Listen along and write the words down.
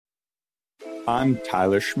I'm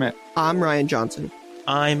Tyler Schmidt. I'm Ryan Johnson.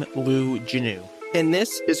 I'm Lou Janu. And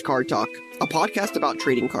this is Card Talk, a podcast about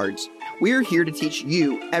trading cards. We're here to teach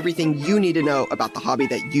you everything you need to know about the hobby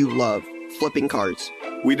that you love, flipping cards.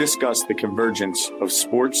 We discuss the convergence of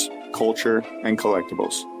sports, culture, and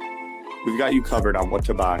collectibles. We've got you covered on what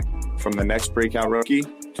to buy, from the next breakout rookie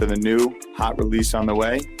to the new hot release on the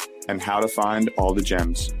way, and how to find all the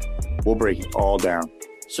gems. We'll break it all down.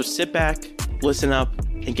 So sit back, listen up,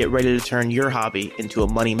 and get ready to turn your hobby into a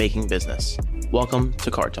money-making business. Welcome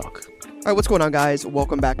to Card Talk. All right, what's going on, guys?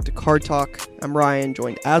 Welcome back to Card Talk. I'm Ryan,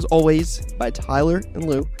 joined as always by Tyler and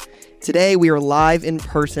Lou. Today we are live in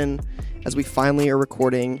person as we finally are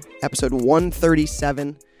recording episode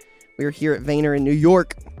 137. We are here at Vayner in New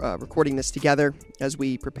York, recording this together as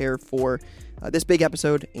we prepare for this big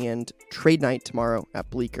episode and trade night tomorrow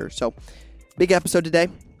at Bleecker. So, big episode today.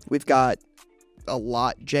 We've got a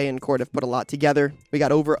lot. Jay and Cord have put a lot together. We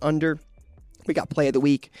got over, under. We got play of the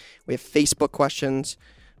week. We have Facebook questions.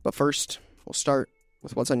 But first, we'll start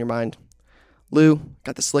with what's on your mind. Lou,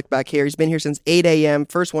 got the slick back here. He's been here since 8 a.m.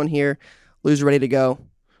 First one here. Lou's ready to go.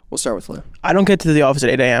 We'll start with Lou. I don't get to the office at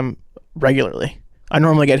 8 a.m. regularly. I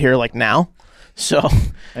normally get here like now. So.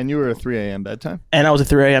 And you were a 3 a.m. bedtime? And I was a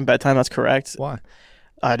 3 a.m. bedtime. That's correct. Why?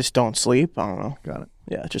 I just don't sleep. I don't know. Got it.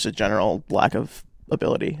 Yeah, just a general lack of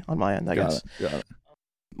ability on my end, I guess. Got it.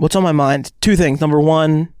 What's on my mind? Two things. Number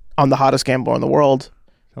one, I'm the hottest gambler in the world.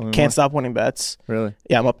 Can't stop winning bets. Really?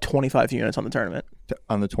 Yeah, I'm up 25 units on the tournament.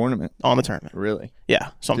 On the tournament? On the tournament. Really?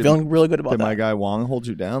 Yeah, so I'm feeling really good about that. Did my guy Wong hold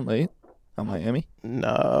you down late on Miami?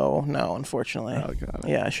 No, unfortunately. Oh, got it.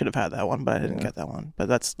 Yeah, I should have had that one, but I didn't get that one. But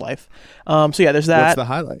that's life. So yeah, there's that. What's the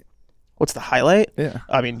highlight? What's the highlight? Yeah.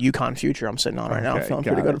 I mean, UConn future I'm sitting on right now. I'm feeling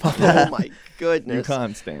got pretty good it. about that. Oh, my goodness.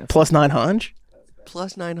 UConn stands. Plus 900.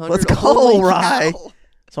 Plus 900. Let's go, Holy Rye. cow.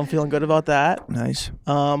 So I'm feeling good about that. Nice.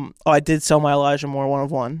 I did sell my Elijah Moore 1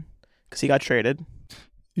 of 1 because he got traded.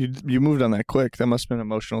 You moved on that quick. That must have been an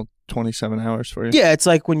emotional 27 hours for you. Yeah, it's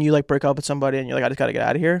like when you like break up with somebody and you're like, I just got to get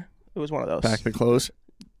out of here. It was one of those. Pack the clothes.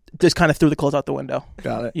 Just kind of threw the clothes out the window.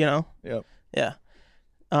 Got it. You know? Yep. Yeah.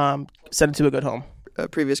 Sent it to a good home.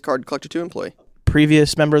 Previous Card Collector 2 employee.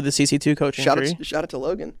 Previous member of the CC2 coaching tree. Shout out to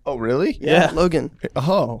Logan. Oh, really? Yeah. Logan.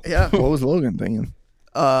 Oh. Yeah. What was Logan thinking?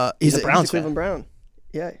 He's a Browns Cleveland fan. Brown.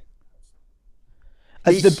 Yeah.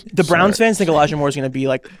 The Browns fans think Elijah Moore is going to be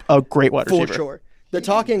like a great wide receiver. For sure. The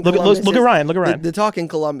talk in Look Columbus at Ryan. Look at Ryan. The talk in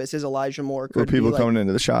Columbus is Elijah Moore. Were people coming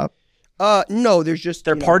into the shop? No, there's just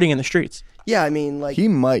They're partying in the streets. Yeah, I mean, like He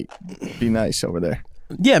might be nice over there.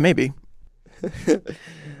 Yeah, maybe.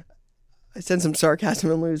 I sense some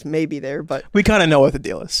sarcasm and Lou's maybe there, but We kind of know what the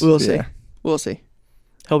deal is. we'll see. Yeah. We'll see.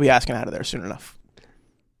 He'll be asking out of there soon enough.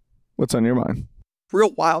 What's on your mind?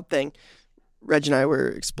 Real wild thing. Reg and I were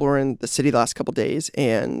exploring the city the last couple days,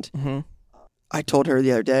 and I told her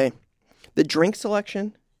the other day, the drink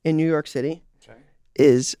selection in New York City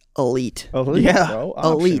is elite. Elite, Yeah. bro.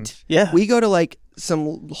 Elite. Options. Yeah. We go to like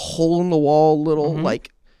some hole in the wall little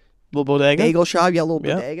like Little bodega. bagel shop, yeah, little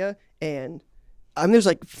Yeah. bodega, and there's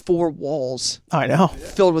like 4 walls I know.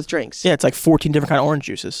 filled with drinks. Yeah, it's like 14 different kind of orange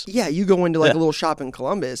juices. Yeah, you go into like Yeah. a little shop in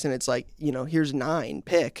Columbus, and it's like, here's 9,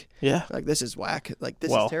 pick. Yeah. Like, this is whack. Like,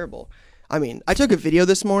 this Well. is terrible. I mean, I took a video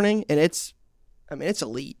this morning, and it's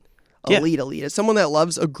elite. Yeah. Elite. As someone that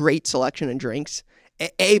loves a great selection in drinks,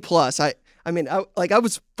 A plus. I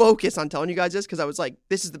was focused on telling you guys this because I was like,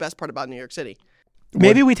 this is the best part about New York City.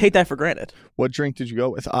 Maybe we take that for granted. What drink did you go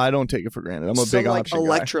with? I don't take it for granted. I'm a big Some, like, option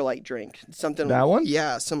guy. electrolyte drink. Something That one?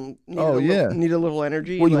 Yeah, some need a little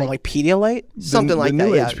energy. What, you want like Pedialyte? something like the that,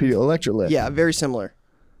 new yeah. HP Electrolyte. Yeah, very similar.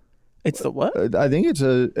 It's the what? I think it's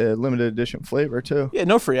a limited edition flavor too. Yeah,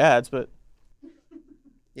 no free ads, but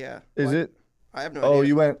Yeah. Is What? it? I have no Oh, idea.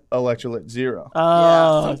 you went Electrolyte Zero.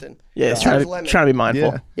 Yeah, something. Yeah, it's Yeah. trying Lemon. to be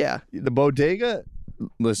mindful. Yeah. Yeah. The bodega.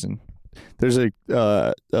 Listen, there's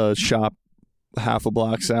a shop half a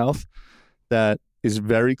block south that is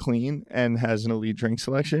very clean and has an elite drink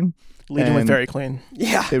selection. Leading with And very clean.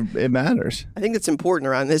 Yeah. It matters. I think it's important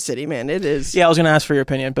around this city, man. It is. Yeah, I was going to ask for your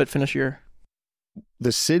opinion, but finish your...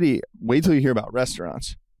 The city. Wait till you hear about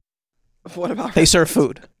restaurants. What about They serve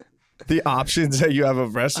food. The options that you have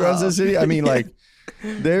of restaurants in the city. I mean, like,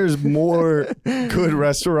 there's more good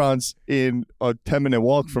restaurants in a 10-minute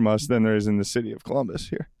walk from us than there is in the city of Columbus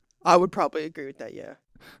here. I would probably agree with that, yeah.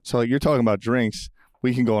 So, like, you're talking about drinks.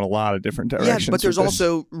 We can go in a lot of different directions. Yeah, but there's with this.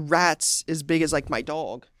 also rats as big as, like, my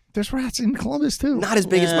dog. There's rats in Columbus, too. Not as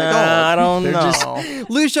big as my dog. I don't They're know.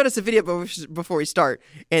 Lou showed us a video before we start,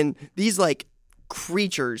 and these, like,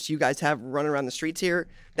 creatures you guys have running around the streets here,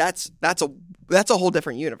 that's a whole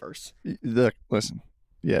different universe. Listen,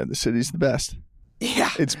 yeah, the city's the best.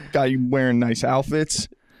 Yeah. It's got you wearing nice outfits.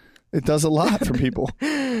 It does a lot for people.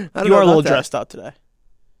 I don't You know are a little about that. dressed up today.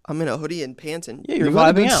 I'm in a hoodie and pants and Yeah, you're You got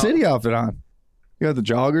a vibing good out. city outfit on. You got the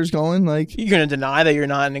joggers going. Like, You're going to deny that you're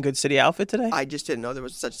not in a good city outfit today? I just didn't know there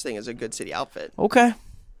was such thing as a good city outfit. Okay.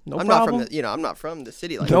 No I'm problem. not from the, I'm not from the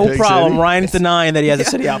city like The No big problem. city? Ryan's denying that he has a Yeah.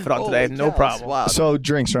 city outfit on today. Holy No cow, problem. Wow. so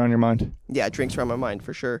drinks are on your mind. Yeah, drinks are on my mind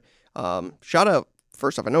for sure. Shout out,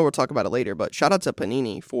 first off, I know we'll talk about it later, but shout out to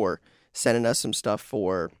Panini for sending us some stuff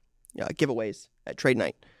for giveaways at Trade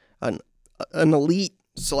Night. An elite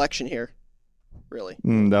selection here, really.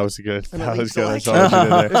 That was good. An That elite was good. I selection. saw what you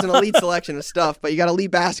did there. There's an elite selection of stuff, but you got elite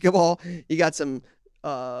basketball, you got some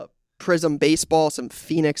Prism baseball, some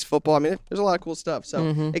Phoenix football. I mean, there's a lot of cool stuff.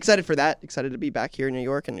 So excited for that. Excited to be back here in New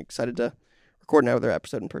York and excited to record another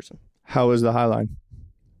episode in person. How was the Highline?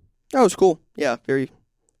 That was cool. Yeah, very,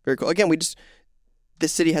 very cool. Again,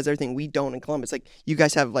 this city has everything we don't in Columbus. Like, you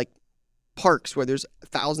guys have, like, parks where there's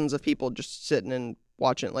thousands of people just sitting and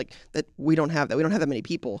watching it. Like, that we don't have that. We don't have that many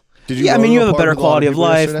people. Did you Yeah, I go mean, to you a have a park better with lot quality of people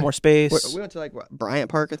life, yesterday? more space. We went to, like, Bryant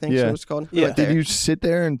Park, I think Yeah. is what it's called. We Yeah. went Did there. you sit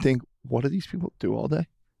there and think, what do these people do all day?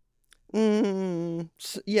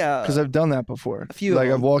 Yeah. Because I've done that before. A few of Like,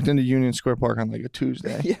 I've them. walked into Union Square Park on like a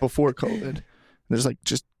Tuesday Yeah. before COVID. There's like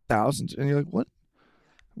just thousands, and you're like, what?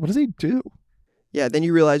 What do they do? Yeah, then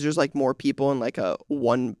you realize there's, like, more people in, like,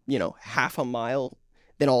 half a mile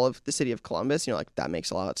than all of the city of Columbus. You know, like, that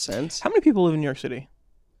makes a lot of sense. How many people live in New York City?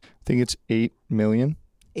 I think it's 8 million.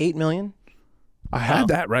 8 million? I had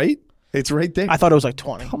that right. It's right there. I thought it was like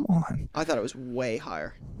 20. Come on. I thought it was way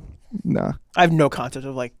higher. Nah, I have no concept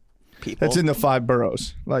of like people. that's in the 5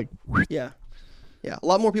 boroughs. Like, Yeah. Yeah, a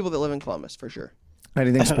lot more people that live in Columbus, for sure.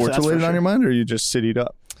 anything That's sports for related on sure. your mind, or are you just citied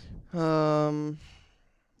up?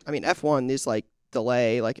 I mean, F1 is, like,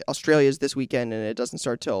 delay. Like, Australia's this weekend, and it doesn't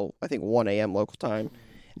start till, I think, 1 a.m. local time.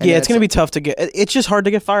 And Yeah, then it's going to be tough to get. It's just hard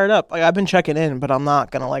to get fired up. Like, I've been checking in, but I'm not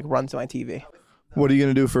going to like run to my TV. What are you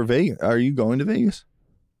going to do for Vegas? Are you going to Vegas?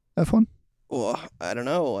 F1? Well, I don't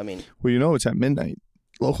know. I mean, Well, you know it's at midnight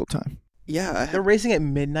local time. yeah, They're racing at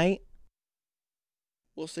midnight.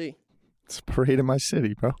 we'll see. It's a parade in my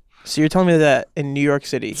city, bro. So you're telling me that in New York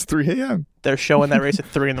City, It's 3 a.m. they're showing that race at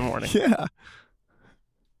 3 in the morning? Yeah.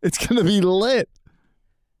 It's going to be lit.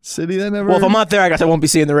 City that never... Well, if I'm not there, I guess I won't be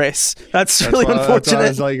seeing the race. That's really why- unfortunate. That's why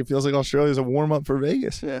it's like, it feels like Australia's a warm-up for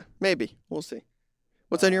Vegas. Yeah, maybe. We'll see.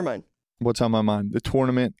 What's on your mind? What's on my mind? The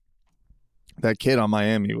tournament. That kid on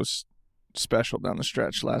Miami was special down the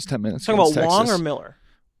stretch last 10 minutes. Talking about against Wong Texas. or Miller?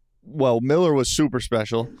 Well, Miller was super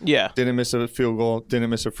special. Yeah, Didn't miss a field goal. Didn't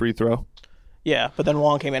miss a free throw. yeah. But then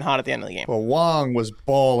Wong came in hot at the end of the game. Well, Wong was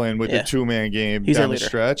balling with Yeah. the 2-man game He's our down the leader.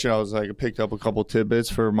 stretch. And I was like, I picked up a couple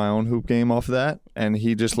tidbits for my own hoop game off of that. And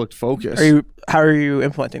he just looked focused. How are you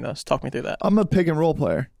implementing those? Talk me through that. I'm a pick and roll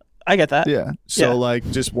player. I get that. Yeah. So, Yeah.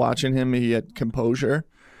 like, just watching him, he had composure.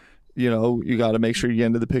 You know, you got to make sure you get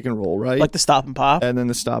into the pick and roll, right? Like the stop and pop. And then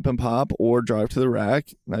the stop and pop or drive to the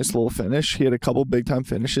rack. Nice little finish. He had a couple big time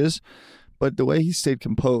finishes. But the way he stayed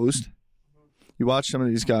composed, you watch some of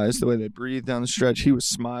these guys, the way they breathe down the stretch, he was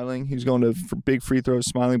smiling. He was going to for big free throws,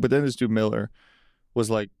 smiling. But then this dude Miller was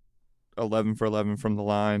like 11 for 11 from the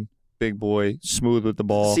line. Big boy, smooth with the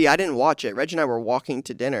ball. See, I didn't watch it. Reg and I were walking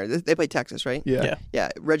to dinner. They play Texas, right? Yeah. Yeah. Yeah,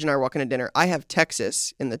 Reg and I were walking to dinner. I have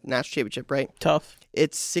Texas in the national championship, right? Tough.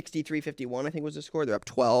 It's 63-51, I think was the score. They're up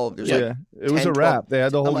 12. There's Yeah. like It was 10, a 12. wrap. They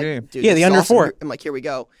had the I'm whole like, game. dude, Yeah, this the is under awesome. 4. I'm like, here we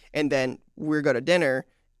go. And then we go to dinner,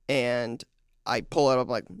 and I pull it up,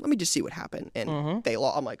 like, let me just see what happened. And they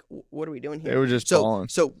lost. I'm like, what are we doing here? They were just so, balling.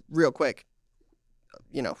 so real quick,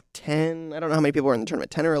 10, I don't know how many people are in the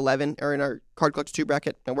tournament, 10 or 11 are in our Card Collects 2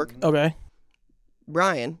 bracket network. Okay.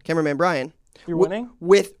 Brian, cameraman Brian, You're winning?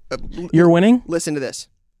 with, You're winning? listen to this,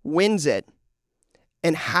 wins it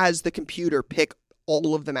and has the computer pick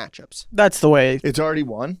all of the matchups. That's the way. It's already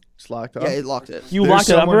won. It's locked up. Yeah, it locked it. You There's locked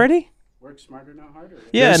it up someone- already? Work smarter, not harder.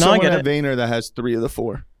 Yeah, There's no, I someone get at it. Vayner that has 3 of the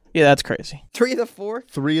 4. Yeah, that's crazy. 3 of the 4?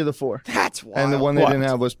 3 of the 4. That's wild. And the one they Wild. didn't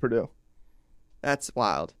have was Purdue. That's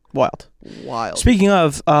wild. Wild. Wild. Speaking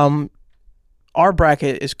of, our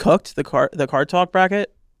bracket is cooked. The card talk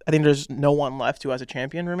bracket. I think there's no one left who has a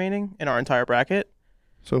champion remaining in our entire bracket.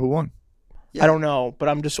 So who won? Yeah. I don't know, but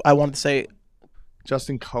I wanted to say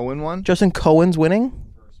Justin Cohen won? Justin Cohen's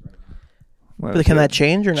winning. Well, But can that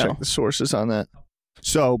change or no? Check the sources on that.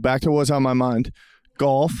 So back to what's on my mind.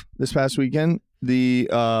 Golf this past weekend. The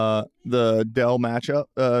Dell matchup,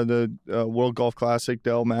 the World Golf Classic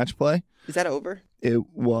Dell match play. Is that over? It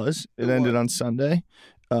was. It Who ended won? on Sunday.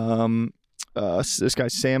 This guy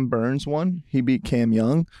Sam Burns won. He beat Cam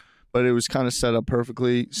Young, but it was kind of set up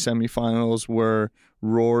perfectly. Semifinals were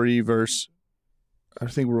Rory versus I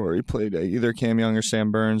think Rory played either Cam Young or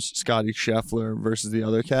Sam Burns, Scotty Scheffler versus the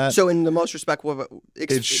other cat. So in the most respectful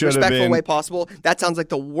way possible, that sounds like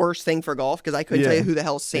the worst thing for golf because I couldn't tell you who the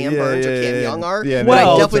hell Sam Burns or Cam Young are. Yeah, but I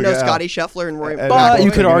well, definitely know Scotty Scheffler and Rory. But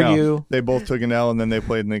you could argue they both took an L and then they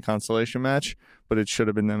played in the consolation match. But it should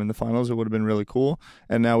have been them in the finals. It would have been really cool.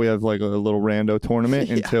 And now we have like a little rando tournament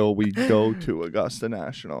until we go to Augusta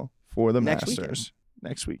National for the Masters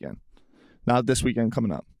next weekend. Not this weekend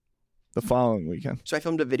coming up. The following weekend. So I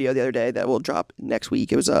filmed a video the other day that will drop next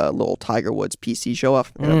week. It was a little Tiger Woods PC show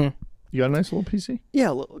off. You got a nice little PC? Yeah,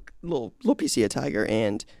 a little PC of Tiger.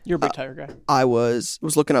 And you're a big Tiger guy. I was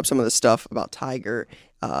looking up some of the stuff about Tiger,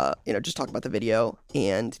 just talking about the video.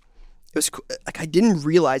 And it was like I didn't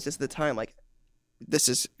realize this at the time. Like, this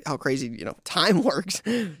is how crazy, time works.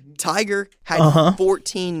 Tiger had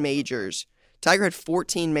 14 majors. Tiger had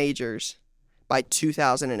 14 majors by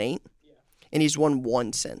 2008, and he's won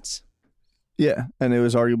one since. Yeah, and it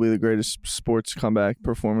was arguably the greatest sports comeback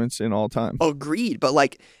performance in all time. Agreed, but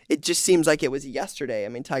it just seems like it was yesterday. I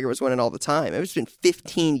mean, Tiger was winning all the time. It's been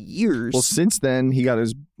 15 years. Well, since then, he got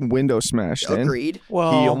his window smashed in. Agreed.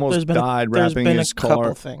 Well, he almost died wrapping his car.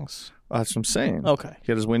 Couple things. That's what I'm saying. Okay.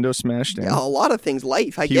 He had his window smashed in. Yeah, a lot of things.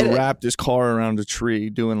 Life, I get it. He wrapped his car around a tree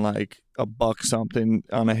doing like a buck something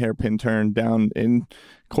on a hairpin turn down in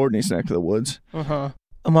Courtney's neck of the woods.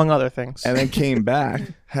 Among other things. And then came back,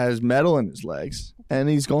 has metal in his legs, and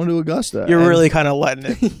he's going to Augusta. You're really kind of letting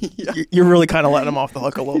it. You're really kind of letting him off the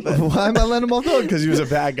hook a little bit. Why am I letting him off the hook? Because he was a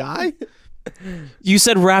bad guy? You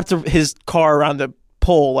said wrapped his car around the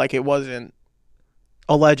pole like it wasn't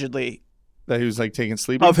allegedly that he was like taking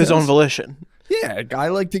sleeping of his own volition. Yeah, a guy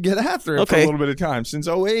liked to get after it for a little bit of time. Since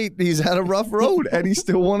 2008, he's had a rough road, and he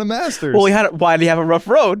still won a Masters. Well, why did he have a rough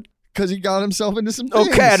road? Because he got himself into some things.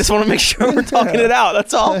 Okay, I just want to make sure we're talking it out.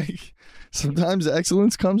 That's all. Like, sometimes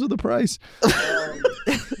excellence comes with a price.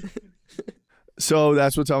 So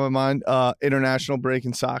that's what's on my mind. International break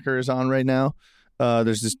in soccer is on right now.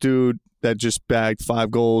 There's this dude that just bagged 5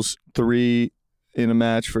 goals, 3 in a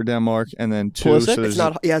match for Denmark, and then 2. Pulisic? So it's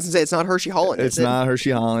not. Yeah, I was gonna say it's not Hershey Holland. It's not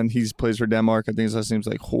Hershey Holland. He plays for Denmark. I think his last name's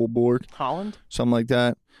like Holborg. Holland? Something like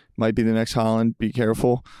that. Might be the next Holland. Be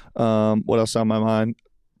careful. What else on my mind?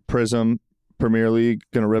 Prism, Premier League.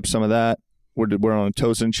 Gonna rip some of that. We're on a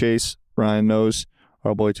Tosin chase. Ryan knows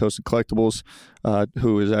our boy Tosin Collectibles,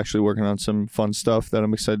 who is actually working on some fun stuff that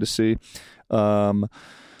I'm excited to see.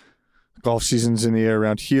 Golf season's in the air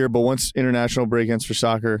around here, but once international break ends for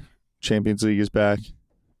soccer, Champions League is back.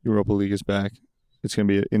 Europa League is back. It's going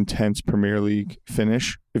to be an intense Premier League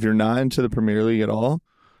finish. If you're not into the Premier League at all,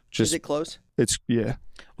 is it close? What's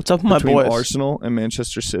up with my between boys? Arsenal and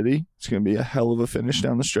Manchester City, it's going to be a hell of a finish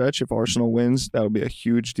down the stretch. If Arsenal wins, that'll be a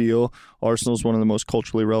huge deal. Arsenal's one of the most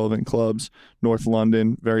culturally relevant clubs. North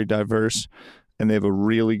London, very diverse, and they have a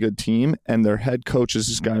really good team. And their head coach is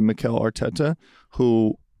this guy, Mikel Arteta,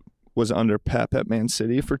 who was under Pep at Man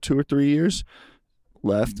City for 2 or 3 years.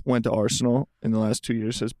 Left, went to Arsenal in the last 2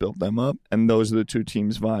 years, has built them up, and those are the 2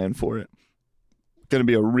 teams vying for it. Going to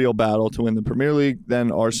be a real battle to win the Premier League.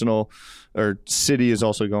 Then Arsenal or City is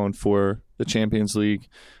also going for the Champions League.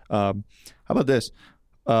 How about this?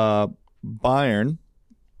 Bayern,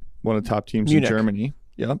 one of the top teams in Germany.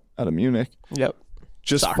 Yep, out of Munich. Yep,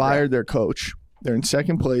 just fired their coach. They're in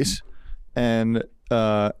second place, and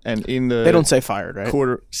in the they don't say fired,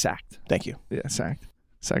 right? Sacked. Thank you. Yeah, sacked.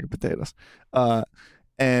 Sack of potatoes.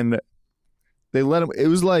 And they let him. It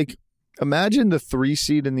was like, imagine the 3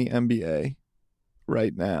 seed in the NBA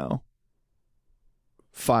right now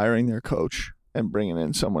firing their coach and bringing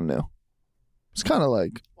in someone new. It's kind of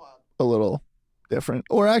like a little different.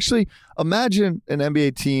 Or actually, imagine an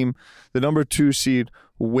NBA team, the number 2 seed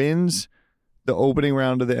wins the opening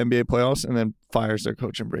round of the NBA playoffs and then fires their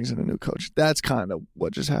coach and brings in a new coach. That's kind of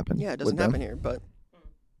what just happened. Yeah, it doesn't happen here, but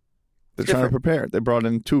they're trying to prepare. They brought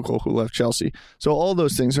in Tuchel, who left Chelsea. So all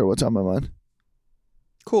those things are what's on my mind.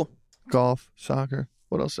 Cool. Golf, soccer.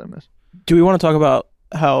 What else did I miss? Do we want to talk about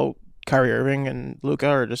how Kyrie Irving and Luka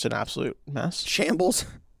are just an absolute mess? Shambles.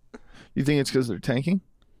 You think it's because they're tanking?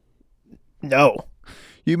 No.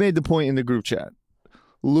 You made the point in the group chat.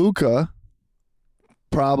 Luka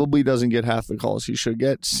probably doesn't get half the calls he should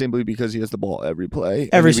get simply because he has the ball every play.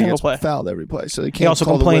 Every single play. Fouled every play. So they can't he also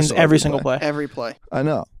call complains every single play. Every play. I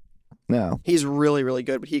know. Now he's really, really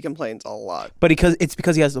good, but he complains a lot. But it's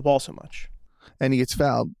because he has the ball so much. And he gets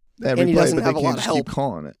fouled every and he play, doesn't but have they a can't lot of just help. keep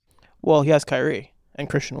calling it. Well, he has Kyrie and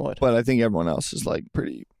Christian Wood. But I think everyone else is like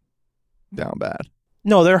pretty down bad.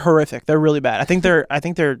 No, they're horrific. They're really bad. I think they're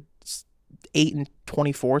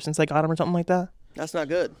 8-24 since they got him or something like that. That's not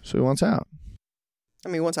good. So he wants out. I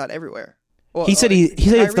mean, he wants out everywhere. Well, He said he said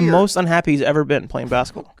it's the Kyrie or- most unhappy he's ever been playing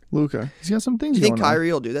basketball. Luka, he's got some things. Do you think going on.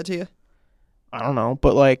 Kyrie will do that to you? I don't know,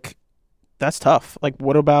 but like that's tough. Like,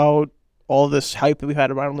 what about all this hype that we've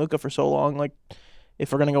had around Luka for so long? Like,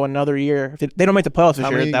 if we're gonna go another year, if they don't make the playoffs this How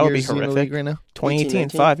year, many that would be years is he in the horrific. league right now? 2018,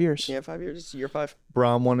 19. 5 years. Yeah, 5 years. This is year 5.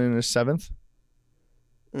 Braun won in his 7th.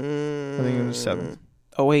 I think in his 7th.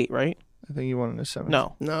 Oh wait, right? I think he won in his 7th.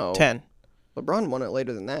 No. 10. LeBron won it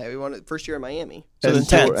later than that. He won it first year in Miami. So And then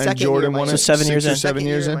 10. And Second Jordan year won Miami. it So 7 years 6 or in. 7 Second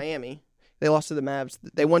years year in. Miami. They lost to the Mavs.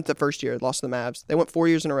 They went the first year, lost to the Mavs. They went 4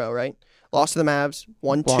 years in a row, right? Lost to the Mavs,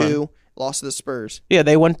 won 2, lost to the Spurs. Yeah,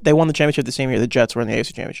 they won the championship the same year the Jets were in the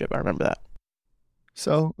AFC championship. I remember that.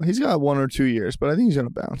 So he's got 1 or 2 years, but I think he's gonna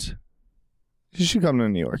bounce. He should come to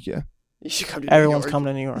New York. Yeah. You should come to Everyone's New York.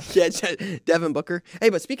 coming to New York. Yeah, Devin Booker. Hey,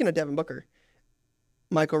 but speaking of Devin Booker,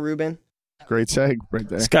 Michael Rubin Great seg right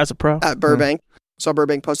there. This guy's a pro. at Burbank. Saw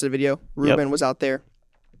Burbank posted a video. Rubin was out there,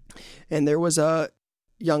 and there was a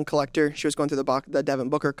young collector. She was going through the Devin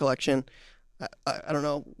Booker collection. I don't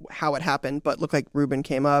know how it happened, but it looked like Rubin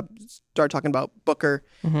came up, started talking about Booker,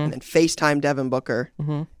 and then FaceTime Devin Booker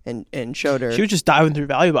and showed her She was just diving through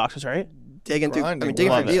value boxes, right? digging through. grinding.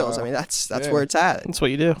 Digging Love through it. deals. I mean, that's Yeah. where it's at. That's what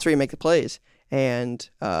you do. That's where you make the plays. And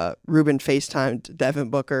Rubin FaceTimed Devin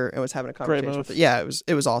Booker and was having a Great conversation. move. With her. Yeah,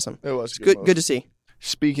 it was awesome. It was Good to see.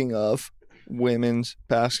 Speaking of women's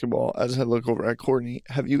basketball, as I look over at Courtney,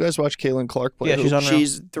 have you guys watched Caitlin Clark play? Yeah, she's unreal.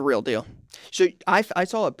 She's the real deal. So I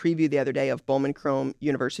saw a preview the other day of Bowman Chrome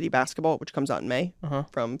University basketball, which comes out in May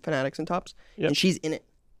from Fanatics and Tops, Yep. and she's in it.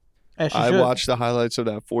 As she I should. watched the highlights of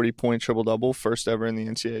that 40-point triple-double, first ever in the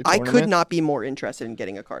NCAA I tournament. could not be more interested in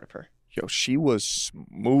getting a card of her. Yo, she was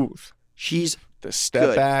smooth. She's The step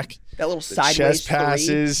Good. back, that little the sideways chest three,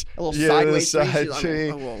 passes. a little yeah, sideways the three. side She's like,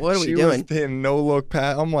 chain. "Oh, what are we She doing?" was hitting no-look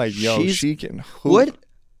pass. I'm like, yo, She's she can hoop. What?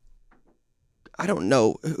 I don't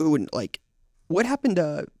know who would like. What happened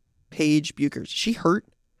to Paige Buchers? Is she hurt?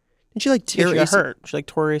 Didn't she like Yeah, tear she got ACL? hurt. She like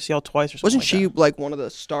tore ACL twice or something. Wasn't like she that. like one of the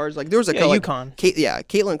stars? Like there was a Yeah, girl, like, UConn.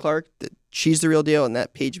 Caitlin Clark. She's the real deal, and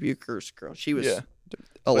that Paige Buchers girl, she was Yeah. But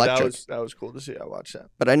electric. that was cool to see. I watched that.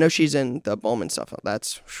 But I know she's in the Bowman stuff.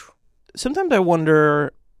 That's Sometimes I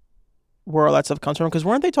wonder where all that stuff comes from, because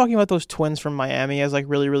weren't they talking about those twins from Miami as like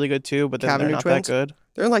really, really good too, but then Cavender they're not twins? that good?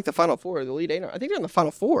 they're in like the Final Four, the Elite Eight. I think they're in the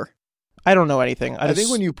Final Four. I don't know anything. I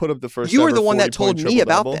think when you put up the first, You were ever the one that 40-point told me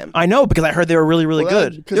about triple-double- them. I know because I heard they were really, really Well,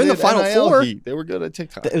 good. They're in the had Final NIL Four. heat. They were good at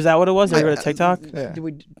TikTok. Is that what it was? They were good at TikTok. Yeah.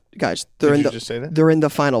 Guys, they're Did in you the. just say that? They're in the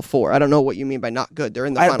Final Four. I don't know what you mean by not good. They're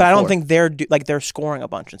in the Final But I don't Four. think they're scoring a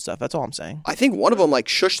bunch and stuff. That's all I'm saying. I think one of them like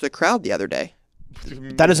shushed the crowd the other day.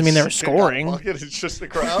 That doesn't mean they were scoring. It's just the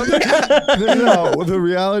crowd. No, the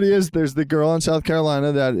reality is there's the girl in South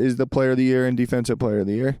Carolina that is the player of the year and defensive player of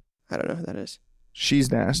the year. I don't know who that is.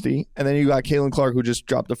 She's nasty. And then you got Caitlin Clark, who just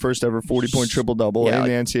dropped the first ever 40-point triple-double Yeah, in like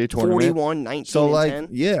the NCAA tournament. 41, 19, So, and like, 10.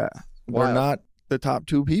 yeah, we're Wild. not the top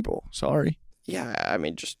two people. Sorry. Yeah, I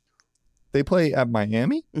mean, just They play at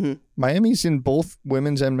Miami. Mhm. Miami's in both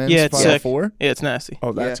women's and men's Yeah, it's Final sick. Four. Yeah, it's nasty.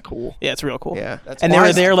 Oh, that's Yeah. cool. Yeah, it's real cool. yeah. And they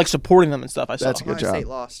were there like supporting them and stuff. I saw. That's a good Ohio job. State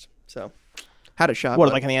lost, so had a shot. What,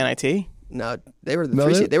 but like in the NIT? no, they were the No,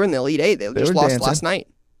 3 they- seed. They were in the Elite Eight. They just were lost dancing. last night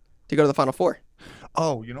to go to the Final Four.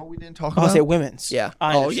 Oh, you know what we didn't talk Oh, I about? say women's. Yeah.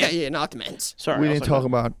 I Oh yeah, understand. yeah. Not the men's. Sorry, We I was didn't like, talk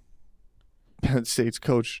about Penn State's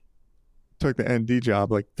coach took the ND job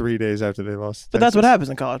like 3 days after they lost. But that's what Texas. happens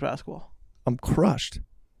in college basketball. I'm crushed.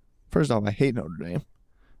 First off, I hate Notre Dame.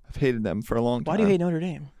 I've hated them for a long time. Why do you hate Notre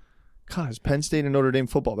Dame? Because Penn State and Notre Dame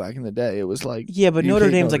football back in the day, it was like Yeah, but you Notre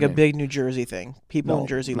hate Dame's like a Dame. big New Jersey thing. People No, in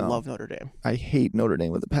Jersey no. love Notre Dame. I hate Notre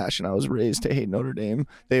Dame with a passion. I was raised to hate Notre Dame.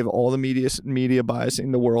 They have all the media bias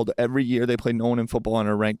in the world. Every year they play no one in football and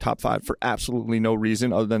are ranked top 5 for absolutely no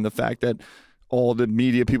reason other than the fact that all the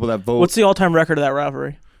media people that vote. What's the all-time record of that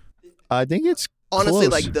rivalry? I think it's Honestly,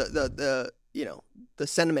 close. like the the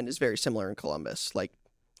sentiment is very similar in Columbus. Like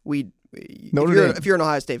Notre Dame. if you're an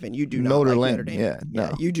Ohio State fan, you do not Notre like Dame. Notre Dame. Yeah,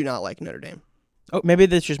 no. you do not like Notre Dame. Oh, maybe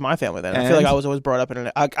that's just my family then. I feel like And- I was always brought up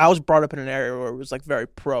in I was brought up in an area where it was like very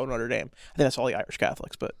pro Notre Dame. I think that's all the Irish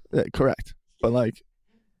Catholics, but Correct. But like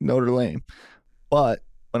Notre Dame. But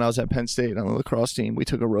when I was at Penn State on the lacrosse team, we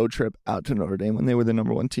took a road trip out to Notre Dame when they were the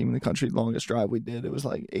number 1 team in the country. Longest drive we did. It was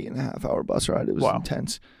like 8.5-hour bus ride. It was Wow.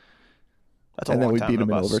 intense. that's a And long then we time beat on a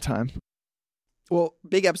them in bus. overtime. Well,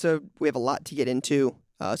 big episode. We have a lot to get into.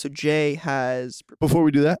 So Jay has Before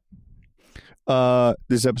we do that,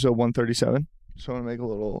 this is episode 137. So I want to make a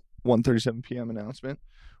little 1:37 p.m. announcement.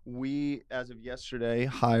 We, as of yesterday,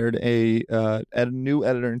 hired a new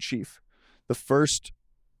editor-in-chief. The first,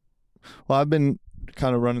 well, I've been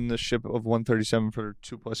kind of running the ship of 137 for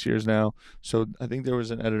 2+ years now. So I think there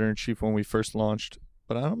was an editor-in-chief when we first launched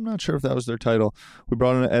but I'm not sure if that was their title. We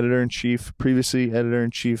brought in an editor-in-chief, previously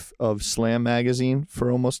editor-in-chief of Slam magazine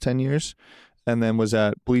for almost 10 years, and then was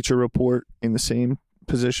at Bleacher Report in the same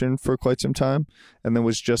position for quite some time, and then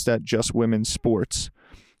was just at Just Women's Sports.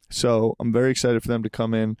 So I'm very excited for them to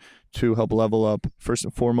come in to help level up, first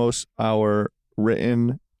and foremost, our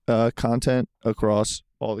written content across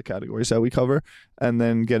all the categories that we cover, and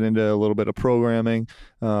then get into a little bit of programming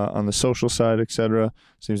on the social side, etc.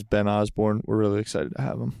 His name's Ben Osborne. We're really excited to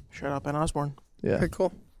have him. Shout out Ben Osborne. Yeah. Very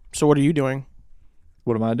cool. So what are you doing?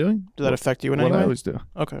 What am I doing? Does that affect you in what any I way? always do.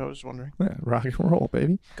 Okay, I was just wondering. Yeah, rock and roll,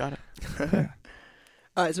 baby. Got it.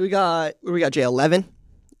 All right, so we got Jay, 11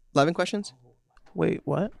 questions. Wait,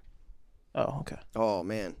 what? Oh, okay. Oh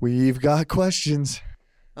man. We've got questions.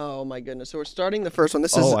 Oh my goodness. So we're starting the first one.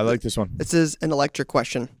 I like this one. This is an electric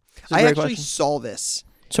question. a I great actually question. saw this,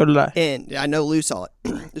 So did I. and I know Lou saw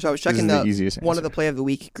it. So I was checking the easiest one of answer. the Play of the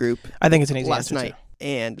Week group I think it's an easy last answer, night,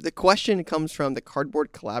 and the question comes from the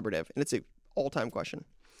Cardboard Collaborative, and it's an all-time question.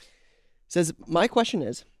 It says, my question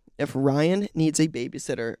is, if Ryan needs a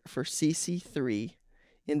babysitter for CC3,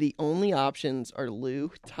 and the only options are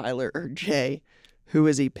Lou, Tyler, or Jay, who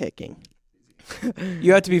is he picking?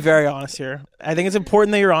 You have to be very honest here. I think it's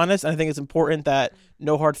important that you're honest, and I think it's important that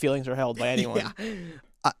no hard feelings are held by anyone.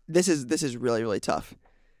 Yeah. This is really, really tough.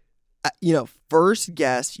 First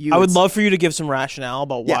guess, I would love for you to give some rationale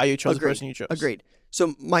about why you chose the person you chose. Agreed.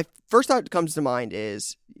 So my first thought that comes to mind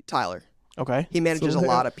is Tyler. Okay. He manages a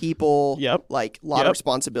lot of people. Yep. Like a lot of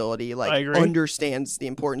responsibility. Like I agree. understands the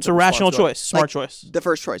importance. It's a of rational choice, responsibility. smart Like, choice. The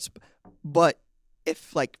first choice. But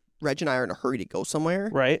if like Reg and I are in a hurry to go somewhere,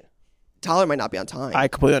 Right. Tyler might not be on time. I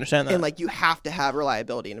completely understand that. And like you have to have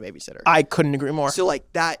reliability in a babysitter. I couldn't agree more. So like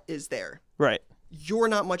that is there. Right. You're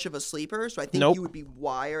not much of a sleeper, so I think Nope. you would be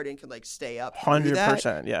wired and could like stay up. through that.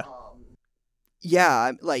 100%. Yeah. Yeah,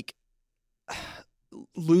 I'm like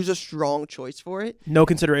lose a strong choice for it. No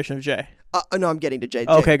consideration of Jay. No, I'm getting to Jay.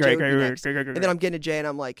 Okay, Jay great. would be next. Great. And then I'm getting to Jay, and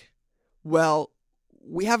I'm like, well,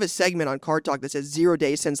 we have a segment on Card Talk that says 0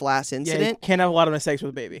 days since last Yeah, you incident. can't have a lot of mistakes with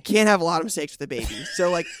a baby. Can't have a lot of mistakes with the baby. So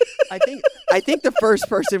like, I think the first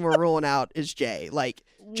person we're ruling out is Jay. Like,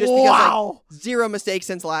 just because like, 0 mistakes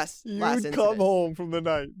since last incident. home from the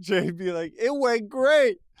night. Jay'd be like, it went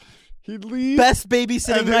great. He'd leave. Best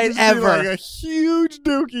babysitting night Be ever. like a huge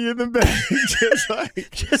dookie in the bed. just like,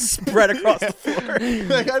 Just spread across the floor.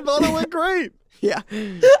 like, I thought it went great. Yeah,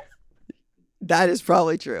 that is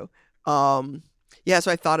probably true. Yeah.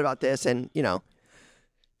 So I thought about this, and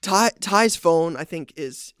Ty's phone I think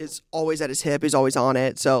is always at his hip. He's always on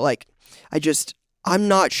it. So like, I'm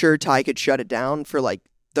not sure Ty could shut it down for like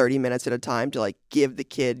 30 minutes at a time to like give the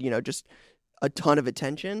kid just a ton of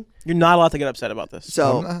attention. You're not allowed to get upset about this.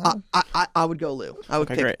 So I would go Lou. I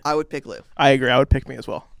would Okay, great. I would pick Lou. I agree. I would pick me as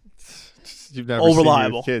well. You've never All seen your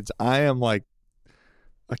reliable. kids. I am like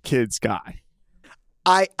a kid's guy.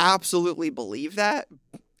 I absolutely believe that.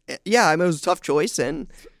 Yeah, I mean, it was a tough choice, and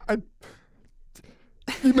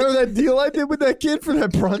You remember that deal I did with that kid for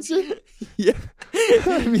that Brunson? yeah,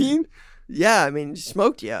 I mean,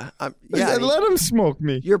 smoked you. let him smoke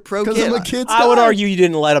me. You're pro Because kid. I'm a kid's guy. I would argue you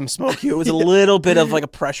didn't let him smoke you. It was a little bit of like a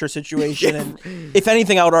pressure situation. And if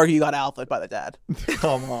anything, I would argue you got alphaed by the dad.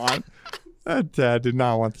 Come on. That dad did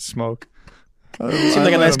not want the smoke. Seemed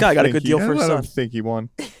like a nice guy. Got a good deal for his I son. don't think he won.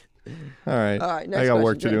 All right. Next I got question,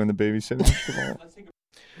 work to Jay. do in the babysitting.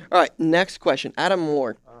 All right, next question. Adam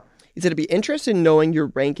Moore. He said, to be interested in knowing your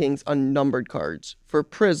rankings on numbered cards. For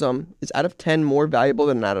Prism, is out of 10 more valuable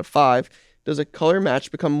than out of 5? Does a color match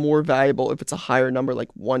become more valuable if it's a higher number like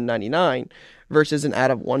 199 versus an out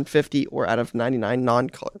of 150 or out of 99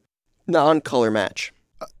 non-color match?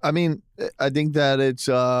 I mean, I think that it's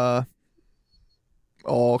all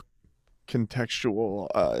contextual.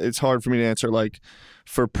 It's hard for me to answer. Like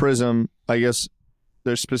for Prism, I guess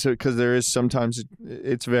there's specific because there is sometimes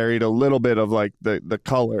it's varied a little bit of like the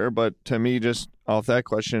color, but to me, just off that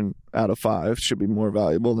question, out of 5 should be more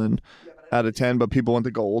valuable than out of 10. But people want the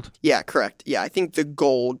gold. Yeah, correct. Yeah, I think the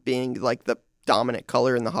gold being like the dominant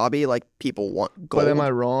color in the hobby, like people want gold. But am I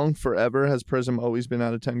wrong? Forever has Prism always been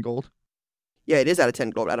out of 10 gold? Yeah, it is out of 10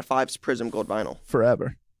 gold. Out of 5's Prism gold vinyl.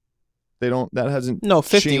 Forever. They don't. That hasn't. No,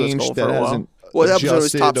 50 was changed. gold That for a while. hasn't Well, that was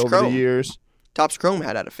adjusted Topps over Chrome. the years. Topps Chrome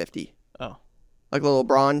had out of 50. Oh. Like the little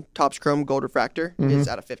Braun Topps Chrome Gold Refractor Mhm. is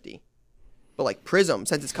out of 50. But like Prism,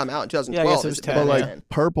 since it's come out in 2012, Yeah, I guess it was is 10, out But of yeah. like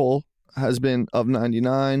purple has been of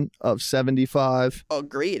 99, of 75.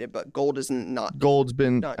 Agreed, but gold is not. Gold's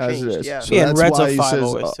been Not as changed, it is. yeah. So Yeah, and that's red's why of he 5 says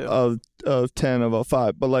always, too. of 10 of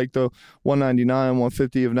 5. But like the 199,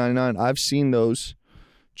 150 of 99, I've seen those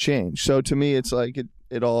change. So to me, it's like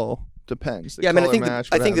it all depends. The Yeah, I mean, I color think match,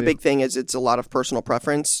 I what think the have you. big thing is it's a lot of personal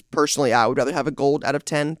preference. Personally, I would rather have a gold out of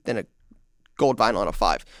 10 than a gold vinyl out of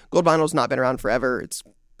 5. Gold vinyl's not been around forever. It's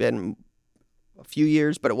been a few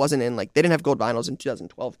years, but it wasn't in they didn't have gold vinyls in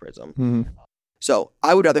 2012 Prism. Mhm. So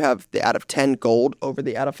I would rather have the out of 10 gold over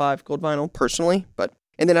the out of 5 gold vinyl personally.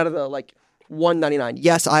 And then out of the 199,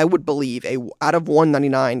 yes, I would believe out of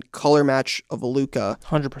 199 color match of a Luka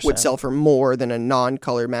 100%. would sell for more than a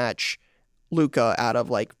non-color match Luka out of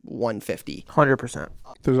 150. 100%.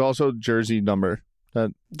 There's also jersey number.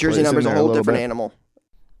 That Jersey plays in number's a there whole little different bit. animal.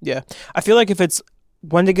 Yeah. I feel like if it's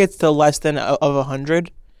when it gets to less than of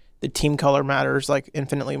 100, the team color matters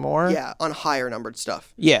infinitely more. Yeah, on higher numbered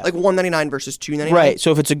stuff. Yeah. 199 versus 299. Right.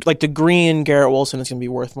 So if it's the green Garrett Wilson, it's going to be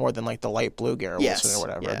worth more than the light blue Garrett Yes. Wilson or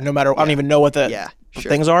whatever. Yeah. No matter, I don't Yeah. even know what the Yeah,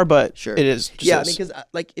 sure. things are, but Sure. it is. Just Yeah, is. because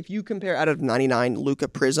if you compare out of 99 Luka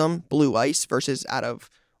Prism Blue Ice versus out of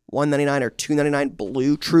 199 or 299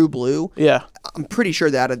 blue True Blue, Yeah. I'm pretty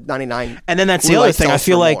sure that out of 99. And then that's the Blue other Ice thing. I sells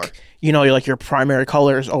feel for like more. your primary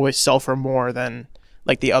colors always sell for more than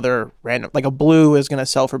the other random. A blue is going to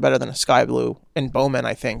sell for better than a sky blue in Bowman,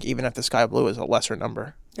 I think, even if the sky blue is a lesser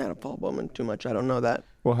number. I don't follow Bowman too much. I don't know that.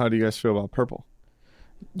 Well, how do you guys feel about purple?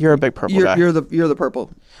 You're a big purple guy. You're the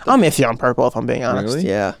purple. I'm iffy on purple if I'm being honest. Really?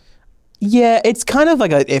 Yeah. Yeah, it's kind of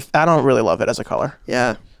if I don't really love it as a color.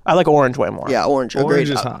 Yeah. I like orange way more. Yeah. Orange. Orange Agreed.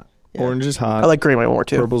 is hot. Yeah. Orange is hot. I like green way more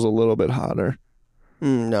too. Purple's a little bit hotter.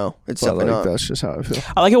 No, it's But definitely not. that's just how I feel.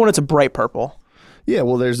 I like it when it's a bright purple. Yeah,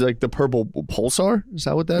 well, there's the purple pulsar. Is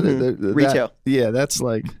that what that is? Mhm. Retail. Yeah, that's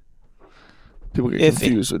people get Iffy.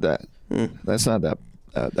 confused with that. Mm. That's not that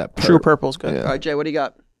True purple's good. Yeah. All right, Jay, what do you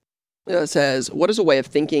got? It says, what is a way of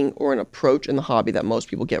thinking or an approach in the hobby that most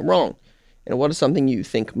people get wrong? And what is something you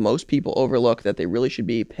think most people overlook that they really should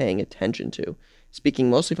be paying attention to? Speaking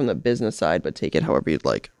mostly from the business side, but take it however you'd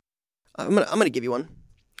like. I'm gonna give you one.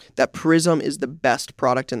 That Prism is the best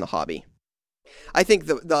product in the hobby. I think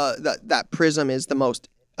that Prism is the most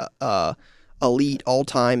elite,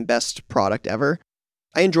 all-time best product ever.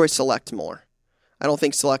 I enjoy Select more. I don't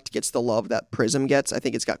think Select gets the love that Prism gets. I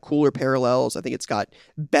think it's got cooler parallels. I think it's got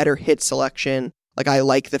better hit selection. I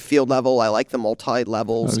like the field level. I like the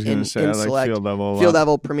multi-levels in Select. field level. Field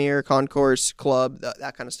level, Premier, Concourse, Club,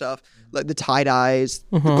 that kind of stuff. Like the tie-dyes,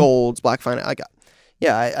 the golds, Black Fine.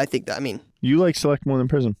 I think that. I mean, You like Select more than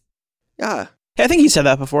Prism? yeah. I think you said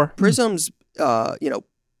that before. Prism's,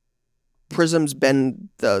 Prism's been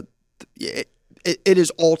it is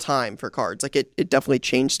all time for cards. It definitely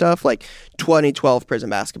changed stuff. 2012 Prism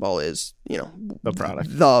basketball is, The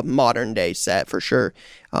product. the modern day set for sure.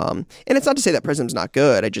 And it's not to say that Prism's not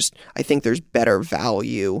good. I think there's better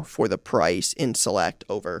value for the price in Select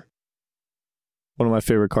over. One of my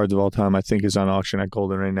favorite cards of all time, I think, is on auction at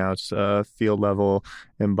Golden right now. It's field level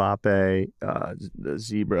Mbappe, the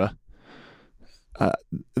zebra.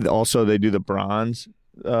 Also, they do the bronze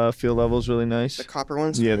field level is really nice. The copper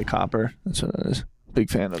ones? Yeah, the copper. That's what it is. Big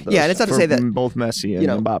fan of those. Yeah, and it's not to say that both Messi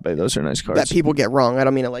and Mbappe, those are nice cards. that people get wrong. I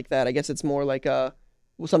don't mean it like that. I guess it's more like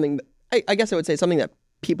something. I guess I would say something that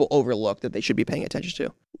people overlook that they should be paying attention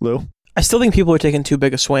to. Lou? I still think people are taking too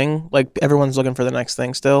big a swing. Everyone's looking for the next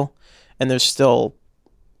thing still, and there's still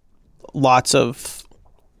lots of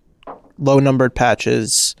low-numbered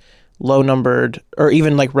patches, low-numbered, or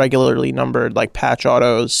even regularly numbered patch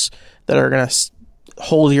autos that are gonna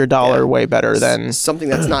hold your dollar way better than something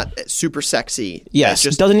that's not super sexy. Yes,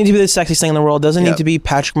 Just it doesn't need to be the sexiest thing in the world. Doesn't need to be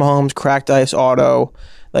Patrick Mahomes cracked ice auto.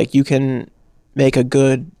 You can make a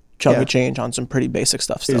good chunk of change on some pretty basic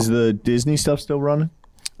stuff still. Is the Disney stuff still running?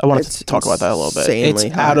 I wanted to talk about that a little bit. insanely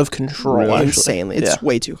It's high. out of control. Really? Actually. insanely. It's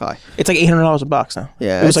way too high. It's $800 a box now.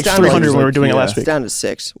 Yeah, it was it's down to 300 when we were doing it yeah. last It's week. down to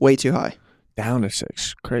 6. Way too high. Down to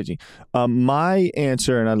 6. Crazy. My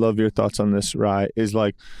answer, and I love your thoughts on this, Rye, is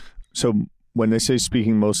so when they say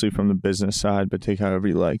speaking mostly from the business side, but take however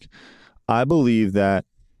you like, I believe that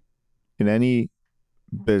in any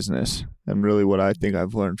business, and really what I think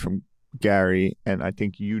I've learned from Gary, and I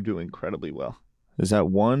think you do incredibly well, is that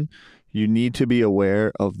one, you need to be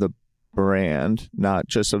aware of the brand, not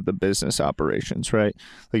just of the business operations, right?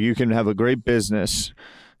 You can have a great business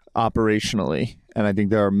operationally, and I think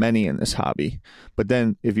there are many in this hobby, but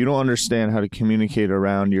then if you don't understand how to communicate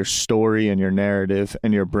around your story and your narrative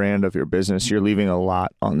and your brand of your business, you're leaving a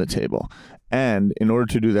lot on the table. And in order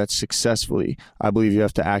to do that successfully, I believe you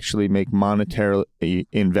have to actually make monetary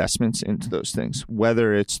investments into those things,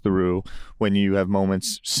 whether it's through when you have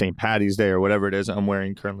moments, St. Patty's Day or whatever it is. I'm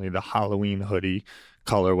wearing currently the Halloween hoodie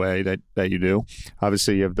colorway that you do.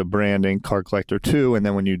 Obviously, you have the branding, Card Collector 2, and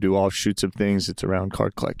then when you do offshoots of things, it's around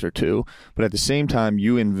Card Collector 2. But at the same time,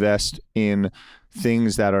 you invest in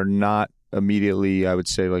things that are not immediately, I would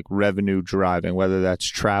say, like revenue driving, whether that's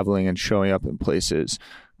traveling and showing up in places,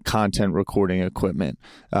 content recording equipment,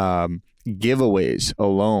 giveaways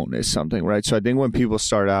alone is something, right? So I think when people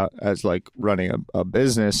start out as like running a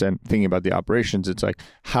business and thinking about the operations, it's like,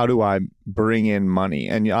 how do I bring in money?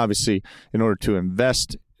 And obviously, in order to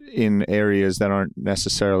invest in areas that aren't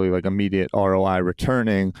necessarily like immediate ROI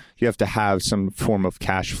returning, you have to have some form of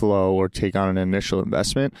cash flow or take on an initial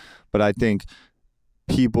investment. But I think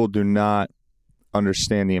people do not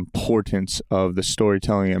understand the importance of the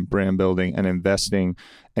storytelling and brand building and investing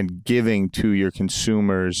and giving to your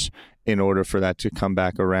consumers in order for that to come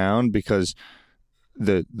back around, because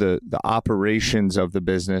the operations of the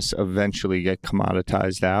business eventually get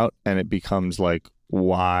commoditized out, and it becomes like,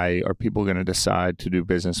 why are people going to decide to do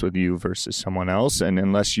business with you versus someone else? And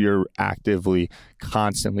unless you're actively,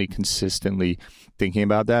 constantly, consistently thinking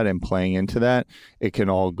about that and playing into that, it can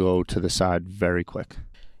all go to the side very quick.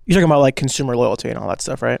 You're talking about like consumer loyalty and all that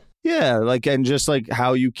stuff, right? Yeah, like, and just like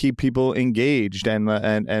how you keep people engaged,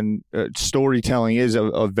 and storytelling is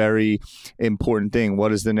a very important thing.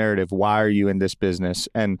 What is the narrative? Why are you in this business?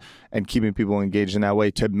 And keeping people engaged in that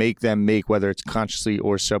way to make them make, whether it's consciously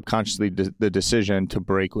or subconsciously, the decision to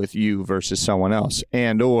break with you versus someone else,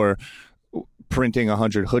 and or printing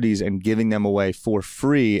 100 hoodies and giving them away for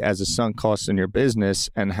free as a sunk cost in your business,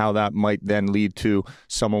 and how that might then lead to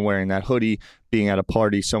someone wearing that hoodie, being at a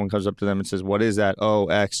party, someone comes up to them and says, what is that? Oh,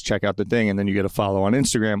 X, check out the thing. And then you get a follow on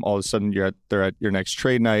Instagram. All of a sudden they're at your next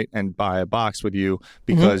trade night and buy a box with you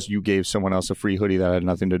because you gave someone else a free hoodie that had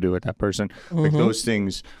nothing to do with that person. Like, those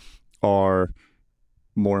things are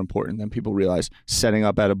more important than people realize. Setting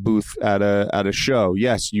up at a booth at a show.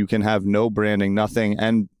 Yes, you can have no branding, nothing,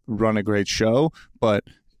 and run a great show, but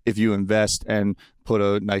if you invest and put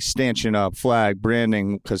a nice stanchion up, flag,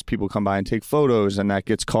 branding, because people come by and take photos, and that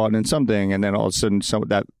gets caught in something, and then all of a sudden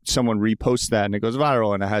someone reposts that and it goes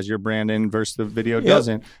viral and it has your brand in versus the video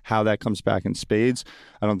doesn't, how that comes back in spades.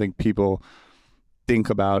 I don't think people think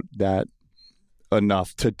about that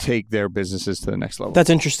enough to take their businesses to the next level. That's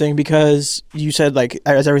interesting, because you said, like,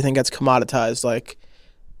 as everything gets commoditized, like,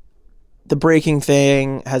 the breaking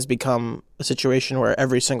thing has become a situation where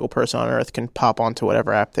every single person on earth can pop onto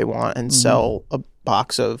whatever app they want and sell a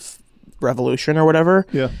box of Revolution or whatever.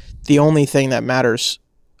 Yeah. The only thing that matters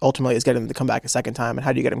ultimately is getting them to come back a second time, and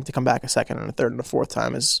how do you get them to come back a second and a third and a fourth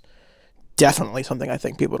time is definitely something I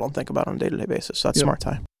think people don't think about on a day-to-day basis. So that's smart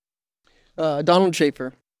time. Donald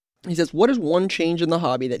Schaefer, he says, what is one change in the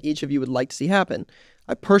hobby that each of you would like to see happen?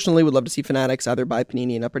 I personally would love to see Fanatics either buy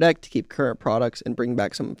Panini and Upper Deck to keep current products and bring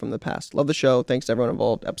back some from the past. Love the show. Thanks to everyone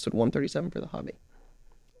involved. Episode 137 for the hobby.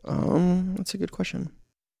 That's a good question.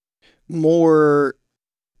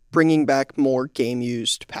 Bringing back more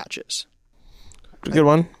game-used patches. Good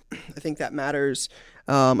one. I think that matters.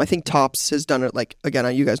 I think Topps has done it, like,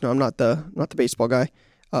 again, you guys know I'm not the baseball guy.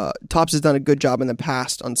 Topps has done a good job in the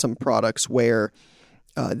past on some products where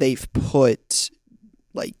they've put,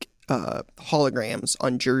 like, holograms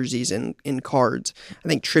on jerseys and in cards. I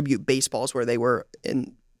think Tribute Baseball is where they were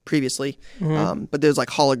in previously. But there's like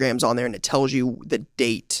holograms on there, and it tells you the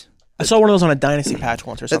date. I saw one of those on a Dynasty patch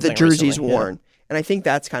once or something. That the jersey's recently. worn. Yeah. And I think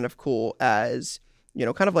that's kind of cool as, you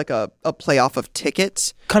know, kind of like a playoff of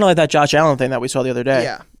tickets. Kind of like that Josh Allen thing that we saw the other day.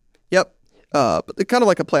 Yeah. Yep. But kind of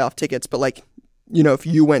like a playoff tickets, but like, you know, if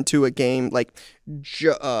you went to a game like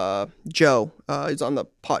Joe is on the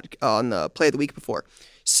play of the week before,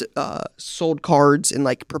 sold cards and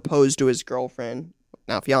like proposed to his girlfriend,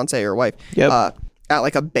 now fiance or wife, at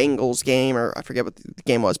like a Bengals game, or I forget what the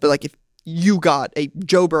game was, but like if you got a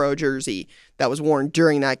Joe Burrow jersey that was worn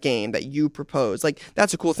during that game that you proposed, like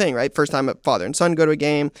that's a cool thing, right? First time a father and son go to a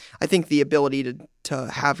game. I think the ability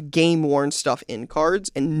to have game worn stuff in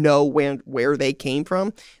cards and know where they came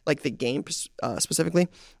from, like the game specifically,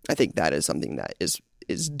 I think that is something that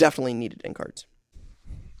is definitely needed in cards.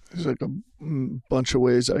 There's like a bunch of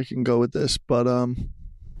ways I can go with this, but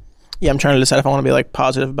yeah, I'm trying to decide if I want to be like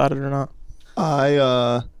positive about it or not.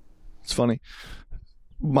 It's funny.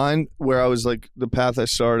 Mine, where I was like the path I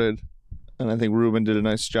started, and I think Ruben did a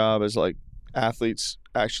nice job, as like athletes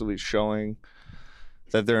actually showing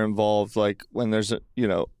that they're involved. Like when there's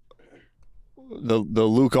the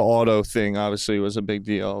Luka auto thing obviously was a big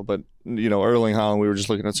deal, but Erling Haaland, we were just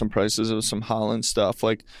looking at some prices of some Haaland stuff,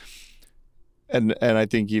 like, and I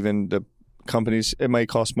think even the companies, it might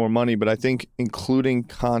cost more money, but I think including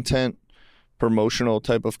content, promotional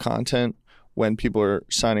type of content, when people are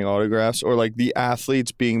signing autographs, or like the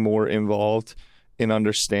athletes being more involved in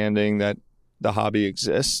understanding that the hobby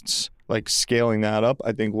exists, like scaling that up,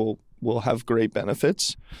 I think will have great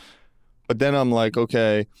benefits. But then I'm like,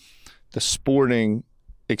 okay, the sporting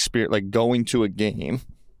experience, like going to a game,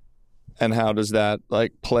 and how does that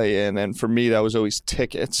like play in? And for me, that was always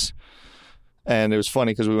tickets. And it was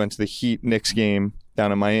funny because we went to the Heat Knicks game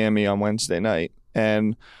down in Miami on Wednesday night,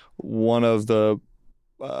 and one of the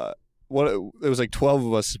it was like 12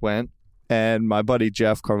 of us went, and my buddy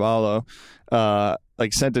Jeff Carvalho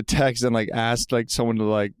like sent a text and like asked like someone to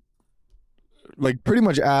like pretty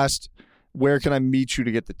much asked, where can I meet you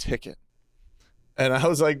to get the ticket? And I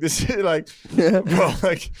was like, this is like, bro,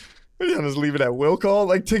 like, you just leave it at will call.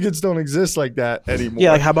 Like, tickets don't exist like that anymore.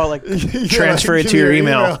 Yeah, like, how about like transfer it to your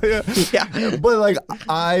email? Yeah. But like,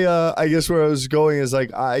 I guess where I was going is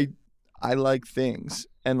like, I like things,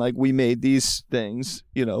 and like we made these things,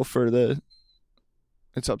 you know, for the.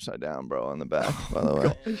 It's upside down, bro, on the back, by the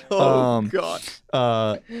way. God.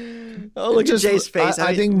 Oh, look at Jay's face.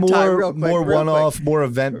 I think more one-off, more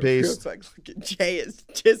event-based. Look at Jay is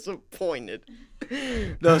disappointed.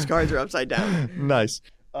 Those cards are upside down. Nice.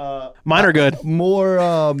 Mine are good.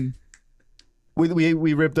 More.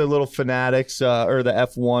 We ripped the little Fanatics or the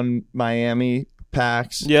F1 Miami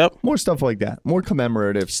packs. Yep. More stuff like that. More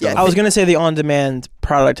commemorative stuff. I was gonna say the on-demand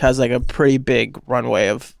product has like a pretty big runway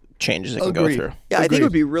of changes it can go through. Yeah, I think it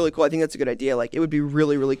would be really cool. I think that's a good idea. Like, it would be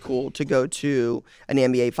really, really cool to go to an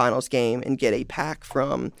NBA Finals game and get a pack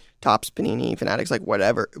from Topps, Panini, Fanatics, like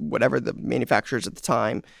whatever the manufacturers at the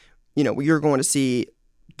time. You know, you're going to see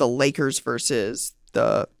the Lakers versus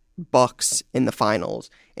the Bucks in the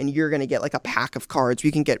finals, and you're going to get like a pack of cards.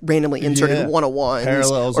 You can get randomly inserted 101s.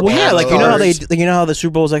 Parallels. Well, yeah, like you know how the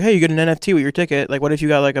Super Bowl is like, hey, you get an NFT with your ticket. Like, what if you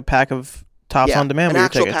got like a pack of Topps on demand with your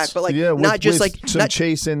tickets? Pack, but like not just like some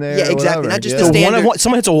chase in there. Yeah, exactly. Whatever. Not just the standard.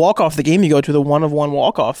 Someone hits a walk-off the game you go to, the 1-of-1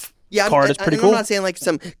 walk-off card is pretty cool. I'm not saying like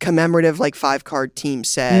some commemorative like 5-card team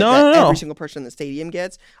set no. every single person in the stadium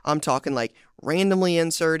gets. I'm talking like randomly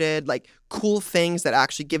inserted, like cool things that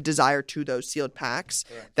actually give desire to those sealed packs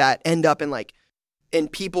that end up in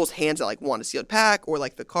people's hands that like want a sealed pack or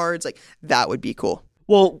like the cards. Like, that would be cool.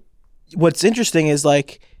 Well, what's interesting is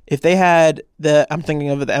like, if they had I'm thinking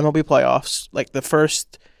of the MLB playoffs, like the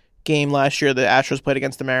first game last year, the Astros played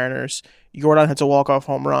against the Mariners. Jordan hits a walk-off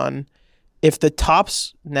home run. If the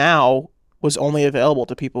Topps now was only available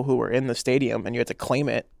to people who were in the stadium and you had to claim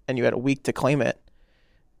it and you had a week to claim it,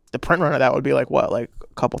 the print run of that would be like what, like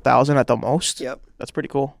a couple thousand at the most? Yep. That's pretty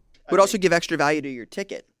cool. Would also give extra value to your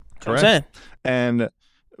ticket. Correct. And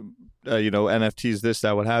NFTs, this,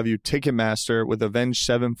 that, what have you. Ticketmaster with Avenged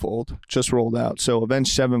Sevenfold just rolled out. So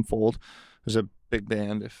Avenged Sevenfold is a big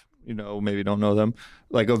band, if you know, maybe don't know them.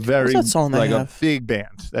 Like a very a big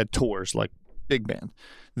band that tours, like big band.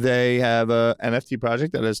 They have a NFT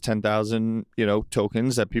project that has 10,000,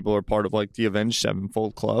 tokens that people are part of, like the Avenged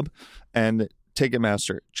Sevenfold Club. And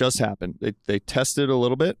Ticketmaster just happened. They tested a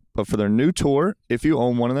little bit, but for their new tour, if you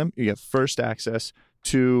own one of them, you get first access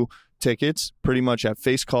to tickets pretty much at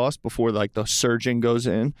face cost before like the surging goes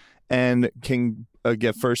in, and can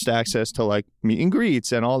get first access to like meet and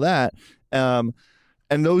greets and all that. And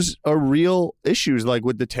those are real issues, like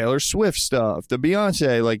with the Taylor Swift stuff, the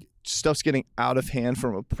Beyonce, like stuff's getting out of hand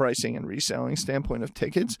from a pricing and reselling standpoint of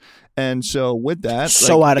tickets. And so with that,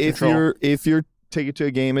 out of control. If your ticket to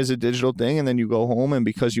a game is a digital thing and then you go home and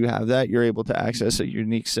because you have that, you're able to access a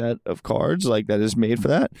unique set of cards like that is made for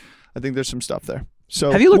that. I think there's some stuff there.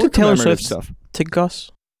 So have you looked at Taylor Swift's stuff? Ticket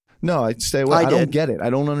costs? No, I stay away. I don't get it. I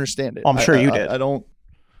don't understand it. I'm sure you did. I don't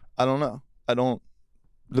know.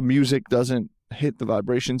 The music doesn't hit the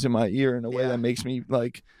vibrations in my ear in a way that makes me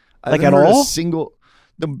like at all?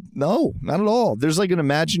 No, not at all. There's like an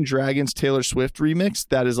Imagine Dragons Taylor Swift remix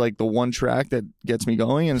that is like the one track that gets me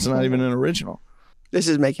going, and it's not even an original. This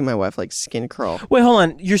is making my wife like skin crawl. Wait, hold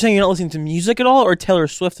on. You're saying you're not listening to music at all, or Taylor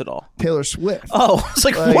Swift at all? Taylor Swift. Oh, it's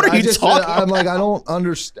like what are you talking about? I'm like, I don't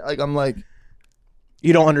understand. Like, I'm like,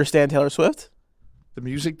 you don't understand Taylor Swift? The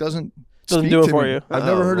music doesn't do it for you. I've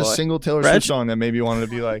never heard a single Taylor Swift song that made me want to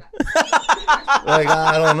be like, like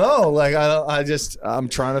I don't know. Like I'm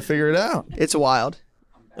trying to figure it out. It's wild.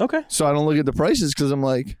 Okay. So I don't look at the prices because I'm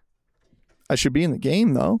like, I should be in the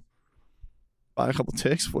game though. Buy a couple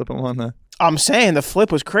ticks, flip them on the. I'm saying the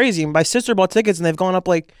flip was crazy. My sister bought tickets and they've gone up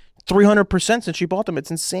like 300% since she bought them. It's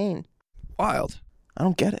insane. Wild. I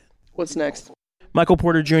don't get it. What's next? Michael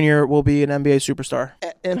Porter Jr. will be an NBA superstar.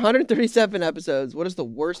 In 137 episodes, what is the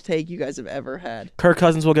worst take you guys have ever had? Kirk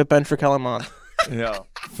Cousins will get benched for Kellen Mond. Yeah.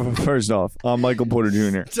 First off, Michael Porter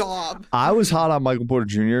Jr. Stop. I was hot on Michael Porter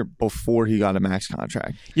Jr. before he got a max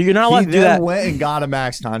contract. You're not allowed to do that. He then went and got a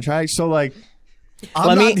max contract. So like,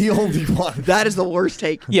 I'm not the only one. That is the worst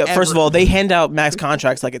take. Yeah. First of all, they hand out max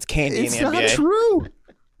contracts like it's candy in the NBA. It's not true.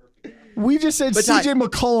 We just said But CJ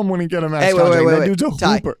McCollum wouldn't get a max Hey, contract. wait. That dude's a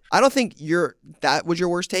Ty, hooper. I don't think that was your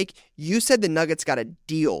worst take. You said the Nuggets got a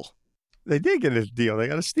deal. They did get a deal. They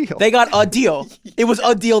got a steal. They got a deal. It was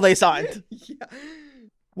a deal they signed. Yeah.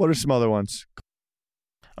 What are some other ones?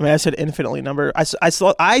 I mean, I said infinitely number. I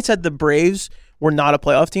said the Braves were not a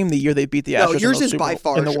playoff team the year they beat the Astros. No, yours in the is by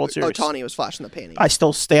far in the World Series. Ohtani was flashing the panty. I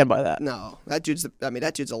still stand by that. No, that dude's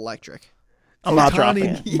electric. I'm not dropping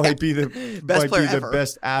Ohtani it. might be the Best player the ever.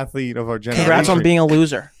 best athlete of our generation. Congrats on being a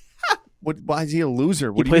loser. Why is he a loser?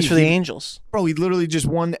 He What do you plays mean? for the Angels. Bro, he literally just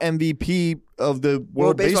won MVP of the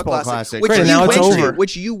World Baseball Classic. which Great, you now it's went to, over.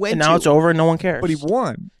 which you went And now to. it's over and no one cares. But he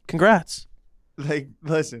won. Congrats. Like,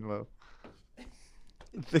 listen, Lou.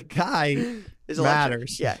 The guy Is electric.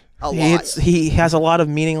 matters. Yeah, a lot. He has a lot of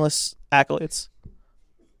meaningless accolades.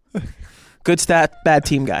 Good stat, bad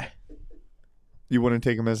team guy. You wouldn't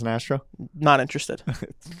take him as an Astro? Not interested.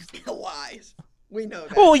 Lies. We know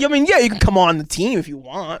that. Well, I mean, yeah, you can come on the team if you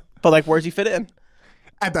want, but like, where's he fit in?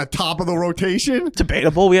 At the top of the rotation?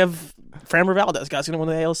 Debatable. We have Framber Valdez. Guy's gonna win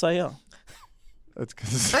the AL Cy Young. That's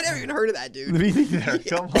because I never even heard of that dude. me neither.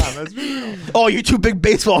 Come on, let's be real. Oh, you two big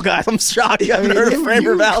baseball guys. I'm shocked. You haven't heard of Framber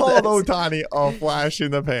You Valdez. called Ohtani a flash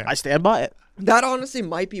in the pan. I stand by it. That honestly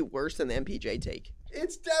might be worse than the MPJ take.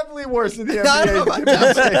 It's definitely worse than the I don't know NBA.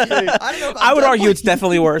 about that. I don't know about I would that. argue it's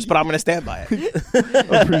definitely worse, but I'm going to stand by it.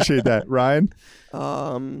 Appreciate that. Ryan?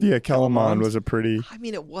 Yeah, Kellen Mond was a pretty... I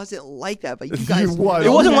mean, it wasn't like that, but you guys. was. It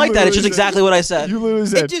wasn't You like that. It's just literally exactly what I said. You literally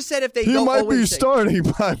said, It just said if they he go might 0 be 6. starting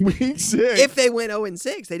by week 6. If they went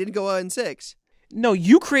 0-6, they didn't go 0-6. No,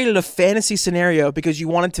 you created a fantasy scenario because you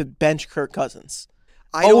wanted to bench Kirk Cousins.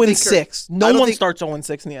 I don't think 0-6. I No don't one think- starts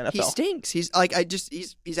 0-6 in the NFL. He stinks. He's like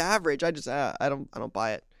he's average. I don't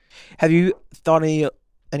buy it. Have you thought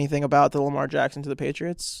anything about the Lamar Jackson to the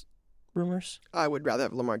Patriots rumors? I would rather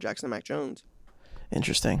have Lamar Jackson than Mac Jones.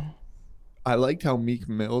 Interesting. I liked how Meek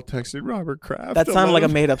Mill texted Robert Kraft. That sounded like a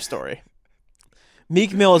made-up story.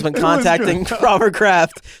 Meek Mill has been was contacting good. Robert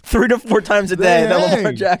Kraft 3 to 4 times a day. That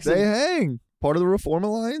Lamar Jackson. They hang. Part of the Reform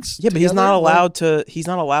Alliance. Yeah, but he's together, not like, allowed to. He's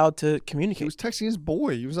not allowed to He communicate. was texting his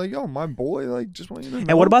boy. He was like, "Yo, my boy, like, just want you to know."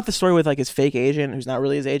 And what about the story with like his fake agent, who's not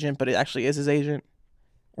really his agent, but it actually is his agent?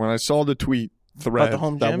 when I saw the tweet thread the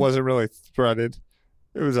home that gym? wasn't really threaded?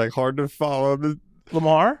 It was like hard to follow the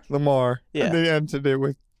Lamar. Lamar. Yeah. And they ended it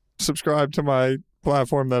with subscribe to my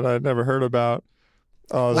platform that I'd never heard about.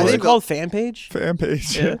 What I is it think called? Fan page. fan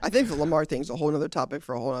page. Yeah. I think the Lamar thing's a whole other topic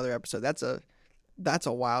for a whole other episode. That's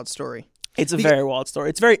a wild story. It's a very wild story.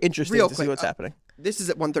 It's very interesting Real to quick, see what's happening. This is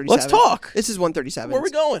at 137. Let's talk. This is 137. Where are we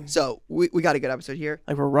going? So we got a good episode here.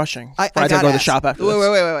 Like we're rushing. I gotta gotta go to the ask. shop after wait,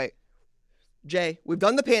 this. Wait. Jay, we've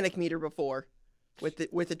done the panic meter before with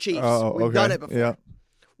the Chiefs. Oh, We've okay. done it before. Yeah.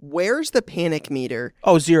 Where's the panic meter?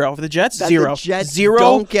 Oh, 0 for the Jets. That the 0. Jets 0.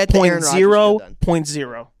 don't get the Aaron Rodgers deal done.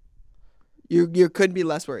 0.0. You could be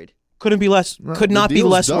less worried. Couldn't be less. No, could the not be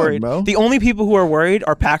deal's less done, worried. bro. The only people who are worried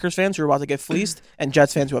are Packers fans who are about to get fleeced and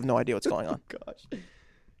Jets fans who have no idea what's going on. Gosh,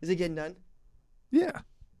 is it getting done? Yeah.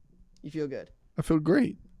 You feel good? I feel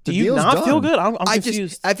great. Do The you deal's not done. feel good? I'm I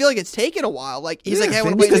confused. I feel like it's taken a while. Like he's Yeah, like, hey, I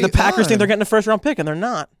want to they wait Because the Take your Packers think time. they're getting a first round pick and they're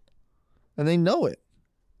not. And they know it.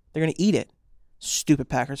 They're going to eat it. Stupid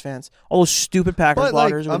Packers fans. All those stupid Packers But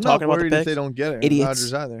like, bloggers who I'm are not talking about the worried if picks. they don't get it. Idiots.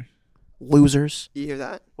 Rodgers either. Losers. You hear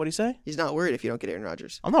that? What do you say? He's not worried if you don't get Aaron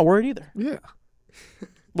Rodgers. I'm not worried either. Yeah.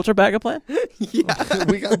 What's our backup plan? Yeah.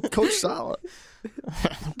 We got Coach Saleh.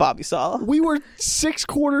 Bobby Sala. We were 6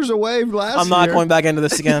 quarters away last I'm not year. going back into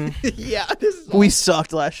this again. Yeah. This is We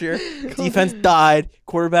sucked last year. Defense died.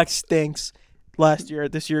 Quarterback stinks. Last year.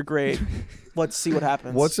 This year, great. Let's see what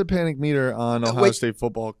happens. What's the panic meter on Ohio wait. State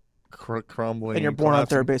football crumbling? And you're born on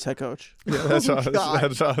collapsing? third base head coach. Yeah, that's, Oh, what I God.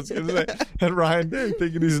 was, that's what I was going to say. And Ryan Day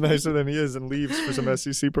thinking he's nicer than he is and leaves for some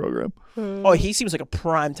SEC program. Oh, he seems like a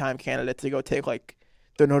prime time candidate to go take like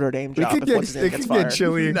the Notre Dame It job could if get, what's his name it gets could get fired.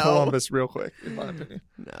 chilly in No. Columbus real quick, in my opinion.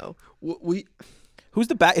 no. We Who's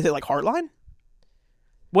the back? Is it like Heartline?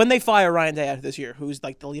 When they fire Ryan Day after this year, who's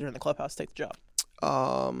like the leader in the clubhouse to take the job?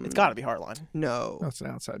 It's got to be Heartline. no. That's an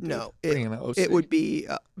outside. No, dude. Bring in an OC. It would be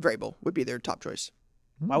Vrabel would be their top choice.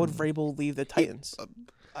 Why would Vrabel leave the Titans?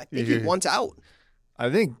 I think he wants out.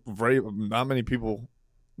 I think not many people,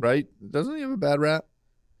 right? Doesn't he have a bad rap?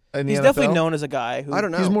 In the He's NFL? definitely known as a guy who I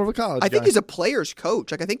don't know. He's more of a college I think guy. he's a player's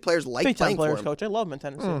coach. Like I think players like big time playing for players him. coach. I love him in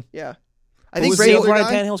Tennessee. Mm. Yeah. I Who think was the Saved other Ryan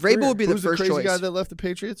guy? Tannehill's Vrabel career. would be the Who's the first crazy choice. guy that left the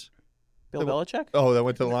Patriots? Bill Belichick. Oh, that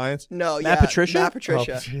went to the Lions? No, Matt Patricia? Matt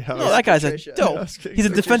Patricia. Oh, yeah. No, that guy's a Patricia. dope. Yeah, I was kidding. He's a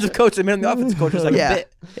defensive coach. They made him the offensive coach. It's like yeah, a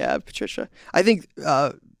bit. yeah, Patricia. I think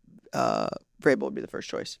Vrabel would be the first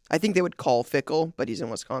choice. I think they would call Fickle, but he's in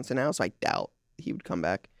Wisconsin now, so I doubt he would come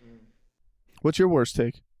back. What's your worst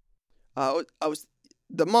take? I was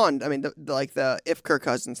the Mond. I mean, the if Kirk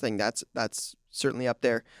Cousins thing. That's certainly up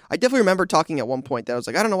there. I definitely remember talking at one point that I was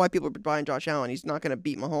like, I don't know why people are buying Josh Allen. He's not going to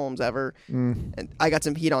beat Mahomes ever. And I got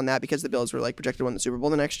some heat on that because the Bills were like projected to win the Super Bowl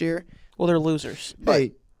the next year. Well, they're losers.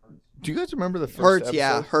 Hey, do you guys remember the first Hurts, episode?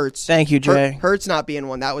 yeah, Hurts. Thank you, Jay. Hurts not being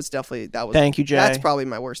one. That was. Thank you, Jay. That's probably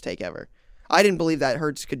my worst take ever. I didn't believe that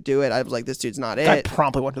Hurts could do it. I was like, this dude's not Guy it.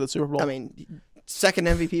 promptly went to the Super Bowl. I mean, second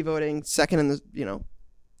MVP voting, second in the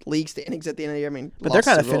league standings at the end of the year. I mean, but they're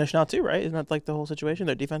kind of finished now too, right? Isn't that like the whole situation?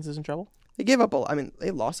 Their defense is in trouble. They gave up they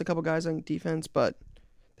lost a couple guys on defense, but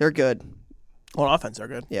they're good. On offense, they're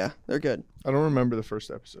good. Yeah, they're good. I don't remember the first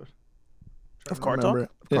episode. Of Car Talk?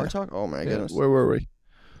 Car Talk? Oh my goodness. Where were we?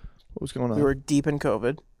 What was going on? We were deep in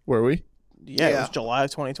COVID. Were we? Yeah, it Yeah. was July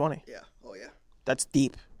of 2020. Yeah. Oh yeah. That's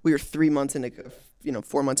deep. We were 3 months into,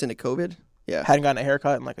 4 months into COVID. Yeah. Hadn't gotten a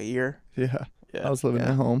haircut in like a year. Yeah. Yeah. I was living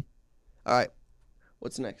Yeah. at home. All right.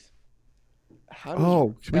 What's next? How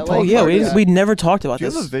Oh, can we LA talk Oh yeah, about we that? we never talked about Do you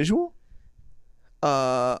this. have a visual?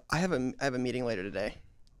 I have a meeting later today,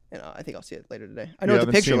 and I think I'll see it later today. I know You what the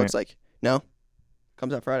haven't picture seen looks it? like. No,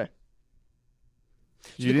 comes out Friday.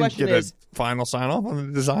 You didn't question get is- a final sign off on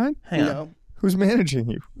the design? Hang on. No. Who's managing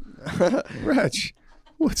you? Rich,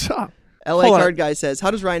 what's up? LA Hold on. Card Guy says,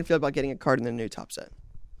 how does Ryan feel about getting a card in the new top set?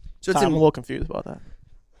 So it's I'm a in. little confused about that.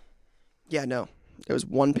 Yeah, no. There was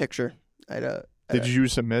one picture. Did you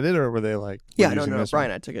submit it, or were they like? Yeah, we're no, using no, this one?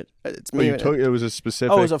 Brian, I took it. It's Oh, me. you took it. Was a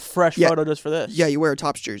specific. Oh, it was a fresh Yeah. photo just for this. Yeah, you wear a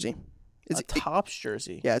Tops jersey. A Tops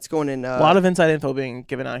jersey. Yeah, it's going in. A lot of inside info being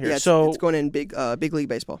given out here. Yeah, so, it's going in big league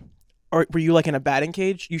baseball. or were you like in a batting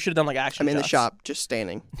cage? You should have done like action. I'm in the shots. shop, just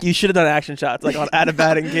standing, You should have done action shots, like at a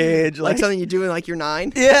batting cage, like something you do in like you're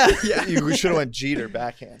 9. Yeah, Yeah, You should have went Jeter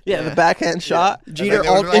backhand. yeah, the backhand shot. Jeter they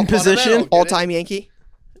were all in position, fundamental. all-time Yankee.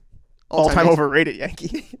 all-time Yankee. overrated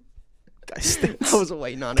Yankee. Guy stinks. I was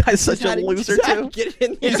waiting on it. Guy's such Just had a to- loser just had to too. Get it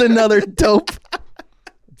in there. He's another dope.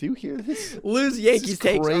 Do you hear this? Lose Yankees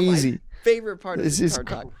takes are my crazy. favorite part of This this is Card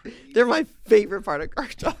Talk. They're my favorite part of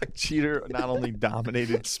Card Talk. Jeter not only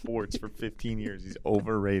dominated sports for 15 years, he's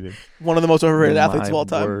overrated. One of the most overrated Oh, athletes of my all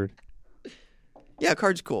time. word. Yeah,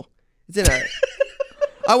 card's cool. It's in a.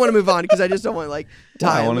 I want to move on because I just don't want to like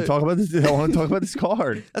die. I want to talk about this. I want to talk about this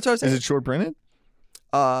card. That's what I was Is saying. it short printed?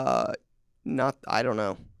 Not. I don't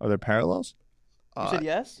know. Are there parallels? You said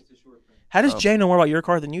yes. How does Jay know more about your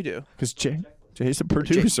card than you do? Because Jay's a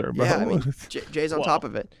producer, bro. Yeah, I mean, Jay's on Wow. top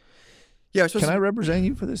of it. Yeah, Can I represent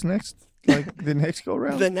you for this next, the next go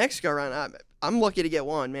round? the next go round? I'm lucky to get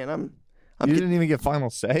one, man. You didn't even get final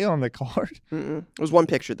say on the card. It was one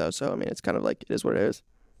picture though, so I mean, it's kind of like it is what it is.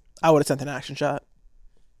 I would have sent an action shot.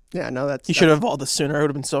 Yeah, no, that's You should have evolved this sooner. It would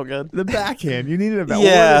have been so good. The backhand. You needed a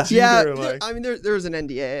backhand. Yeah. Yeah, I mean, there was an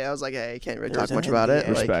NDA. I was like, hey, I can't really There talk was an much about it. NDA.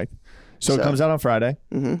 Like, Respect. So it so- comes out on Friday.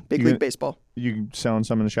 Big You league gonna- baseball. You selling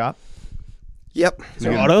some in the shop? Yep. Is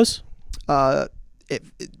there autos?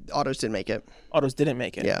 Autos didn't make it. Autos didn't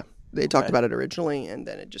make it. Yeah, they talked Okay. about it originally, and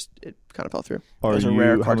then it kind of fell through. Or Those are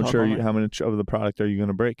rare how card much talk are only. you? How much of the product are you going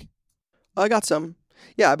to break? I got some.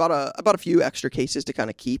 Yeah, I bought a few extra cases to kind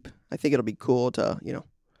of keep. I think it'll be cool to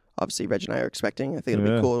obviously Reg and I are expecting. I think it'll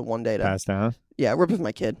Yeah. be cool one day to Pass down. work with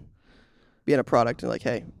my kid, be in a product and like,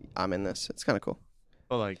 hey, I'm in this. It's kind of cool.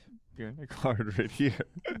 Oh, like you're in the card right here.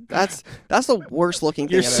 That's the worst looking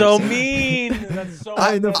thing. You're I've so ever seen. mean. That's so.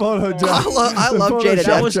 The photo. I love Jada.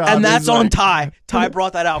 That was, and that's on Ty. Ty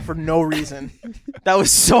brought that out for no reason. That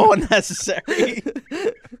was so unnecessary.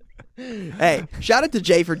 Hey, shout out to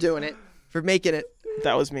Jay for doing it, for making it.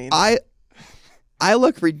 That was mean. I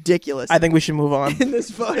look ridiculous. I think we should move on. in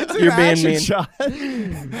this photo. You're being mean. Shot.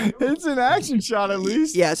 It's an action shot, at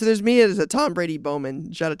least. Yeah, so there's me as a Tom Brady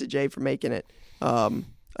Bowman. Shout out to Jay for making it.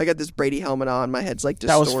 I got this Brady helmet on. My head's like That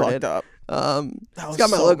distorted. was fucked up. It's was got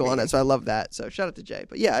my so logo on mean. it, so I love that. So shout out to Jay.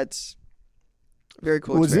 But yeah, it's very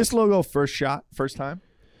cool. Was experience. this logo first time?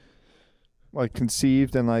 Like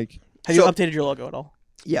conceived and like. Have you So- updated your logo at all?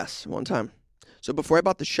 Yes, one time. So before I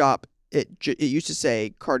bought the shop, it used to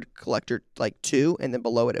say Card Collector 2, and then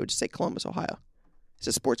below it would just say Columbus, Ohio. It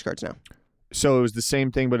says sports cards now. So it was the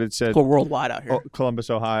same thing, but it said Go worldwide out here. Columbus,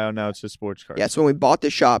 Ohio. Now it's a sports card. Yeah, so when we bought the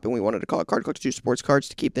shop and we wanted to call it Card Collector 2 Sports Cards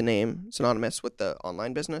to keep the name synonymous with the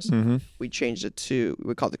online business, Mm-hmm. we changed it to,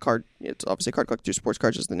 we called the card, it's obviously Card Collector 2 Sports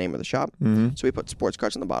Cards is the name of the shop. Mm-hmm. So we put sports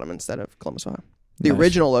cards on the bottom instead of Columbus, Ohio. The Nice.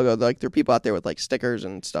 original logo, like there are people out there with like stickers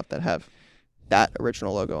and stuff that have that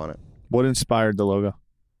original logo on it. What inspired the logo?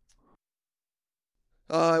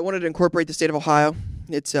 I wanted to incorporate the state of Ohio.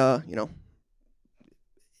 It's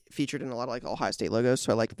featured in a lot of like Ohio State logos,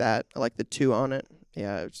 so I like that. I like the 2 on it.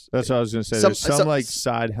 Yeah, That's what I was gonna say. Some- There's some some- like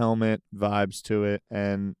side helmet vibes to it,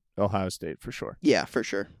 and Ohio State for sure. Yeah, for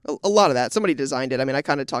sure. A lot of that. Somebody designed it. I mean, I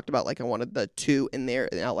kind of talked about like I wanted the two in there,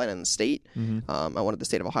 an outline in the state. I wanted the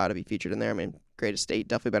state of Ohio to be featured in there. I mean, greatest state,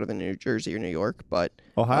 definitely better than New Jersey or New York, but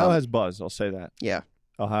Ohio has buzz. I'll say that. Yeah.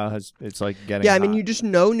 Ohio has. It's like getting. Yeah, I mean, hot. you just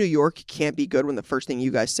know New York can't be good when the first thing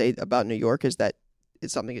you guys say about New York is that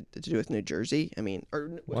it's something to do with New Jersey. I mean,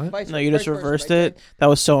 or What? No, you just reversed it. That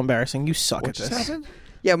was so embarrassing. You suck What at just this. happened?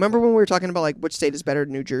 Yeah, remember when we were talking about like which state is better,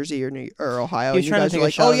 New Jersey or Ohio? He was And you trying to guys take were a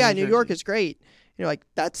like, shot "Oh at yeah, New New York Jersey. is great." You're like,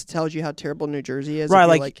 that tells you how terrible New Jersey is. Right, If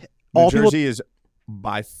you're like, New all people, Jersey is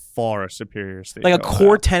by far a superior state. like a to core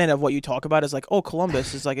Ohio. tenet of what you talk about is like, oh,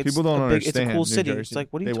 Columbus is like it's People don't a big, understand. it's a cool New city. Jersey. It's like,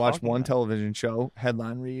 what are you They talking watch one about? television show,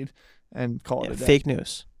 headline read, and call it a day. Fake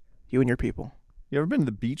news. You and your people. You ever been to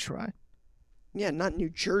the beach, right? yeah, not New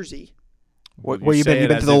Jersey. Where You you say been? You it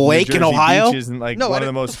been as to the if New lake in Jersey Ohio? Beach isn't like No, I one of the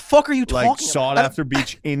didn't- What the most fuck are you like talking sought about? after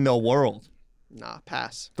beach in the world. Nah,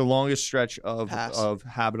 pass. The longest stretch of Pass.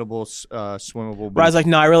 habitable swimmable. But I was beach. like,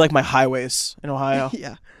 no, I really like my highways in Ohio.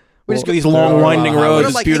 Yeah, We Well, just go these there long, are a lot winding of roads. highways. but I'm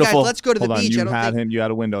It's like, hey beautiful. guys, let's go to the Hold on, beach. you I don't had think. him. You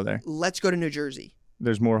had a window there. Let's go to New Jersey.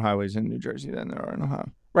 There's more highways in New Jersey than there are in Ohio.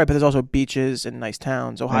 Right, but there's also beaches and nice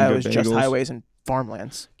towns. Ohio is good just bagels. highways and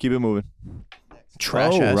farmlands. Keep it moving.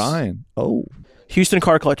 Trash Oh, ass. Ryan. Oh, Houston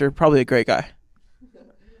car collector, probably a great guy.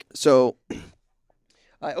 So,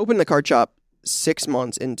 I opened the card shop 6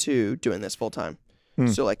 months into doing this full time.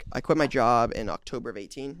 So, like, I quit my job in October of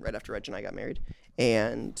 18, right after Reg and I got married,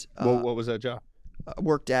 and what was that job?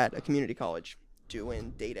 worked at a community college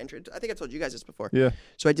doing data entry. I think I told you guys this before. Yeah.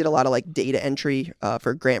 So I did a lot of like data entry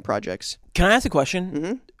for grant projects. Can I ask a question?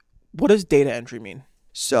 Mm-hmm. What does data entry mean?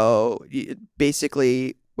 So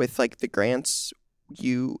basically, with like the grants,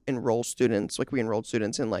 you enroll students. Like we enrolled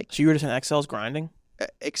students in like So you were just in Excel's grinding?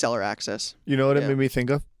 Excel or Access. You know what it Yeah. made me think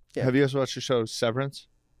of? Yeah. Have you guys watched the show Severance?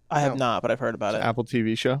 I have No. not, but I've heard about It's it. an Apple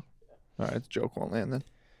TV show. All right, the joke won't land then.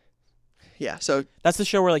 Yeah. So That's the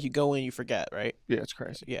show where like you go in and you forget, right? Yeah, it's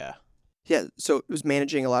crazy. Yeah. yeah. So it was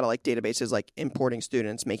managing a lot of like databases, like importing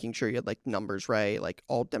students, making sure you had like numbers right, like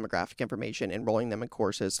all demographic information, enrolling them in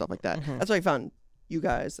courses, stuff like that. Mhm. That's how I found you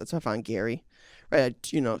guys. That's how I found Gary. Right.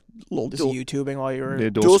 Little Just dual, YouTubing while you were.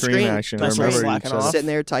 The Dual dual screen screen. action. I That's right, remember you slacking said off. that. sitting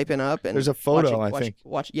there typing up and There's a photo, watching, I think.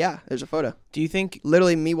 Yeah, there's a photo. Do you think?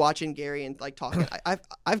 Literally me watching Gary and like talking.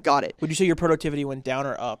 I've got it. Would you say your productivity went down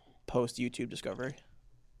or up post YouTube discovery?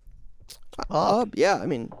 Yeah, I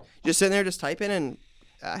mean, just sitting there, just typing, and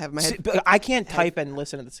I have my head, But I can't type and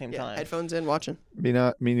listen at the same time. headphones in, watching. Me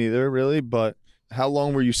neither, really. But how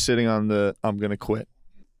long were you sitting on the I'm gonna quit?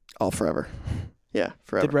 All forever. Yeah,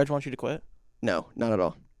 forever. Did Reg want you to quit? No, not at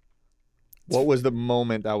all. What was the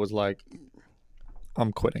moment that was like,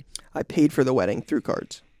 I'm quitting? I paid for the wedding through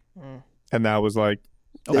cards. And that was like,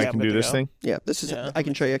 Okay, I I'm can good do to this go. thing. Yeah, this is. Yeah. I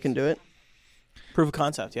can show you. I can do it. Proof of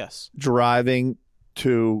concept, yes. Driving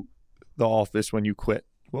to the office when you quit.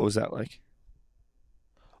 What was that like?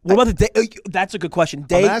 What about the day? That's a good question. I'm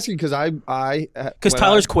Day asking because because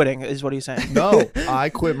Tyler's quitting, is what he's saying. No, I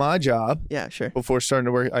quit my job Yeah, sure. before starting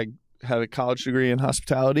to work. I had a college degree in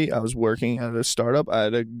hospitality. I was working at a startup. I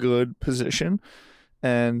had a good position,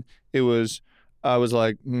 and I was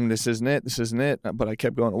like, this isn't it. This isn't it. But I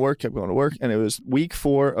kept going to work, and it was week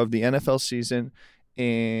 4 of the NFL season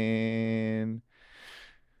in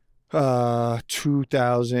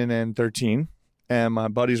 2013. And my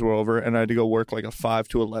buddies were over, and I had to go work like a 5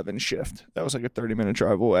 to 11 shift. That was like a 30-minute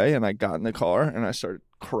drive away, and I got in the car, and I started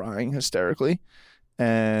crying hysterically,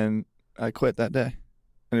 and I quit that day.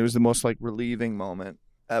 And it was the most like relieving moment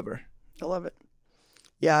ever. I love it.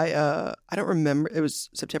 Yeah, I don't remember. It was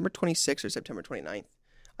September 26th or September 29th.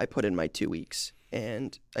 I put in my 2 weeks,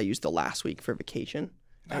 and I used the last week for vacation.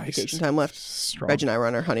 I had Nice. vacation time left. Strong, Reg and I were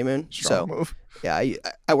on our honeymoon, strong so move. yeah,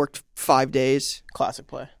 I worked 5 days, Classic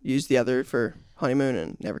play. used the other for honeymoon,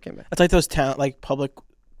 and never came back. It's like those public.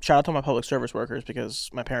 Shout out to my public service workers because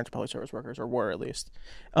my parents are public service workers, or were at least.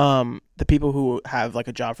 The people who have like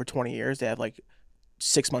a job for 20 years, they have like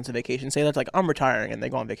 6 months of vacation. Say that's like I'm retiring, and they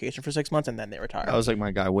go on vacation for 6 months and then they retire. That was like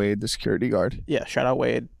my guy Wade, the security guard. Yeah, shout out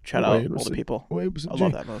Wade. Shout Wade out was all the a- people. Wade was a I G.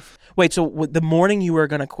 love that move. Wait, so the morning you were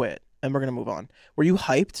gonna quit and we're gonna move on, were you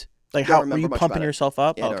hyped? Like Don't how were remember you much pumping about it. yourself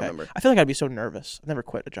up? Yeah, I don't Okay. remember. I feel like I'd be so nervous. I've never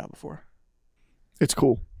quit a job before. It's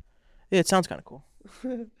cool. Yeah, it sounds kind of cool.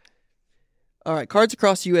 All right, Cards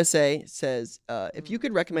Across USA says, if you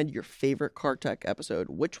could recommend your favorite Card Tech episode,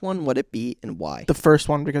 which one would it be and why? The first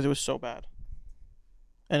one because it was so bad,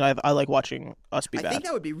 and I like watching us be I bad. think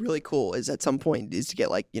that would be really cool. Is at some point is to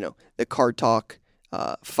get like the Card Talk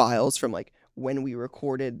files from like when we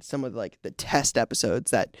recorded some of like the test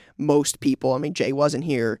episodes that most people. I mean, Jay wasn't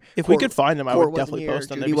here. If we could find them, I Cor would wasn't definitely here, post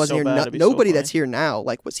them. Judy They'd be wasn't so here. bad. No- It'd be so nobody funny. that's here now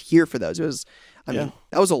like was here for those. It was. I mean,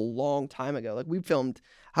 that was a long time ago. Like we filmed,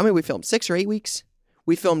 how many we filmed? 6 or 8 weeks?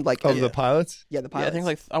 We filmed like Of the pilots? Yeah, the Yeah, pilots. I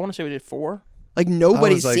think I want to say we did 4. Like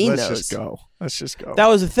nobody's seen let's those. Let's just go. That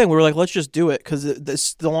was the thing. We were like, let's just do it because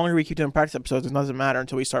the longer we keep doing practice episodes, it doesn't matter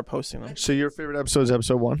until we start posting them. So your favorite episode is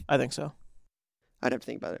episode 1? I think so. I'd have to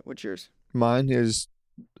think about it. What's yours? Mine is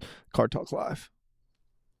Car Talk Live.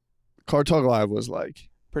 Car Talk Live was like,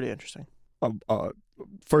 Pretty interesting.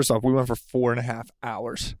 first off, we went for 4.5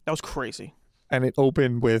 hours. That was crazy. And it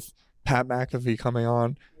opened with Pat McAfee coming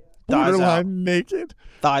on, Thighs borderline naked.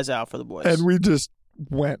 Thighs out for the boys. And we just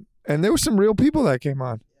went. And there were some real people that came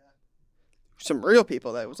on. Some real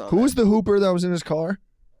people that was on. Who was the hooper that was in his car?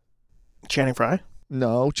 Channing Frye?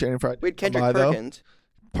 No, Channing Frye. We had Kendrick Am I, though? Perkins.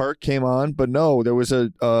 Perk came on, but no, there was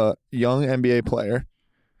a young NBA player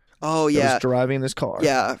Oh that yeah, was driving this car.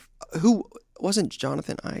 yeah. Who wasn't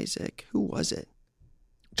Jonathan Isaac? Who was it?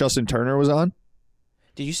 Justin Turner was on.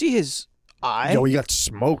 Did you see his eye? Yo, he got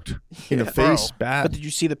smoked in the Yeah. face. Bro. Bad. But did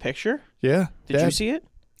you see the picture? Yeah. Did you see it?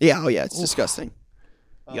 Yeah. Oh yeah, it's disgusting.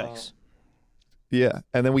 Yikes. Yeah.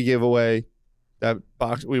 And then we gave away that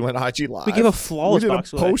box. We went IG Live. We gave a flawless We did a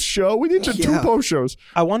box away. post show. We did two Yeah. post shows.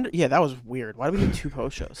 I wonder. Yeah, that was weird. Why did we do 2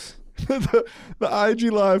 post shows? the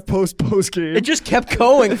IG Live post game. It just kept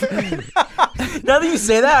going. Now that you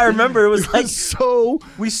say that, I remember it was like so.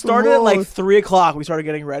 we started at like long. 3 o'clock. We started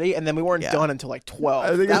getting ready, and then we weren't Yeah. done until like 12.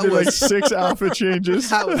 I think That I did like was- 6 outfit changes.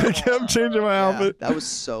 That was I kept changing my Yeah, outfit. that was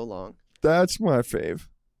so long. That's my fave.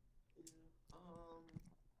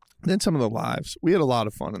 Then some of the lives. We had a lot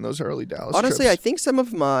of fun in those early Dallas Honestly, I trips. think some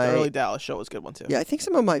of the my early Dallas show was a good one too. I think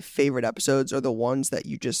some of my favorite episodes are the ones that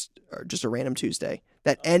you just are just a random Tuesday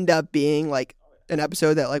that end up being like an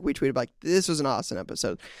episode that like we tweeted like this was an awesome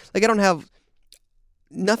episode. Like I don't have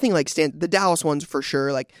nothing like the Dallas ones for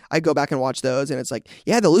sure. Like I go back and watch those and it's like,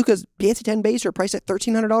 yeah, the Lucas BSC-10 base are priced at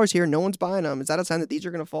 $1,300 here. No one's buying them. Is that a sign that these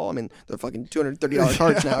are gonna fall? I mean, they're fucking $230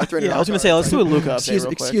 cards now. Or $300 Yeah, I was gonna say let's do a Luca update real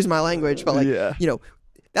quick. excuse my language, but like Yeah. you know,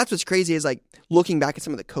 that's what's crazy is like looking back at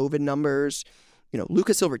some of the COVID numbers. You know,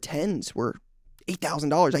 Lucas Silver 10s were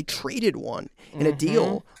 $8,000. I traded one in a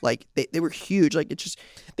deal. Like they were huge. Like it's just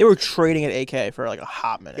They were trading at AK for like a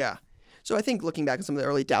hot minute. yeah. So I think looking back at some of the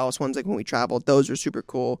early Dallas ones, like when we traveled, those were super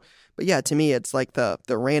cool. But yeah, to me, it's like the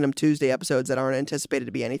random Tuesday episodes that aren't anticipated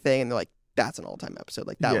to be anything, and they're like, that's an all time episode.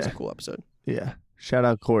 Like that was a Yeah. cool episode. Yeah. Shout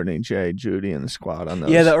out Courtney, Jay, Judy, and the squad on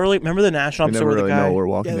those. Yeah, the early. Remember the national we episode never where really the guy. know what we're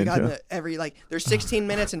Yeah, walking they got into. every like there's 16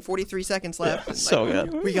 minutes and 43 seconds left. and, so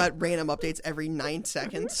like, good. We got random updates every 9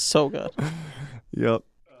 seconds. So good. Yep.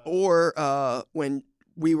 Or when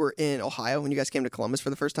we were in Ohio, when you guys came to Columbus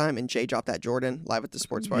for the first time, and Jay dropped that Jordan live at the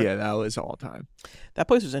sports bar. Yeah, that was all time. That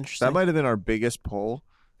place was interesting. That might have been our biggest pull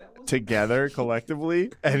together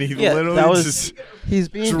collectively, and he Yeah, literally that was- just. He's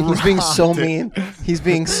being so dropped it. mean. He's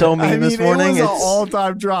being so mean I mean, this morning. it was an It's-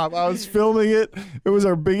 all-time drop. I was filming it. It was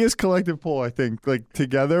our biggest collective pull, I think. Like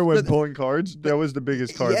together when pulling cards, that was the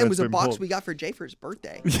biggest card. Yeah, that's it was a been box pulled. we got for Jay for his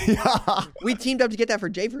birthday. Yeah. We teamed up to get that for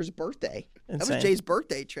Jay for his birthday. That Insane. was Jay's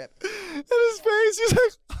birthday trip. In his face, he's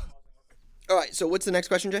like, All right, so what's the next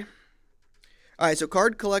question, Jay? All right, so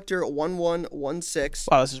card collector 1116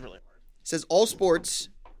 Wow, this is really hard. says all sports.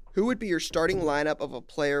 Who would be your starting lineup of a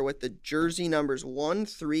player with the jersey numbers 1,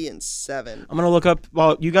 3, and 7? I'm gonna look up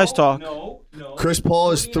while you guys talk. No. Chris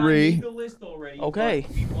Paul is I 3. made the list already. Okay.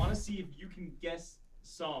 but We want to see if you can guess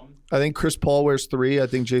some. I think Chris Paul wears 3. I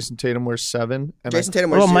think Jason Tatum wears 7. And Jason Tatum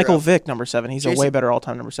What wears about 0. Michael Vick, number 7? He's a Jason- way better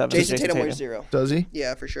all-time number 7. than Jason Tatum wears 0. does he?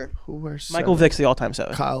 Yeah, for sure. Who wears Michael 7? Vick's the all-time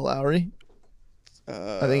 7. Kyle Lowry.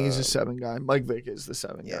 I think he's a Uh, 7 guy. Mike Vick is the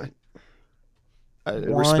 7 yeah. guy. I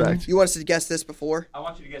One. respect. You want us to guess this before? I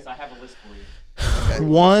want you to guess. I have a list for you.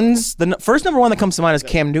 One's the first number one that comes to mind is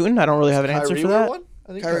Cam Newton. I don't really have an answer Kyrie for wear that, one?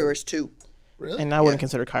 I think Kyrie wears 2. Really? and I wouldn't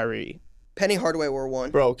consider Kyrie. Penny Hardaway wore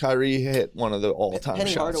 1. Bro, Kyrie hit one of the all-time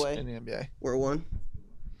Penny shots Hardaway. in the NBA. Wore 1.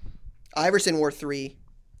 Iverson wore 3.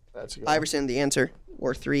 That's a good. Iverson, the answer,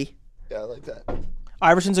 wore 3. Yeah, I like that.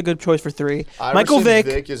 Iverson's a good choice for 3. Iverson, Michael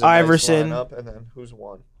Vick, is a Iverson. Nice lineup, and then who's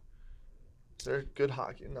 1? They're good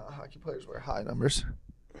hockey. Not hockey players wear high numbers.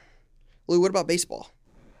 Lou, what about baseball?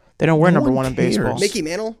 They don't wear No number one 1 in cares. baseball. Mickey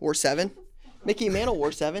Mantle wore 7. Mickey Mantle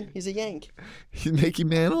wore 7. He's a Yank. Mickey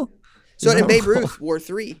Mantle? So did No. Babe Ruth wore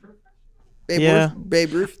 3. Yeah.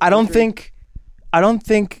 Babe Ruth. I wore don't 3. think.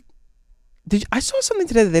 I saw something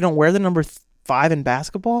today that they don't wear the number 5 in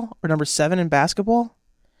basketball or number 7 in basketball.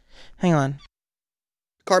 Hang on.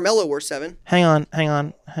 Carmelo wore 7. Hang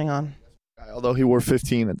on. Although he wore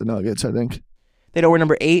 15 at the Nuggets, I think. They don't wear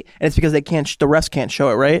number 8, and it's because they can't. The refs can't show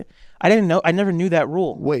it, right? I didn't know. I never knew that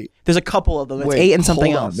rule. Wait. There's a couple of them. It's Wait, 8 and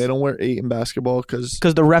something hold on. else. They don't wear 8 in basketball because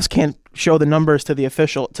the refs can't show the numbers to the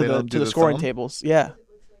official They don't do to the the scoring thumb? tables. Yeah.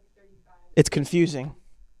 It's confusing.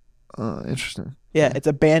 interesting. Yeah, it's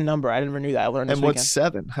a banned number. I never knew that. I learned this And weekend. what's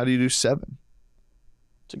 7? How do you do 7?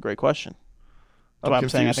 It's a great question. That's why I'm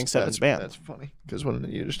saying I think 7's banned. That's funny because when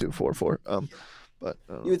you just do 4-4. But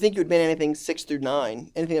You would think you would ban anything 6 through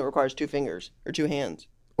 9, anything that requires 2 fingers or 2 hands.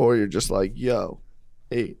 or you're just like, yo,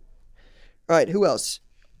 8. All right, who else?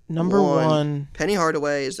 Number one. Penny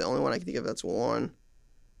Hardaway is the only one I can think of that's 1.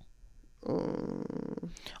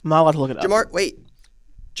 I'm not allowed to look it up.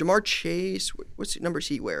 Jamar Chase. What's numbers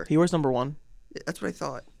he wear? He wears number 1. That's what I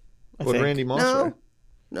thought. I What think. Randy Moss wear?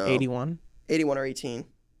 No. 81. 81 or 18.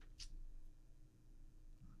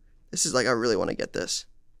 This is like, I really want to get this.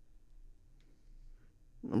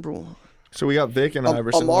 Number 1. So we got Vic and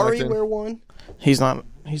Iverson. Amari locked in. wear 1? He's not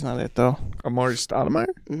it though. Amari Stoudemire?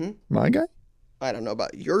 Mm-hmm. My guy? I don't know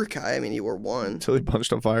about your guy. I mean, he wore 1. Until he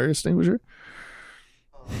punched a fire extinguisher.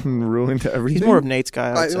 Ruined everything. He's more of Nate's guy.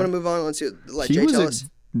 All right, you want to move on? Let's see. Let He Jay was tell us.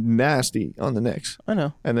 nasty on the Knicks. I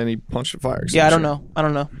know. And then he punched a fire Yeah, I extinguisher.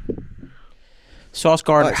 don't know. Sauce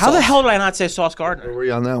Gardner. All right, How the Sauce. hell did I not say Sauce Where Gardner? were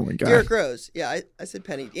you on that one, guy? Derrick Rose. Yeah, I said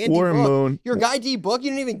Penny. And Warren D-Book. Moon. Your guy D-Book, you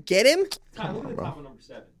didn't even get him? Kyle, look at the top of number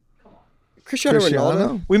 7. Come on. Cristiano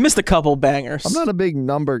Ronaldo? We missed a couple bangers. I'm not a big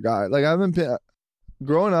number guy. Like, I haven't been...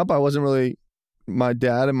 Growing up, I wasn't really... My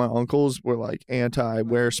dad and my uncles were, like,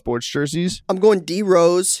 anti-wear sports jerseys. I'm going D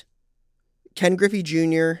Rose, Ken Griffey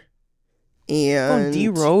Jr., and D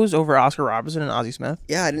Rose over Oscar Robertson and Ozzie Smith.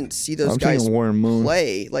 Yeah, I didn't see those I'm guys taking Warren Moon.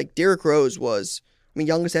 play. Like Derrick Rose was,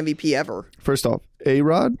 youngest MVP ever. First off,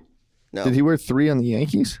 A-Rod? No, Did he wear 3 on the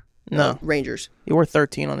Yankees? No, Rangers. he wore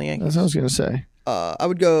 13 on the Yankees. That's what I was going to say. I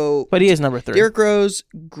would go But he is number 3. Derrick Rose,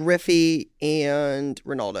 Griffey, and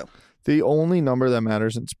Ronaldo. The only number that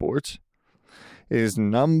matters in sports is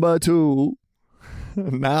number 2.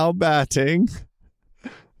 Now batting.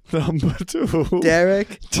 Number 2.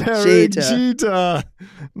 Derek Derek Jeter. Jeter.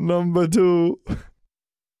 Number 2.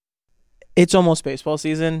 It's almost baseball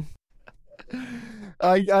season.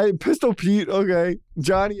 I Pistol Pete, okay.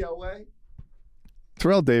 Johnny Elway.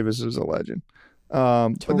 Terrell Davis is a legend.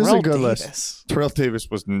 But this is a good list. Terrell Davis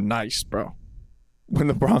was nice, bro. When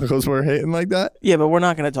the Broncos were hitting like that. Yeah, but we're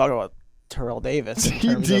not going to talk about Terrell Davis. in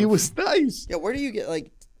terms TD of- was nice. Yeah, where do you get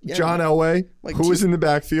John Elway, like who was in the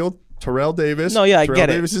backfield. Terrell Davis. No, yeah, I Terrell get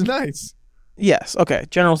it. Davis is nice. Yes, okay.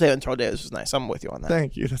 General statement and Terrell Davis was nice. I'm with you on that.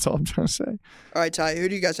 Thank you. That's all I'm trying to say. All right, Ty, who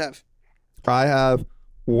do you guys have? I have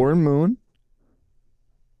Warren Moon,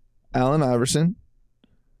 Allen Iverson,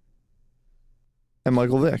 and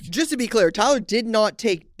Michael Vick. Just to be clear, Tyler did not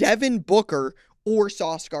take Devin Booker or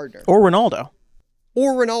Sauce Gardner Or Ronaldo.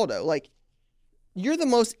 or Ronaldo. Like, you're the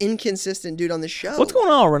most inconsistent dude on the show. What's going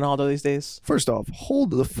on with Ronaldo these days? First off,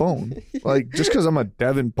 hold the phone. Like, just because I'm a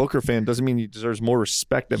Devin Booker fan doesn't mean he deserves more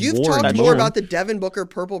respect than You've Warren talked Moon. more about the Devin Booker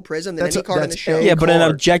Purple Prism than That's any card on the that's show. a Yeah, but an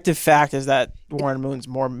card. objective fact is that Warren Moon's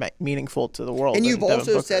more meaningful to the world. And than you've Devin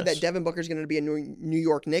also Booker said is. that Devin Booker's going to be a New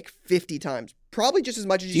York Knick 50 times. Probably just as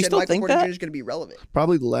much as Do you said still Michael think Porter that? Jr. is going to be relevant.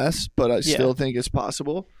 Probably less, but I still think it's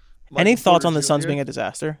possible. Any Michael thoughts Porter on the Suns Jr.? being a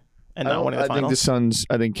disaster and I not winning the think the finals? Suns.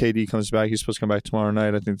 I think KD comes back. He's supposed to come back tomorrow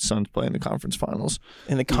night. I think the Suns play in the conference finals.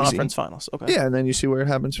 In the conference finals. Okay. Yeah, and then you see where it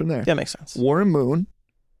happens from there. That makes sense. Warren Moon.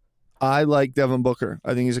 I like Devin Booker.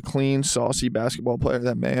 I think he's a clean, saucy basketball player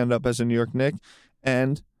that may end up as a New York Knick.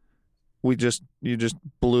 And you just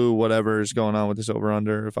blew whatever is going on with this over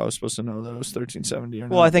under. If I was supposed to know that it was 1370 or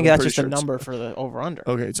not. Well, I think I'm that's pretty just a sure it's- number for the over under.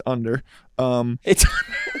 Okay, it's under. It's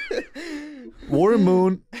Warren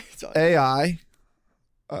Moon, Sorry. AI.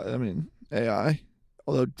 AI.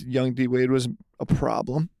 Although young D Wade was a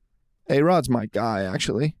problem. A-Rod's my guy,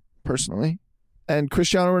 actually, personally. And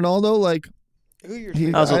Cristiano Ronaldo, like, Who you're he,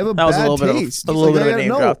 that was I have a that was a bad little bit of taste. a little Like, bit I of a name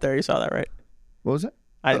know. drop there. You saw that, right? What was that?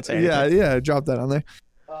 I didn't say anything. Yeah, I dropped that on there.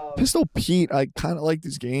 Pistol Pete, I kind of like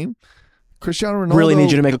this game. Cristiano Ronaldo. Really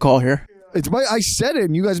need you to make a call here. I said it,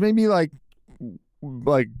 and you guys made me like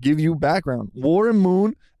give you background. Warren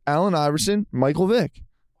Moon, Allen Iverson, Michael Vick,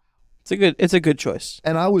 It's a good choice.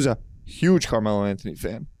 and I was a huge Carmelo Anthony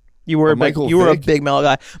fan. You were Michael you were a Vick. big Melo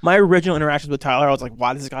guy. My original interactions with Tyler, I was like,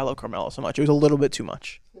 why does this guy love Carmelo so much? It was a little bit too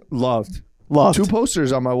much. Loved. Loved. 2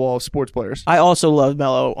 posters on my wall of sports players. I also loved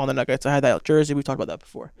Melo on the Nuggets. I had that jersey. We talked about that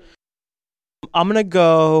before. I'm gonna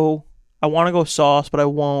go. I want to go Sauce, but I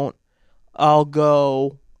won't. I'll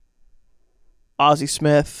go Ozzie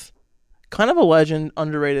Smith, kind of a legend,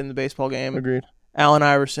 underrated in the baseball game. Agreed. Allen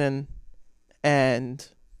Iverson, and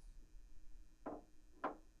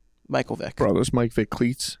Michael Vick. Bro, those Mike Vick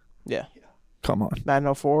cleats. Yeah. Come on.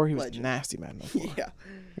 Madden 04, he was Legend. nasty. Madden 04. Yeah.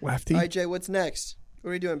 Lefty. All right, Jay, what's next? What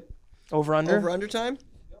are we doing? Over under. Over under time?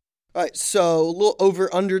 All right, so a little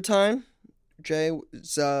over under time. Jay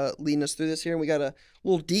is leading us through this here, and we got a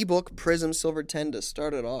little D-Book Prism Silver 10 to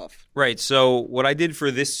start it off. Right. So what I did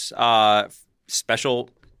for this special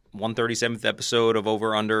 137th episode of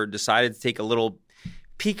Over Under, decided to take a little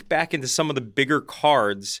peek back into some of the bigger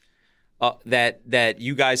cards that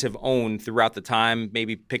you guys have owned throughout the time,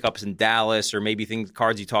 maybe pickups in Dallas or maybe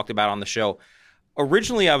cards you talked about on the show.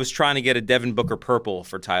 Originally, I was trying to get a Devin Booker purple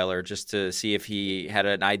for Tyler just to see if he had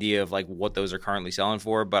an idea of like what those are currently selling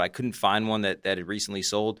for, but I couldn't find one that had recently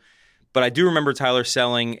sold. But I do remember Tyler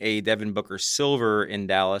selling a Devin Booker silver in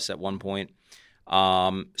Dallas at one point.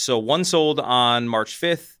 So one sold on March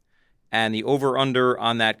 5th, and the over-under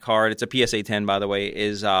on that card, it's a PSA 10, by the way,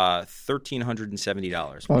 is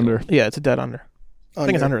 $1,370. Under. Yeah, it's a dead under. I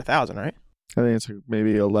think it's under 1,000, right? I think it's like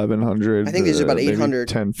maybe 1,100. I think it's about 800.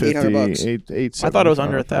 1050. $800. I thought it was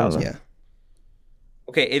under 1,000. Yeah.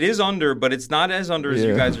 Okay, it is under, but it's not as under as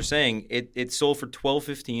you guys are saying. It sold for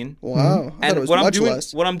 $1,215. Wow. I thought And it was what I'm much doing,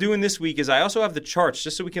 less. what I'm doing this week is I also have the charts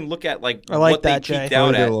just so we can look at like I like what they that, Jay. peaked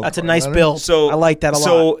out at. That's a nice build. So I like that a lot.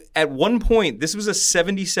 So at one point, this was a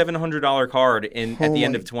 $7,700 card at the end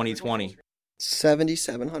my of 2020.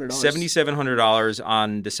 $7,700. $7,700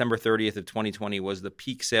 on December 30th of 2020 was the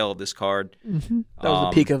peak sale of this card. That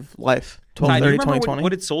was the peak of life. Ty, 12, do you 30, remember 2020.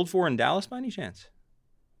 what it sold for in Dallas by any chance?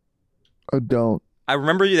 I don't. I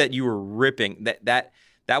remember that you were ripping that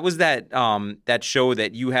was that show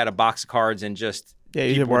that you had a box of cards and just Yeah, you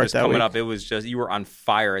did people were work just that coming week. up. It was just you were on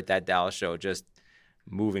fire at that Dallas show, just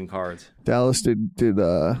moving cards. Dallas did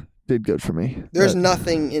good for me. There's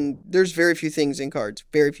there's very few things in cards.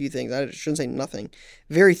 Very few things. I shouldn't say nothing.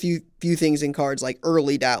 Very few things in cards like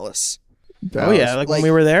early Dallas. Oh, yeah, like when we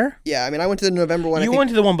were there? Yeah, I mean, I went to the November one. You went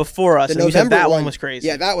to the one before us, the and you said November that one was crazy.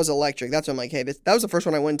 Yeah, that was electric. That's when I'm like, hey, that was the first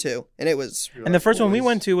one I went to, and it was. And the first one we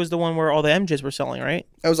went to was the one where all the MJs were selling, right?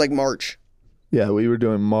 That was like March. Yeah, we were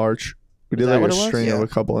doing March. We did that like what a it was? string of Yeah. a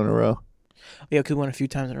couple in a row. Yeah, because we went a few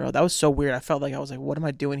times in a row. That was so weird. I felt like I was like, what am I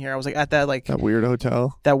doing here? I was like at that That weird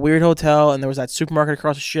hotel. weird hotel, and there was that supermarket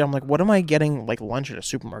across the street. I'm like, what am I getting like lunch at a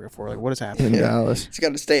supermarket for? Like, what is happening? In Dallas. It's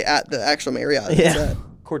got to stay at the actual Marriott. Yeah. That's it.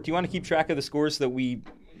 Court, do you want to keep track of the scores so we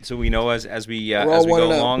know as we We're all go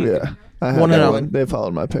 1-0. along? Yeah. I had 1-0. that one. They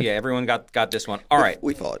followed my pick. Yeah, everyone got this one. All right.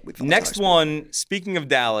 We followed. Next one, speaking of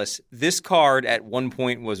Dallas, this card at one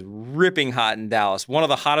point was ripping hot in Dallas. One of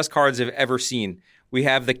the hottest cards I've ever seen. We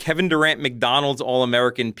have the Kevin Durant McDonald's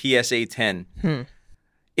All-American PSA 10.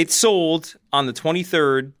 It sold on the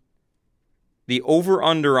 23rd. The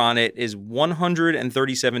over-under on it is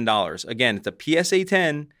 $137. Again, it's a PSA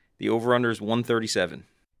 10. The over-under is $137.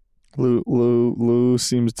 Lou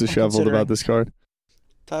seems disheveled considering. about this card.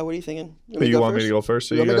 Ty, what are you thinking? But you want me to go first?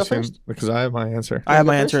 So You you want me to guys go can, first? because I have my answer. I have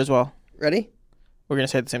go my first? answer as well. Ready? We're gonna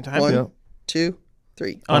say it at the same time. 1, Yeah. 2,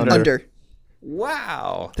 3. Under. Under.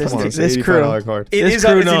 Wow. This, Come on, it's this an crew. $85 card. It This is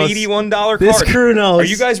crew it's an knows. $81 card. This crew knows. Are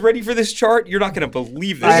you guys ready for this chart? You're not going to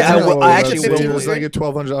believe this. I No, will- I actually it will was believe like a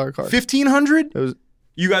 $1,200 card. 1,500? It was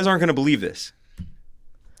You guys aren't going to believe this.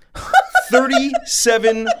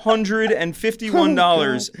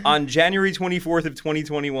 $3,751 on January 24th of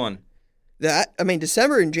 2021.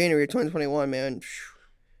 December and January of 2021, man.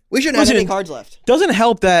 We shouldn't have any Listen, cards left. Doesn't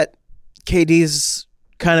help that KD's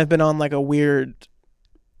kind of been on like a weird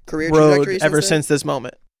Career road trajectory ever then? since this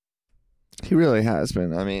moment. He really has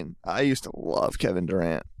been. I mean, I used to love Kevin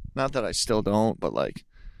Durant. Not that I still don't, but like,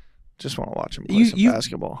 just want to watch him play some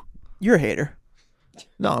basketball. You're a hater.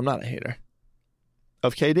 No, I'm not a hater.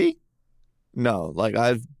 Of KD? No, like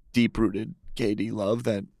I've deep-rooted KD love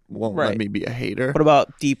that won't let Right. me be a hater. What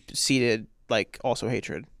about deep-seated, like also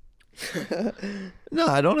hatred? No,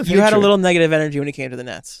 I don't have You had a hatred. little negative energy when it came to the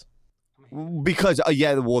Nets. Because,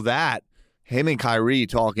 that, him and Kyrie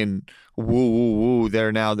talking woo,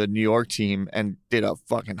 they're now the New York team and did a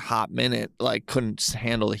fucking hot minute, like couldn't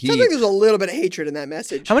handle the heat. Sounds like there's a little bit of hatred in that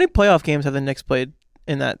message. How many playoff games have the Knicks played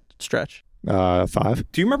in that stretch?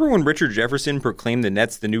 5. Do you remember when Richard Jefferson proclaimed the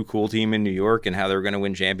Nets the new cool team in New York and how they were going to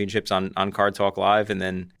win championships on Card Talk Live? And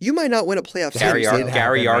then You might not win a playoff Gary, series. did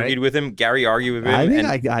Gary happen, argued with him. Gary argued with him. I think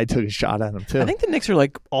and, I took a shot at him, too. I think the Knicks are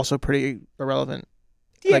like also pretty irrelevant.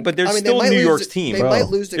 yeah, like- but they're I mean, they still might New lose York's to- team. They Bro. might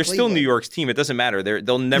lose to They're still Cleveland. New York's team. It doesn't matter.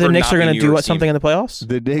 They'll never. The Knicks not are be going New to do York's something team. in the playoffs?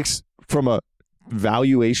 The Knicks, from a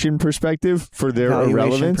valuation perspective for their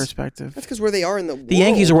irrelevance. Perspective. That's because where they are in the world. The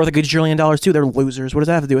Yankees are worth a gajillion dollars too. They're losers. What does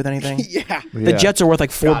that have to do with anything? Yeah. The Jets are worth like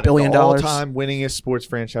 $4 billion. The all-time winningest sports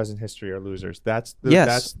franchise in history are losers. That's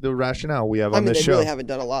the rationale we have on this they show. really haven't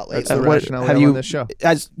done a lot lately. That's the rationale we have on this show.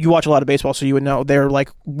 As you watch a lot of baseball, so you would know they're like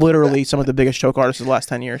literally some of the biggest choke artists of the last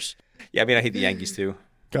 10 years. Yeah, I mean, I hate the Yankees too.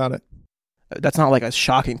 Got it. That's not like a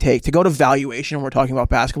shocking take. To go to valuation when we're talking about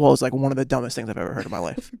basketball is like one of the dumbest things I've ever heard in my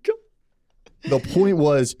life. The point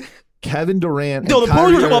was Kevin Durant. No, and the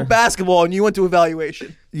point was Kyrie about basketball, and you went to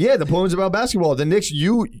evaluation. Yeah, the point was about basketball. The Knicks,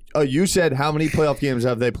 you said how many playoff games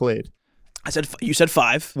have they played? You said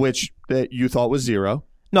 5, which that you thought was 0.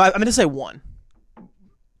 No, I'm going to say 1.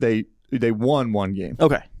 They won 1 game.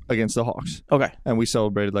 Okay. Against the Hawks. Okay. And we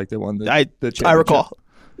celebrated like they won the championship. I recall.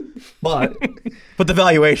 But the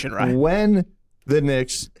valuation, right? When the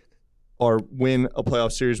Knicks win a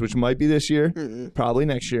playoff series, which might be this year, probably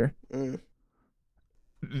next year.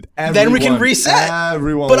 Then we can reset.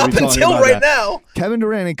 Everyone but up until right now, Kevin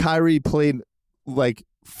Durant and Kyrie played like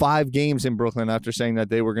 5 games in Brooklyn after saying that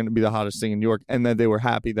they were going to be the hottest thing in New York, and that they were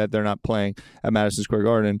happy that they're not playing at Madison Square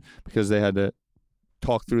Garden because they had to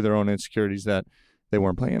talk through their own insecurities that they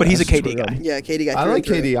weren't playing. But he's a KD guy. Yeah, KD guy. I like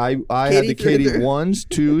KD. I had the KD 1s,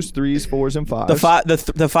 2s, 3s, 4s, and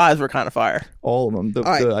 5s. The 5s were kind of fire. All of them.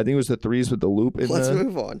 I think it was the 3s with the loop. Let's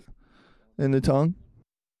move on. In the tongue.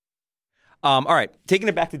 All right, taking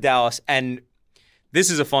it back to Dallas, and this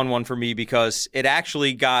is a fun one for me because it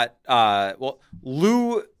actually got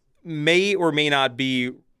Lou may or may not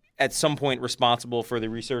be at some point responsible for the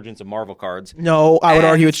resurgence of Marvel cards. No, I would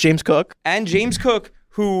argue it's James Cook. And James Cook,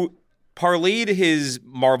 who parlayed his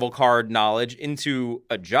Marvel card knowledge into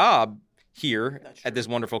a job here at this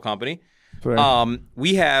wonderful company.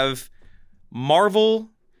 We have Marvel,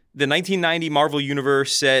 the 1990 Marvel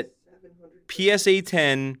Universe set, PSA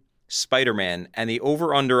 10 Spider-Man, and the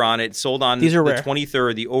over-under on it sold on These are the rare.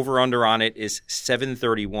 23rd. The over-under on it is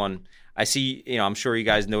 731. I see, I'm sure you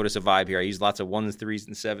guys notice a vibe here. I use lots of 1s, 3s,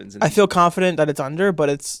 and 7s. I feel confident that it's under,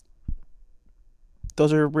 but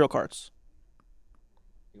those are real cards.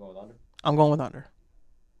 You going with under? I'm going with under.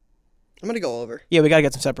 I'm going to go over. Yeah, we got to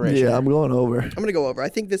get some separation. Yeah, I'm going over. I'm going to go over. I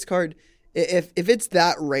think this card, if it's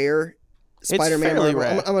that rare, Spider-Man, fairly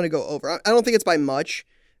Marvel, rare. I'm going to go over. I don't think it's by much,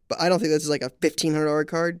 but I don't think this is like a $1,500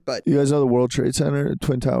 card. But You guys know the World Trade Center,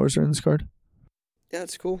 Twin Towers are in this card? yeah,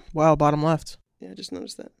 that's cool. Wow, bottom left. Yeah, I just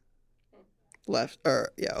noticed that.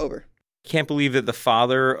 Over. Can't believe that the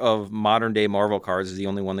father of modern day Marvel cards is the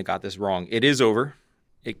only one that got this wrong. It is over.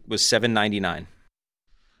 It was $7.99.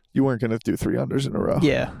 You weren't going to do 3 unders in a row.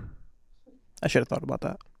 Yeah. I should have thought about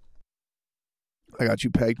that. I got you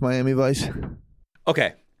pegged, Miami Vice.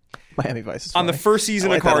 Okay. Miami Vice is On the funny. first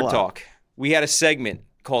season I of like that a Card lot. Talk, we had a segment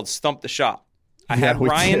called Stump the Shop. I Yeah, had we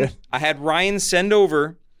Ryan did. I had Ryan send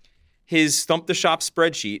over his Stump the Shop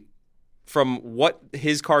spreadsheet from what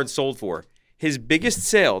his card sold for. His biggest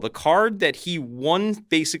sale, the card that he won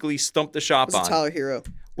basically Stump the Shop It's on. a Tyler Hero.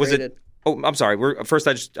 Was Graded. it? Oh, I'm sorry.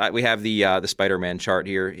 We have the Spider-Man chart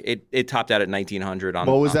here. It topped out at 1900 on.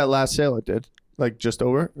 What was that last sale it did? Like just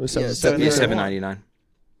over? It was Yeah, $7.79? Yeah, $7.99.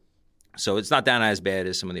 So it's not down as bad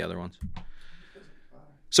as some of the other ones.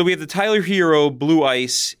 So we have the Tyler Hero Blue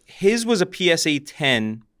Ice. His was a PSA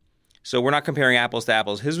 10. So we're not comparing apples to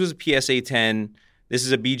apples. His was a PSA 10. This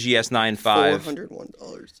is a BGS 9.5.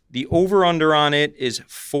 $401. The over-under on it is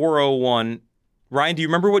 401. Ryan, do you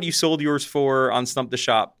remember what you sold yours for on Stump the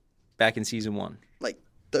Shop back in season 1? Like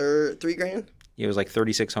 $3,000? It was like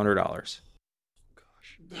 $3,600.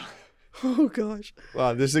 Oh gosh.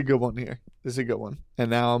 Wow, this is a good one here. This is a good one.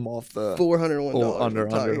 And now I'm off the $401. under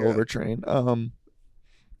over train.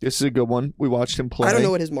 This is a good one. We watched him play. I don't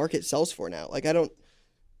know what his market sells for now. Like I have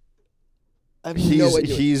no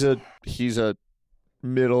idea. He's a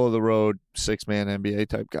middle of the road 6-man NBA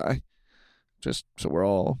type guy. Just so we're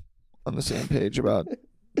all on the same page about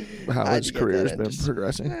how I had his to get career that has in. been Just-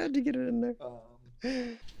 progressing. I had to get it in there.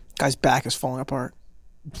 Guy's back is falling apart.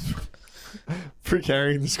 For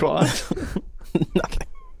carrying the squad. Nothing.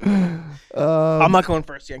 Um, I'm not going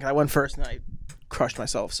first again because I went first and I crushed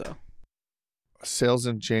myself. So Sales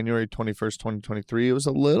in January 21st, 2023. It was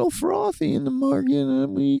a little frothy in the market in a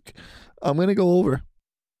week. I'm going to go over.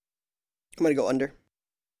 I'm gonna go under.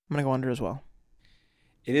 I'm going to go under as well.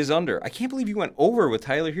 It is under. I can't believe you went over with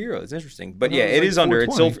Tyler Hero. It's interesting. But No, yeah, it was it like is under.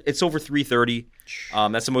 It's 420. over, it's over 330.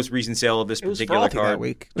 That's the most recent sale of this It was particular frothy card. that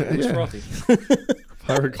week. It was Yeah. frothy. If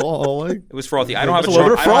I recall, like, It was frothy. I don't have a It's a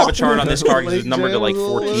little chart. I don't have a frothy. chart on this card because it's Lake numbered to like Jam,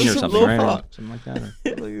 14 or it's a something, little right? frothy. Something like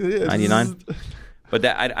that. 99. But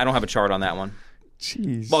that I don't have a chart on that one.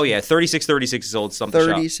 Jeez. Well, yeah, 36 is old something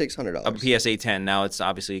shop. $3,600. A PSA 10. Now it's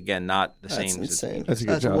obviously again not the That's same. insane. That's a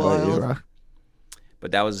good job. wild.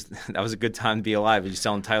 But that was a good time to be alive. You're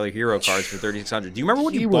selling Tyler Hero cards for $3,600. Do you remember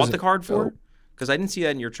what He you bought was the card for? dope. Because I didn't see that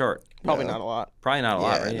in your chart. Probably not a lot. Probably not a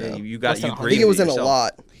lot, Yeah, right? no. You got Less than you 100. I think it was in a yourself.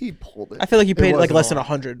 lot. He pulled it. I feel like you paid like wasn't less a than lot.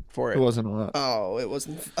 100 for it. It wasn't a lot. Oh, it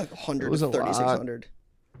wasn't 100 It was to a lot. 3,600.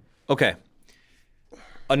 Okay.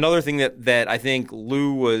 Another thing that I think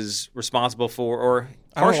Lou was responsible for, or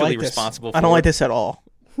I don't partially like this. responsible for, I don't like this at all.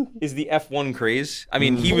 is the F1 craze. I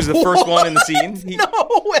mean, he was the first one in the scene.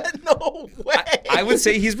 No way. I would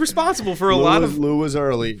say he's responsible for a lot of. Lou was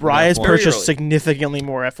early. Ryan's F1. Very purchased early. significantly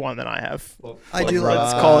more F1 than I have. I do like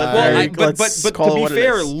Let's call it. Well, very- But let's to call it be what it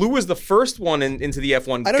fair, is. Lou was the first one into the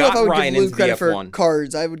F1. I don't know if got I would Ryan give Lou into credit the for F1.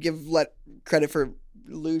 cards. I would give credit for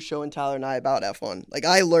Lou showing Tyler and I about F1. Like,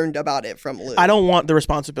 I learned about it from Lou. I don't want the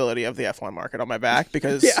responsibility of the F1 market on my back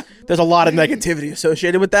because Yeah. there's a lot of negativity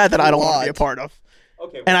associated with that I don't want to be a lot. part of.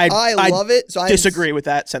 Okay. And I love it. So I disagree with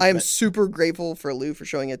that I sentiment. am super grateful for Lou for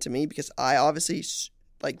showing it to me because I obviously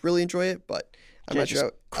really enjoy it, but I'm not just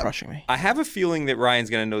sure. crushing me. I have a feeling that Ryan's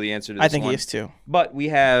going to know the answer to this I think one. he is too. But we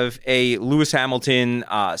have a Lewis Hamilton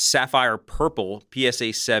Sapphire Purple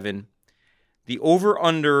PSA 7. The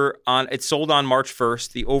over-under on it sold on March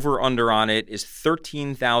 1st. The over-under on it is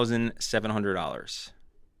 $13,700.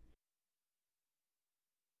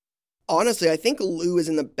 Honestly, I think Lou is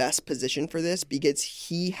in the best position for this because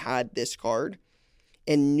he had this card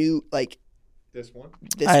and knew This one?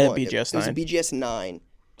 this I had a one. BGS It was a 9. BGS 9.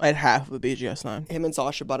 I had half of a BGS 9. Him and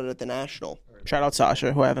Sasha bought it at the National, Shout out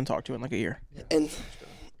Sasha, who I haven't talked to in like a year. and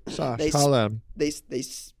Sash, They- call them. they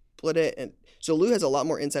split it. And so Lou has a lot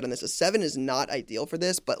more insight on this. A 7 is not ideal for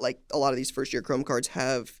this, but like a lot of these first year Chrome cards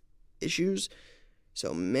have issues.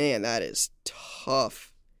 So man, that is tough.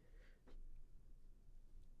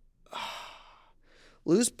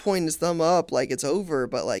 Lou's pointing his thumb up like it's over,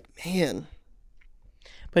 but like, man.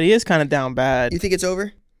 But he is kind of down bad. You think it's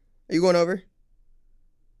over? Are you going over?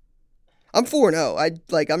 I'm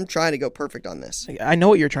 4-0. I'm trying to go perfect on this. I know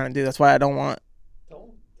what you're trying to do. That's why I don't want. Don't.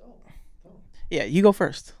 Yeah, you go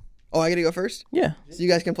first. Oh, I gotta go first? Yeah. So you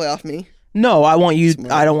guys can play off me? No, I want you.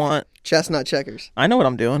 Smart. I don't want. Chess, not checkers. I know what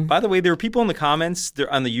I'm doing. By the way, there were people in the comments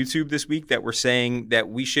on the YouTube this week that were saying that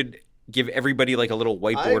we should give everybody like a little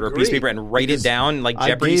whiteboard or a piece of agree, paper and write it because down like I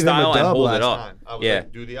Jeopardy gave him a style and dub hold last it up. time. I was Yeah.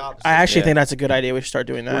 like, do the opposite. I actually Yeah. think that's a good idea. We should start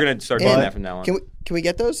doing that. We're going to start doing And that from now on. Can we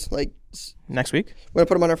get those? Like, next week. we're gonna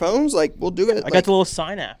put them on our phones? Like, we'll do it. I got the little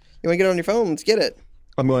sign app. You wanna get it on your phone? Let's get it.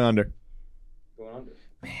 I'm going under.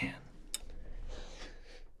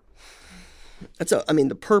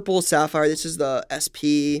 The purple sapphire. This is the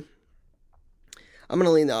SP. I'm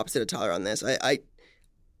gonna lean the opposite of Tyler on this.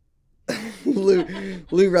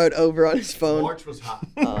 Lou wrote over on his phone. March was hot.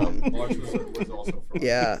 March was also frothy.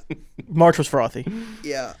 Yeah, March was frothy.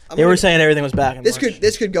 yeah. They were saying everything was back in this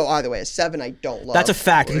March. could go either way. A 7, I don't love. That's a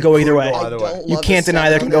fact. It can go either way. I either way. don't You love can't the deny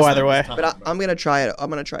that it 7 can on go this, either way. But I'm gonna try it. I'm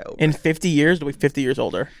gonna try over. In 50 years, it'll be 50 years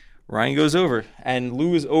older. Ryan goes over, and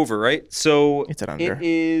Lou is over, right? So It's an under. it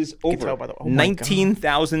is can over. tell by the- oh my God.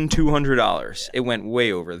 $19,200. It went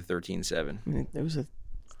way over the 13.7. I mean, that was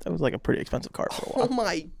like a pretty expensive card for a while. Oh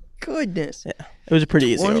my goodness. Yeah, it was a pretty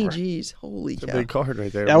easy 20 over. G's. Holy It's a cow. big card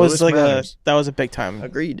right there. That was Lewis like matters. a big time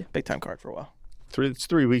Agreed. card for a while. It's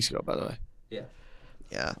 3 weeks ago, by the way. Yeah.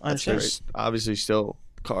 I That's understand. right. There's obviously still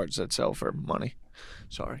cards that sell for money.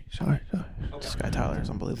 Sorry. This guy Tyler is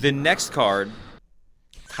unbelievable. The next card,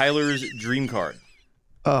 Tyler's dream card.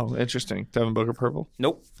 Oh, interesting. Devin Booker purple.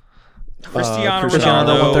 Nope. Cristiano Cristiano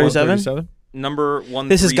Ronaldo, 137? number 137.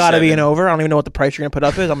 This has got to be an over. I don't even know what the price you're going to put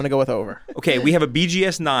up is. I'm going to go with over. Okay, we have a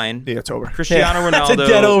BGS 9. Yeah, it's over. Cristiano That's Ronaldo. a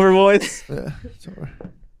dead over, boys. Yeah, it's over.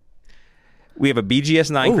 We have a BGS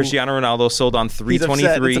 9 Ooh. Cristiano Ronaldo sold on He's upset.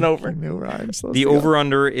 323. It's an over. New Rhymes. Let's The go.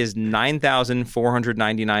 over-under is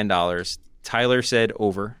 $9,499. Tyler said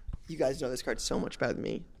over. You guys know this card so much better than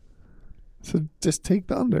me. So just take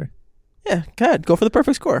the under. Yeah, go ahead. Go for the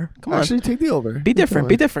perfect score. Come on. Actually, take the over. Be different.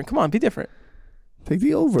 Be different. Come on. Be different. Take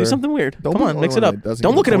the over. Do something weird. Don't Come be on. the Mix only it one up. that doesn't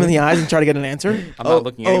Don't get look a at him in point. the eyes and try to get an answer. I'm not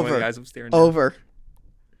looking at anyone. over. Guys, I'm staring down. Over.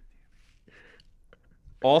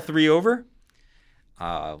 All 3 over?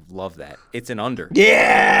 Love that. It's an under.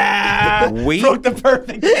 Yeah. Wait. Broke the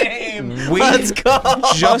perfect game. Wait. Let's go.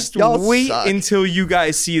 Just Y'all wait suck. until you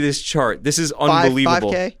guys see this chart. This is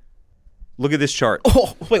unbelievable. 5K? Look at this chart.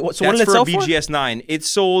 Oh, wait. What? So what That's did it for sell a BGS 9. It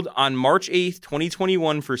sold on March 8th,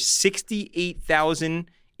 2021 for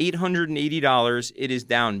 $68,880. It is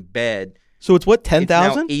down bad. So it's what? It's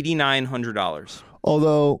now 10,000? $8,900.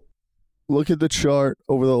 Although, look at the chart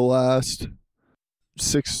over the last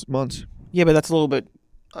 6 months. Yeah, but that's a little bit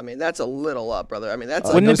I mean, that's a little up, brother. I mean,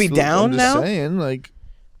 that's Wouldn't it be down I'm now? just saying, like,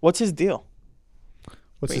 What's his deal?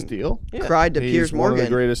 what's his deal? Yeah. cried to He's Piers one of Morgan.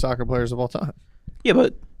 the greatest soccer players of all time. Yeah,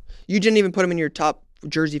 but You didn't even put him in your top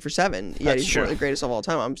jersey for 7. Yeah, That's he's true. one of the greatest of all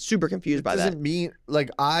time. I'm super confused by that. Doesn't mean like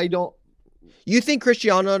I don't. You think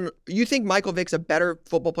Michael Vick's a better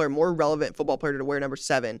football player, more relevant football player to wear number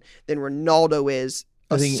 7 than Ronaldo is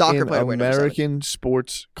I a think soccer in player to wear number 7? American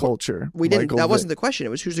sports culture, We didn't. Michael That wasn't Vick- the question. It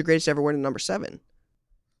was who's the greatest to ever wear number 7.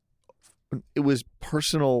 It was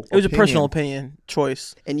personal. it was a personal opinion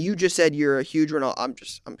choice. And you just said you're a huge Ronaldo.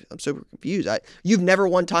 I'm super confused. You've never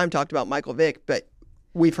one time talked about Michael Vick, but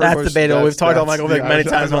we've heard. That's debatable. We've talked about Michael Vick many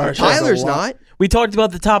times on our show. Tyler's not. We talked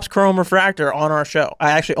about the Topps Chrome Refractor on our show.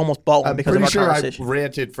 I actually almost bought one I'm because of pretty our sure I conversation.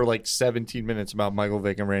 ranted for like 17 minutes about Michael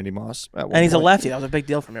Vick and Randy Moss. At one And he's a point. lefty. That was a big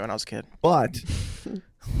deal for me when I was a kid. But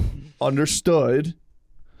understood.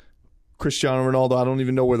 Cristiano Ronaldo. I don't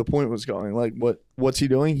even know where the point was going. Like, what's he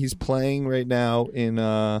doing? He's playing right now in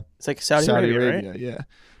It's like Saudi Arabia, right? Yeah.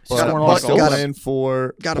 Got a But bunch- still got a- playing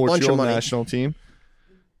for got a bunch of Portugal money. national team.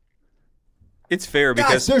 It's fair Guys,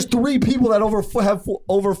 because there's 3 people that have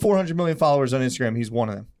over 400 million followers on Instagram. He's one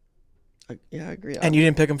of them. Yeah, I agree. And you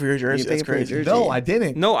didn't pick him for your jersey. You pick That's him for your crazy. jersey. No, I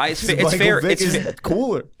didn't. no, it's Michael fair. Vick It's is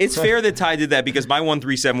cooler. It's fair that Ty did that because my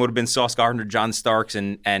 137 would have been Sauce Gardner, John Starks,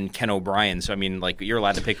 and Ken O'Brien. So I mean, like you're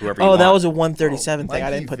allowed to pick whoever you Oh, want. that was a 137 thing. I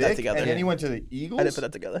Mikey didn't put Vick, that together. And then he went to the Eagles. I didn't put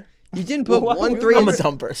that together. You didn't put 1, 3, I'm and a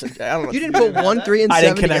dumb person, Jay. I don't know. you didn't put 1, 3, and 7 I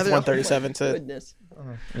didn't connect together? 137 to. Goodness.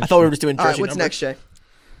 I thought we were just doing jersey All right, what's numbers. next, Jay?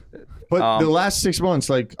 But the last 6 months,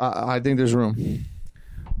 like, I think there's room.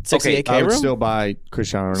 68K I would room? still buy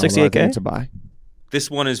Cristiano Ronaldo. 68K? I think it's a buy. This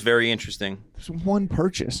one is very interesting. There's one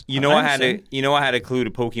purchase. You know, I had to include a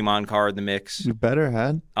Pokemon card in the mix. You better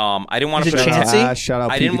had. I didn't want to Is it put a Chansey? 10. Shout out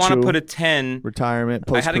I didn't want to Pikachu. put a 10. Retirement.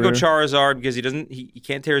 I had to go post-career. Charizard because he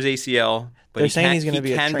can't tear his ACL. But They're saying he's going gonna to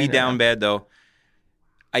be a can be trainer down now. bad though.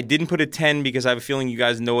 I didn't put a 10 because I have a feeling you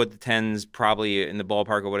guys know what the 10's probably in the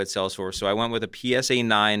ballpark of what it sells for. So I went with a PSA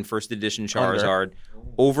 9 first edition Charizard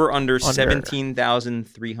under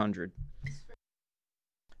 17,300.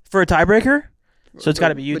 For a tiebreaker? So it's got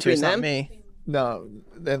to be you two. Between It's not them? me. No.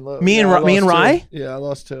 Then Me and I me and lost Rye? two. Yeah, I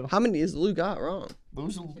lost 2. How many is Lou got wrong?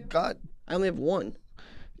 Who's got? I only have 1.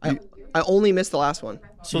 I only missed the last one.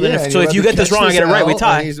 So then, if you get this wrong, I get it right. We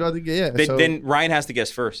tie. He's about to get, Then Ryan has to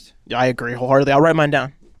guess first. I agree wholeheartedly. I'll write mine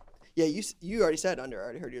down. Yeah, you already said under. I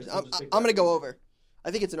already heard yours. I'm going to go over.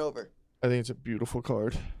 I think it's an over. I think it's a beautiful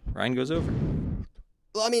card. Ryan goes over.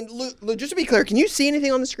 Well, I mean, Lou, just to be clear, can you see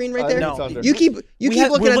anything on the screen right I there? think it's under. You keep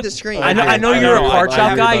looking we're at the screen. I know I you're know, a card I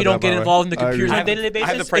shop agree guy. about You don't that, get by the involved in the I agree. computers on I a have the- daily basis.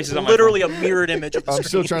 I have the prices It's on my literally a mirrored image of the I'm screen.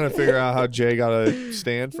 still trying to figure out how Jay got a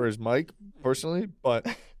stand for his mic personally, but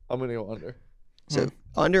I'm going to go under. So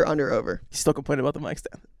under, over. He's still complaining about the mic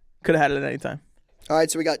stand. Could have had it at any time. All right,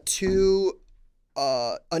 so we got 2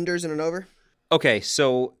 unders and an over. Okay,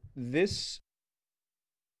 so this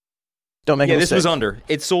Don't make a this mistake. was under.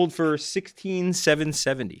 It sold for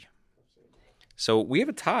 16,770. So we have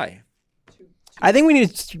a tie. I think we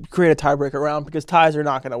need to create a tiebreaker round because ties are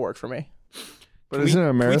not going to work for me. But Can isn't it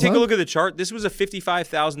a we marathon? take a look at the chart? This was a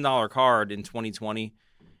 $55,000 card in 2020.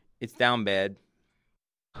 It's down bad.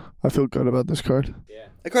 I feel good about this card.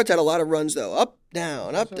 That card's had a lot of runs, though. Up,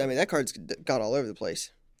 down, up. I mean, that card's gone all over the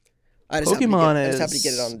place. I just Pokemon happened to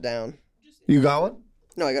get it on down. You got one?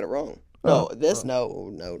 No, I got it wrong. Oh. No, this?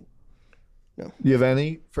 No. You have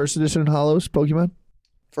any first edition Hollows Pokemon?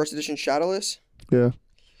 First edition Shadowless? Yeah.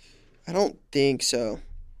 I don't think so.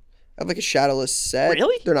 I have like a Shadowless set.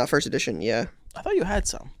 Really? They're not first edition, yeah. I thought you had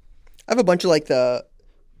some. I have a bunch of like the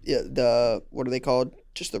what are they called?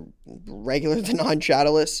 Just the regular, the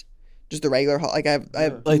non-Shadowless. Just the regular, like I have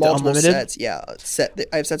Like the multiple unlimited? sets. Yeah,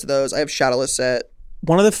 I have sets of those. I have Shadowless set.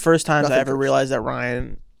 One of the first times Nothing I ever first. realized that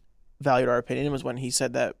Ryan valued our opinion was when he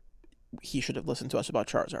said that he should have listened to us about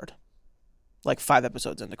Charizard. Like 5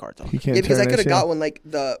 episodes into Card Talk. He can't Yeah, because tear I could have ACL. got one like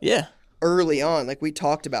the Yeah. early on, like we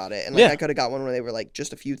talked about it, and like Yeah. I could have got one when they were like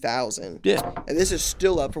just a few thousand. Yeah. And this is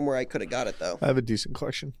still up from where I could have got it though. I have a decent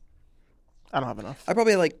collection. I don't have enough. I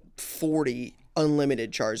probably had like 40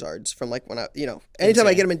 unlimited Charizards from like when anytime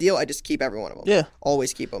I get them in deal, I just keep every one of them. Yeah.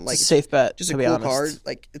 Always keep them. Like It's a safe bet, just to a be cool honest. card.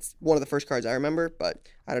 Like it's one of the first cards I remember, but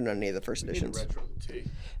I don't know any of the first editions.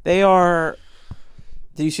 They are...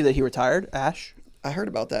 Did you see that he retired, Ash? I heard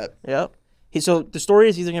about that. Yep. So the story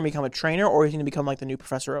is he's either going to become a trainer or he's going to become like the new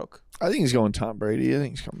Professor Oak. I think he's going Tom Brady. I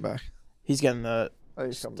think he's coming back. He's getting the I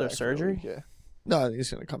think he's coming The back for a surgery? week, yeah. No, I think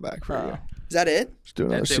he's going to come back for a Oh. year. Is that it? Just do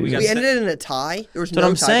another That's it. season. We got We ended it in a tie. There was That's what no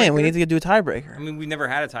I'm saying. We tiebreaker? need to do a tiebreaker. I mean, we've never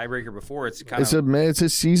had a tiebreaker before. It's kind It's of a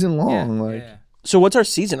season long. yeah. So what's our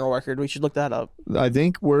seasonal record? We should look that up. I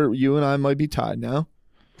think you and I might be tied now.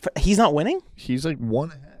 He's not winning? He's like 1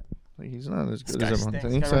 ahead. Like, he's not as good as everyone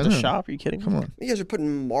thinks. This guy runs a shop. Are you kidding me? Come on. You guys are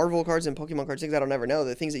putting Marvel cards and Pokemon cards, things I don't never know.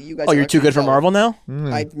 The things that you guys. Oh, you're too good for Marvel now?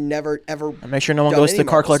 I've never ever. And make sure no one done goes to any the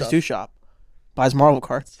Card Marvel Collector 2 shop. Buys Marvel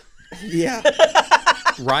cards. Yeah.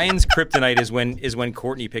 Ryan's kryptonite is when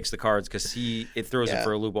Courtney picks the cards because it throws it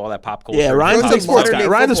for a loop. All that pop culture. Yeah, Ryan's a sports guy.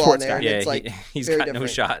 Ryan's a sports guy. Yeah, it's like he's got different. no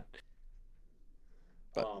shot.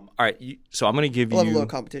 All right, so I'm going to give We'll you have a little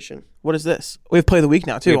competition. What is this? We have Play of the Week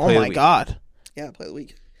now, too. Oh, my God. Yeah, play of the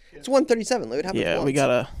week. It's 137. It happens Yeah, once. we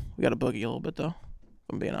gotta boogie a little bit, though, if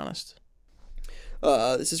I'm being honest.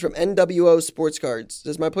 This is from NWO Sports Cards.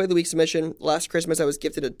 This is my play of the week submission. Last Christmas, I was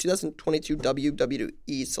gifted a 2022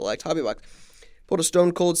 WWE Select Hobby Box. Pulled a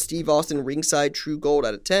Stone Cold Steve Austin ringside True Gold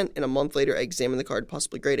out of 10, and a month later, I examined the card,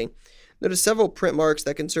 possibly grading. Noticed several print marks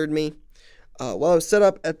that concerned me. While I was set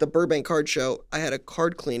up at the Burbank Card Show, I had a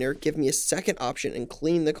card cleaner give me a second option and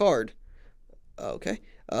clean the card. Okay.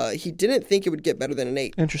 He didn't think it would get better than an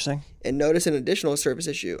 8. Interesting. And noticed an additional service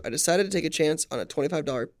issue. I decided to take a chance on a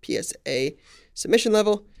 $25 PSA submission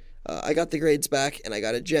level. I got the grades back, and I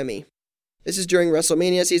got a Gemmy. This is during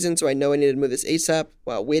WrestleMania season, so I know I needed to move this ASAP.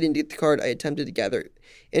 While waiting to get the card, I attempted to gather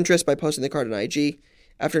interest by posting the card on IG.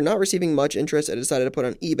 After not receiving much interest, I decided to put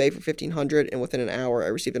on eBay for $1,500, and within an hour, I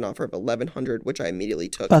received an offer of $1,100, which I immediately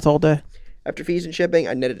took. That's all day. After fees and shipping,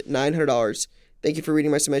 I netted $900. Thank you for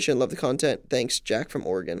reading my submission. Love the content. Thanks, Jack from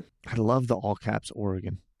Oregon. I love the all caps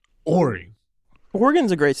Oregon.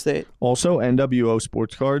 Oregon's a great state. Also, NWO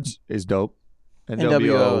Sports Cards is dope.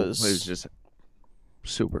 NWO is just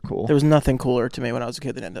super cool. There was nothing cooler to me when I was a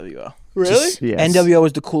kid than NWO. Really? Yes. NWO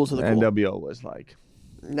was the coolest of the cool. NWO was like...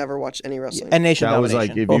 Never watched any wrestling. And Nation That was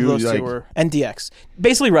Domination. like, if Both you, of those like- two were... NDX.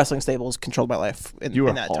 Basically, wrestling stables controlled my life in You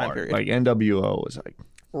were that hard. time period. Like, NWO was like...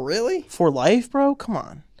 Really? For life, bro? Come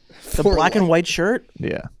on. The For black and life. white shirt?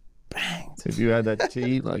 Yeah. Bang. If you had that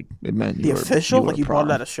T, like, it meant The you were... official? were Like you brought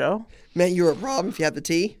prime. it at a show? Meant you were a problem if you had the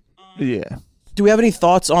T? Yeah. Do we have any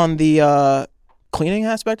thoughts on the cleaning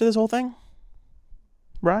aspect of this whole thing?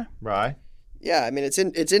 Right? Right. Yeah, I mean, it's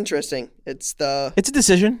interesting. It's It's a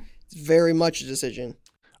decision. very much a decision.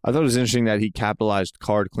 I thought it was interesting that he capitalized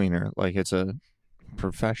card cleaner like it's a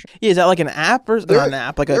profession. Yeah, is that like an app or not an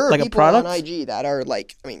app? Like there are a people product? on IG that are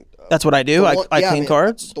like, I mean, That's what I do. the I one- clean yeah, I mean,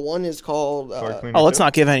 cards. The one is called. Card cleaner Oh, let's too?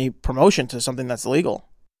 not give any promotion to something that's illegal.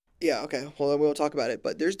 Yeah, okay. Well, then we'll talk about it.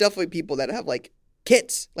 But there's definitely people that have like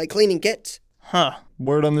kits, like cleaning kits. Huh.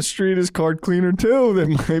 Word on the street is card cleaner too. That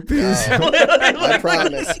might be. I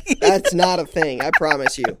promise. That's not a thing. I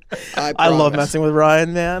promise you. I love messing with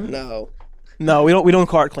Ryan, man. No, we don't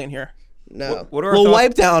card clean here. no. What are our We'll thoughts?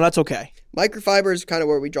 wipe down. That's okay. Microfiber is kind of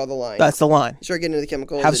where we draw the line. That's the line. You start getting into the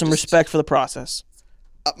chemicals. Have it some just- respect for the process.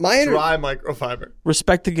 My Dry microfiber.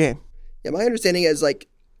 Respect the game. my understanding is like,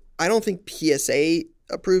 I don't think PSA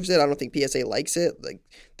approves it. I don't think PSA likes it. Like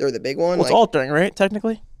they're the big one. Well, it's like, altering, right?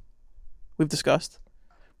 Technically, we've discussed.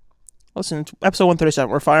 Listen, it's episode 137.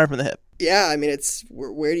 We're firing from the hip. yeah, I mean, it's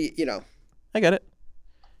where do you know? I get it.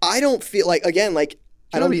 I don't feel like again like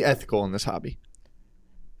I don't be ethical in this hobby.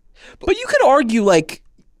 But you could argue like,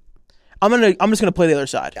 I'm just gonna play the other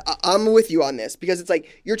side. I'm with you on this because it's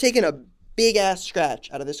like you're taking a big ass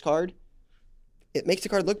scratch out of this card. It makes the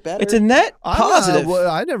card look better. It's a net positive.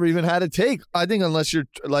 I never even had a take. I think unless you're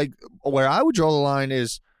like where I would draw the line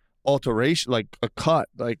is alteration, like a cut,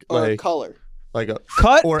 like color. like a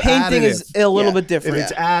Cut or painting is additive. a little Yeah. bit If different.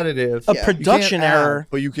 it's additive, A Yeah. production you can't add, error.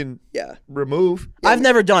 but you can Yeah. remove. I've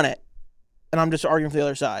never done it, and I'm just arguing for the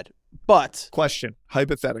other side. But Question,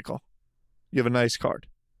 hypothetical. You have a nice card.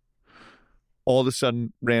 All of a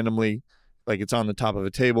sudden, randomly, like it's on the top of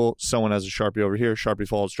a table. Someone has a Sharpie over here. Sharpie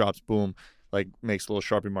falls, drops, boom, like makes a little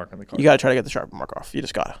Sharpie mark on the card. you got to try to get the sharp mark off. You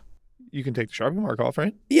just gotta. You can take the Sharpie mark off,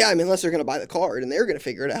 right? Yeah, I mean, unless they're gonna buy the card and they're gonna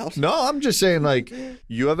figure it out. No, I'm just saying, like,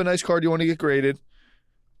 you have a nice card you want to get graded.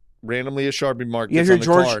 Randomly, a Sharpie mark You have gets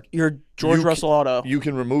your on the card. George You Russell auto. You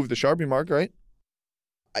can remove the Sharpie mark, right?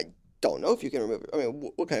 Don't know if you can remove it. I mean,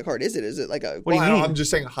 what kind of card is it? Is it like a? What do you mean? I'm just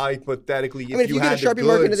saying hypothetically, I mean, if you get had a Sharpie the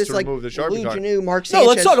mark into goods this to like remove the Lou Sharpie card. Janu, Mark No,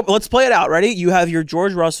 Sanchez. let's play it out. Ready? You have your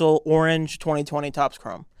George Russell orange 2020 Topps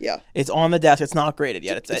Chrome. Yeah, It's on the desk. It's not graded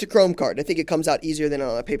yet. it's a Chrome card. I think it comes out easier than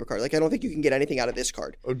on a paper card. Like I don't think you can get anything out of this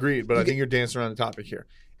card. Agreed, but I think you're dancing around the topic here.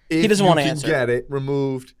 He doesn't want to If answer. you can get it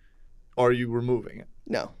removed, are you removing it?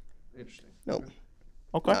 No. Interesting. Nope.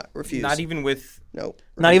 Okay. Refuse. Not even with Nope.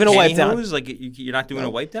 Not even a wipe down. pantyhose? Like you're not doing a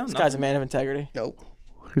wipe down? This guy's a man of integrity. Nope.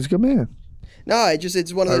 He's a good man. No,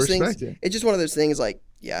 it's one of I those things. respect it. It's just one of those things. Like,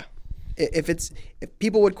 yeah, if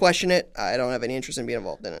people would question it, I don't have any interest in being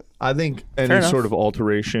involved in it. I think Fair any enough. sort of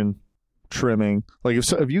alteration trimming. Like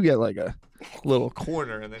if you get like a little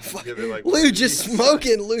corner and then you give it like Lou just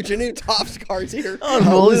smoking Lucha New Topps cards here. I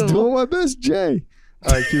was doing my best, Jay.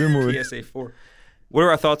 All right, keep it moving. PSA 4. What are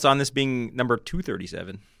our thoughts on this being number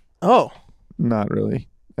 237? Oh. Not really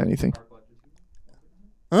anything.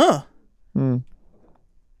 Who?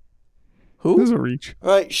 This is a reach. All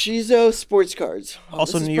right, Shizo Sports Cards.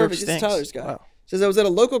 Also this is New York perfect. This is stinks. Tyler's guy. Wow. Says I was at a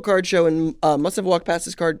local card show and must have walked past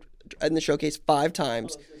this card in the showcase 5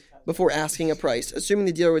 times before asking a price, assuming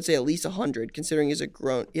the dealer would say at least 100, considering he's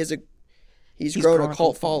grown a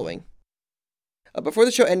cult following. Before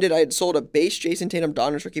the show ended, I had sold a base Jason Tatum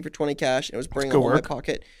Donruss rookie for 20 cash and it was burning a hole in my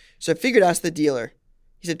pocket. So I figured to ask the dealer.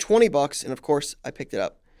 He said $20, and of course I picked it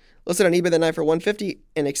up. Listed on eBay that night for $150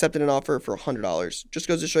 and accepted an offer for $100. Just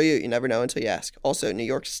goes to show you never know until you ask. Also, New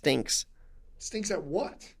York stinks. Stinks at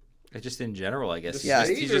what? Just in general, I guess. Yeah,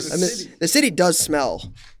 the city does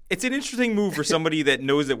smell. It's an interesting move for somebody that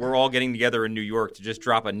knows that we're all getting together in New York to just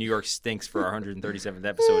drop a New York stinks for our 137th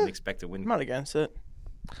episode and expect to win. I'm not against it.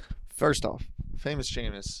 First off, Famous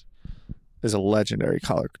Jameis is a legendary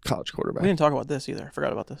college quarterback. We didn't talk about this either. I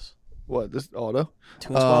forgot about this. What, this auto?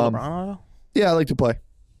 Toon Squad LeBron auto? Yeah, I like to play.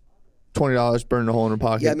 $20, burn the hole in the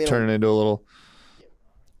pocket, Yeah, I mean, turn it into a little.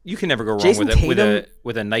 You can never go wrong Jason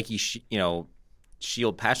with a Nike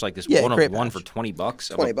shield patch like this. Yeah, one of great one patch. for $20.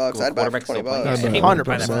 $20. I'd buy it for $20. I'd buy it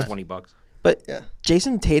 100%. for $20. But Yeah.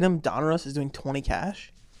 Jason Tatum Donruss is doing 20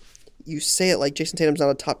 cash? You say it like Jason Tatum's not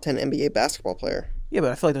a top 10 NBA basketball player. Yeah,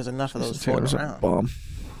 but I feel like there's enough of those floating Tatum's a around. bomb.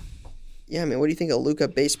 Yeah, I mean, what do you think a Luka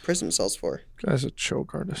base prism sells for? Guy's a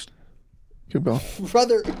choke artist. Keep going.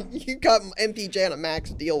 Brother, you got MPJ on a max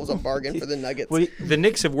deal. Was a bargain for the Nuggets. The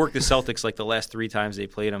Knicks have worked the Celtics like the last 3 times they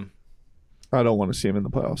played them. I don't want to see him in the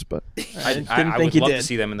playoffs, but I think would you love did. to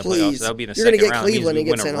see them in the Please. playoffs. That would be in the You're gonna second get round. It means Cleveland we and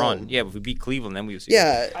win get a sent run. home. Yeah, if we beat Cleveland, then we would see.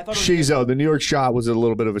 Yeah. Shizo, the New York shot was a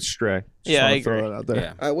little bit of a stray. Just Yeah, wanna I throw agree. it out there.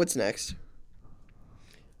 Yeah. All right, what's next?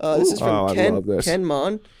 This is from I Ken, love this. Ken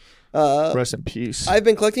Mon. Rest in peace. I've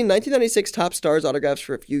been collecting 1996 Top Stars autographs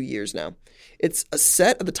for a few years now. It's a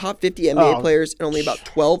set of the top 50 NBA players, and only about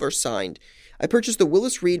 12 are signed. I purchased the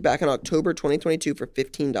Willis Reed back in October 2022 for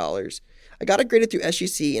 $15. I got it graded through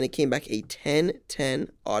SGC, and it came back a 10-10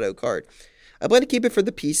 auto card. I plan to keep it for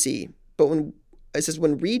the PC, but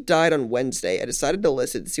when Reed died on Wednesday, I decided to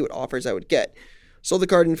list it to see what offers I would get. Sold the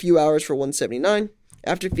card in a few hours for $179.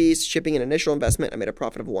 After fees, shipping, and initial investment, I made a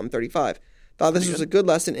profit of $135. Thought this was a good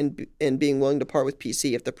lesson in being willing to part with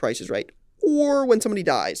PC if the price is right, or when somebody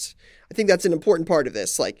dies. I think that's an important part of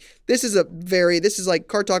this. Like, this is like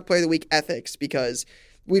Card Talk Player of the Week ethics, because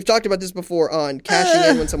we've talked about this before on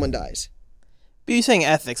cashing in when someone dies. But you're saying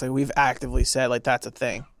ethics, like we've actively said, like that's a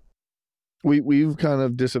thing. We've kind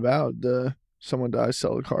of disavowed someone dies,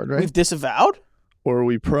 sell the card, right? We've disavowed? Or are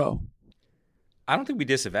we pro? I don't think we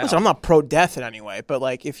disavow. Listen, I'm not pro-death in any way, but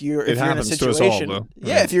like if you're in a happens to us all, situation, though.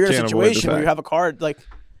 yeah, if you're in a Can't avoid the situation where you fact. have a card, like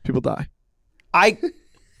People die. I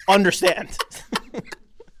understand.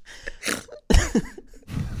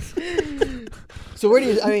 So where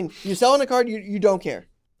do you selling a card, you don't care.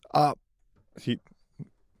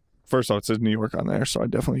 First off, it says New York on there, so I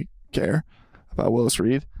definitely care about Willis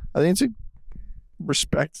Reed. I think it's a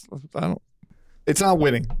respect. It's not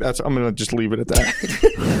winning. I'm gonna just leave it at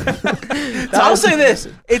that. I'll say this: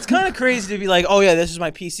 it's kind of crazy to be like, "Oh yeah, this is my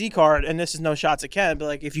PC card, and this is no shots at Ken." But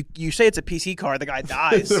like, if you say it's a PC card, the guy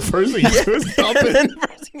dies. The first thing you do is dump And it. then the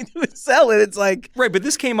first thing you do is sell it. It's like, Right, but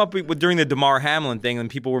this came up during the DeMar Hamlin thing, and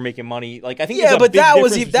people were making money. Like I think Yeah, there's a but big that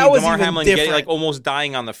was difference that between was DeMar even Hamlin getting, different. like almost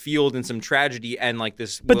dying on the field in some tragedy, and like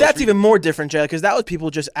this. but Willis that's Reed- even more different, Jay, because that was people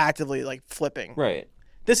just actively like flipping. right.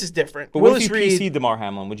 This is different. But what Willis if you Reed, PC DeMar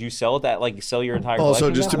Hamlin? Would you sell it? Sell your entire Also,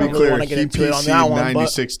 collection? just to I be don't really clear, wanna get he into it on PC'd that one, but-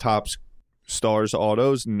 96 top stars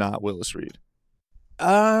autos, not Willis Reed.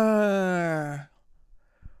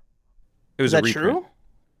 It was is a that reprint. true?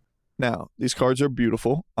 Now, these cards are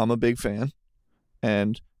beautiful. I'm a big fan.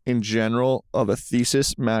 And in general, of a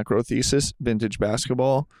macro thesis, vintage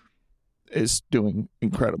basketball is doing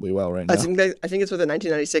incredibly well right now. I think it's what the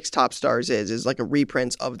 1996 Top Stars is like a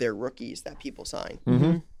reprint of their rookies that people sign.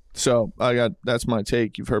 Mm-hmm. So that's my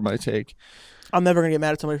take. You've heard my take. I'm never gonna get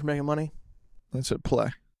mad at somebody for making money. That's a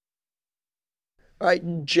play. All right,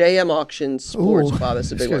 JM Auctions Sports. Ooh, Wow, this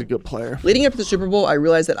is a this big guy's one. a good player. Leading up to the Super Bowl, I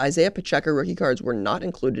realized that Isaiah Pacheco rookie cards were not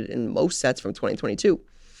included in most sets from 2022.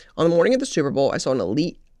 On the morning of the Super Bowl, I saw an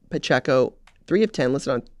elite Pacheco 3 of 10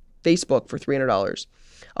 listed on Facebook for $300.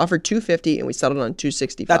 Offered $250 and we settled on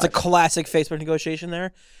 $265. That's a classic Facebook negotiation.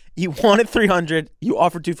 There, you wanted $300, you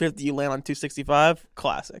offered $250, you land on $265.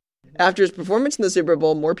 Classic. After his performance in the Super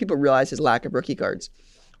Bowl, more people realized his lack of rookie cards.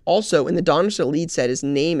 Also, in the Donruss Elite set, his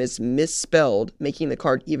name is misspelled, making the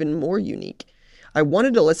card even more unique. I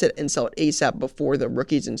wanted to list it and sell it ASAP before the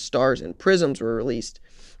Rookies and Stars and Prisms were released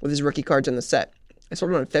with his rookie cards in the set. I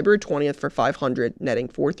sold it on February 20th for $500, netting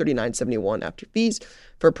 $439.71 after fees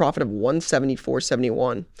for a profit of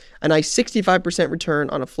 $174.71. A nice 65% return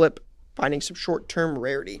on a flip, finding some short-term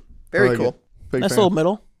rarity. Very cool. Nice little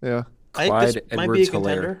middle. Yeah. I think this might be a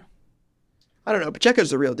contender. I don't know. Pacheco's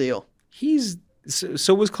the real deal.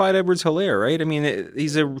 So was Clyde Edwards-Helaire, right? I mean,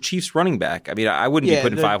 he's a Chiefs running back. I mean, I wouldn't be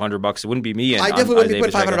putting $500. It wouldn't be me. I definitely wouldn't be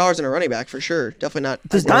putting $500 in a running back for sure. Definitely not.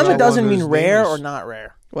 Does dime a dozen mean rare or not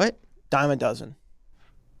rare? What? Dime a dozen.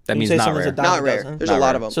 That means not rare. Not rare. Dozen? There's a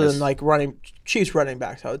lot of them. So then, like Chiefs running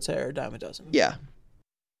backs, I would say, are dime a dozen. Yeah.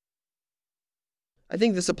 I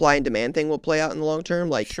think the supply and demand thing will play out in the long term.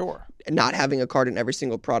 Like, sure, not having a card in every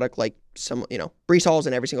single product, like Breece Hall's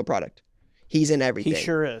in every single product. He's in everything. He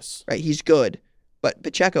sure is. Right, he's good. But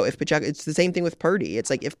Pacheco, it's the same thing with Purdy. It's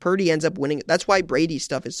like if Purdy ends up winning, that's why Brady's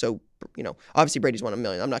stuff is so, obviously Brady's won $1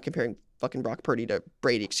 million. I'm not comparing fucking Brock Purdy to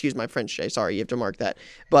Brady. Excuse my French, Shay. Sorry, you have to mark that.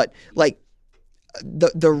 But like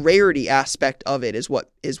the rarity aspect of it is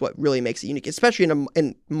what really makes it unique, especially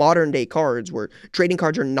in modern day cards where trading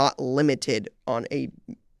cards are not limited on a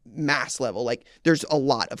mass level. Like there's a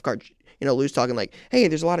lot of cards. Lou's talking like, hey,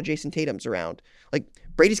 there's a lot of Jason Tatums around. Like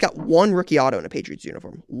Brady's got one rookie auto in a Patriots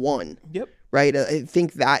uniform. One. Yep. Right. I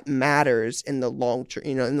think that matters in the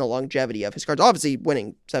in the longevity of his cards. Obviously,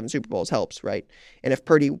 winning 7 Super Bowls helps, right? And if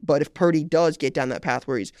Purdy does get down that path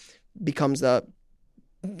where he becomes the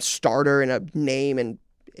starter and a name and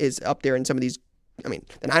is up there in some of these, the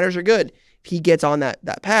Niners are good. If he gets on that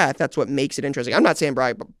path, that's what makes it interesting. I'm not saying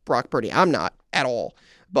Brock Purdy. I'm not at all.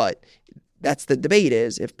 But that's the debate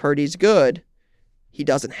is if Purdy's good, he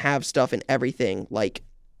doesn't have stuff in everything like,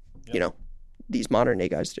 these modern day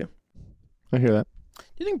guys do. I hear that. Do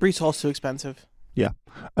you think Breece Hall's too expensive? Yeah.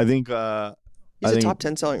 I think he's a top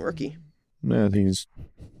 10 selling rookie. Yeah, I think he's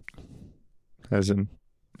has an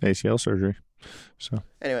ACL surgery. So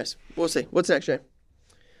anyways, we'll see. What's next, Jay?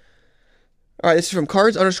 All right, this is from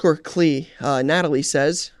cards_Clee. Natalie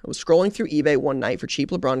says, I was scrolling through eBay one night for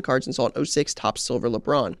cheap LeBron cards and saw an 06 top silver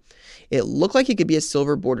LeBron. It looked like it could be a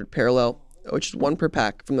silver bordered parallel, which is 1 per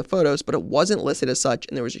pack from the photos, but it wasn't listed as such,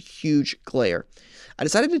 and there was a huge glare. I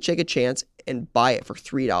decided to take a chance and buy it for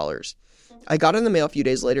 $3. I got it in the mail a few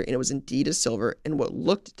days later, and it was indeed a silver and what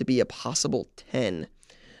looked to be a possible 10.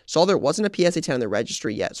 Saw there wasn't a PSA 10 on the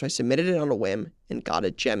registry yet, so I submitted it on a whim and got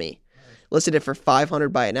it Jemmy. Listed it for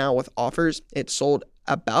 $500 by it now with offers. It sold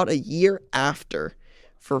about a year after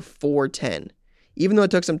for $410. Even though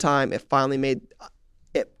it took some time, it finally made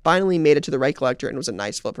it to the right collector, and it was a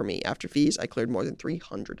nice flip for me. After fees, I cleared more than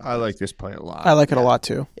 $300. I like this play a lot. I like it a lot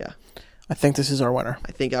too. Yeah. I think this is our winner.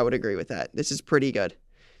 I think I would agree with that. This is pretty good.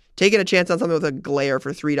 Taking a chance on something with a glare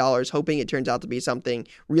for $3, hoping it turns out to be something,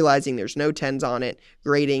 realizing there's no 10s on it,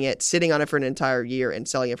 grading it, sitting on it for an entire year, and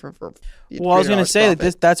selling it for well, I was going to say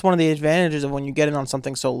that's one of the advantages of when you get in on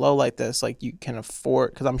something so low like this. Like you can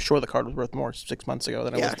afford, because I'm sure the card was worth more 6 months ago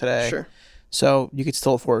than it was today. Sure. So you could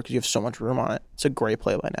still afford it because you have so much room on it. It's a great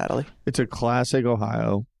play by Natalie. It's a classic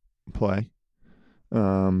Ohio play.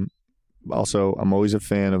 Also, I'm always a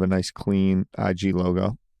fan of a nice, clean IG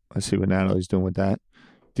logo. I see what Natalie's doing with that.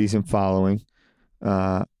 Decent following,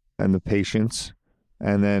 and the patience,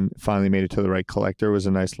 and then finally made it to the right collector. It was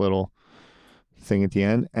a nice little thing at the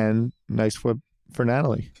end, and nice flip for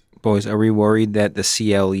Natalie. Boys, are we worried that the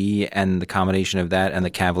CLE and the combination of that and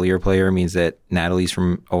the Cavalier player means that Natalie's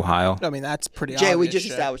from Ohio? I mean, that's pretty Jay, obvious. we just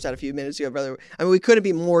established that a few minutes ago, brother. I mean, we couldn't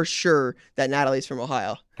be more sure that Natalie's from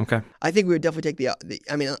Ohio. Okay. I think we would definitely take the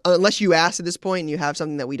unless you asked at this point and you have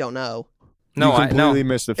something that we don't know. No, I completely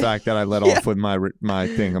missed the fact that I let off with my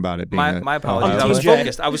thing about it being my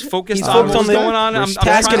apologies. I was focused He's on focused what's on going on.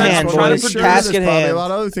 task at hand, boys. Task at hand. Probably a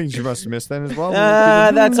lot of other things you must have missed then as well.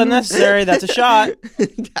 That's unnecessary. That's a shot.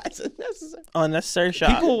 That's unnecessary. Unnecessary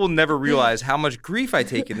shot. People will never realize how much grief I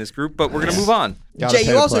take in this group, but we're going to move on. Jay,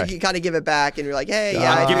 you also kind of give it back, and you're like, hey,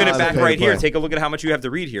 I'm giving it back right here. Take a look at how much you have to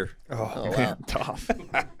read here. Oh wow. Tough.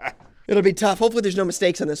 It'll be tough. Hopefully there's no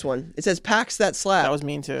mistakes on this one. It says packs that slap. That was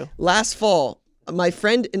mean too. Last fall, my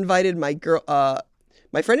friend invited my girlfriend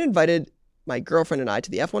and I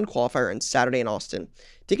to the F1 qualifier on Saturday in Austin.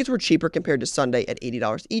 Tickets were cheaper compared to Sunday at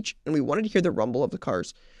 $80 each, and we wanted to hear the rumble of the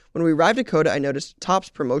cars. When we arrived at Coda, I noticed Topps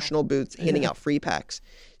promotional booths handing out free packs.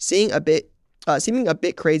 Seeming a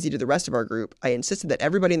bit crazy to the rest of our group, I insisted that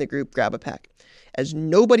everybody in the group grab a pack. As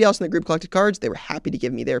nobody else in the group collected cards, they were happy to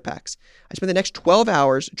give me their packs. I spent the next 12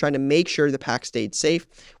 hours trying to make sure the pack stayed safe,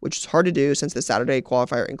 which was hard to do since the Saturday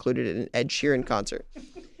qualifier included an Ed Sheeran concert.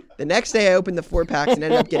 The next day, I opened the 4-packs and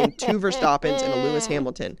ended up getting 2 Verstappens and a Lewis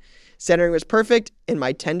Hamilton. Centering was perfect, and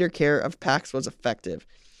my tender care of packs was effective.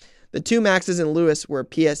 The 2 Maxes and Lewis were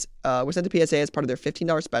sent to PSA as part of their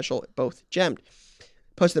 $15 special, both gemmed.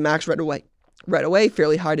 Posted the Max right away,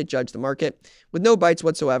 fairly high to judge the market. With no bites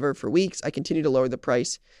whatsoever for weeks, I continued to lower the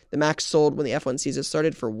price. The Max sold when the F1 season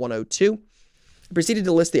started for $102. I proceeded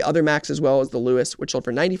to list the other Max as well as the Lewis, which sold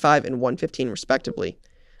for $95 and $115 respectively.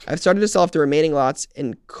 I've started to sell off the remaining lots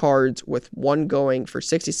and cards, with one going for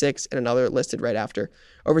 $66 and another listed right after.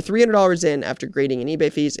 Over $300 in after grading and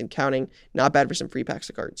eBay fees and counting. Not bad for some free packs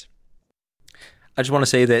of cards. I just want to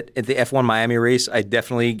say that at the F1 Miami race, I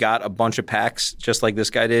definitely got a bunch of packs just like this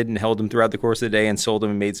guy did and held them throughout the course of the day and sold them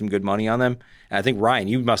and made some good money on them. And I think, Ryan,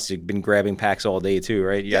 you must have been grabbing packs all day too,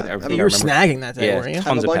 right? Yeah, I you were snagging that day, Yeah, weren't you?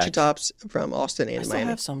 I have a bunch of tops from Austin and I still Miami.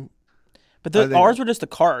 have some. But ours were just the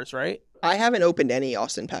cars, right? I haven't opened any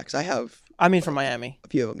Austin packs. I have I mean, from Miami. a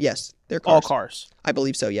few of them. Yes, they're cars. All cars. I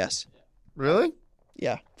believe so, yes. Really?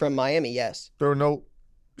 Yeah, from Miami, yes. There were no No,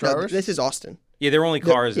 drivers? this is Austin. Yeah, they're only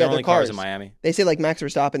cars. They're They're only cars in Miami. They say like Max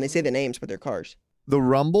Verstappen. They say the names, but they're cars. The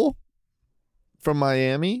Rumble from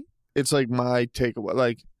Miami, it's like my takeaway.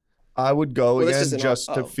 Like, I would go Well, this again isn't just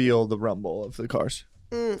all- to oh. feel the rumble of the cars.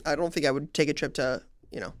 I don't think I would take a trip to,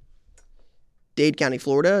 Dade County,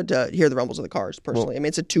 Florida to hear the rumbles of the cars, personally. I mean,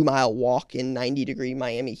 it's a 2-mile walk in 90-degree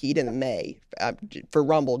Miami heat in May. For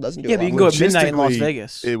rumble, it doesn't do Yeah, a but you lot. can go at midnight in Las Logistically,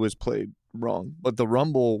 Vegas. It was played wrong, but the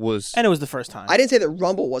rumble was. And it was the first time. I didn't say the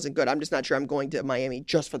rumble wasn't good. I'm just not sure I'm going to Miami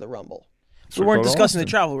just for the rumble. We weren't Go to discussing the Austin.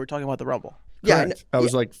 travel. We were talking about the Rumble. Yeah, Correct. I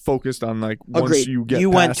was like focused on like once Agreed. you get. You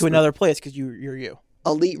went past to another place because you're you.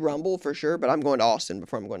 elite rumble for sure, but I'm going to Austin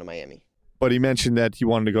before I'm going to Miami. But he mentioned that he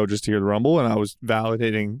wanted to go just to hear the rumble, and I was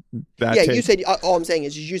validating that. Yeah, take. you said all I'm saying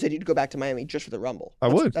is you said you'd go back to Miami just for the rumble. I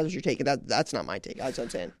would. That's what you're taking. That's not my take. That's what I'm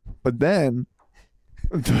saying. But then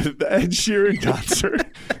the Ed Sheeran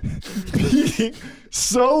concert being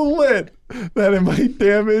so lit that it might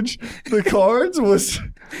damage the cards was.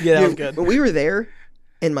 Yeah, that was Dude, good. when we were there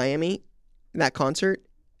in Miami, in that concert,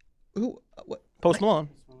 Post Malone.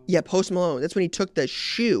 Yeah, Post Malone. That's when he took the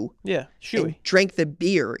shoe Yeah, and shoey. drank the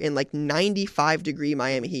beer in like 95-degree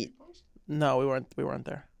Miami heat. No, we weren't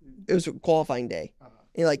there. It was a qualifying day. And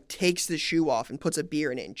he like takes the shoe off and puts a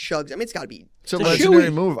beer in it and chugs. I mean, it's got to be. It's a It's a legendary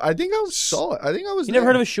shoey. move. I think I saw it. I think I was. You never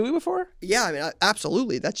there. heard of a shoey before? Yeah, I mean,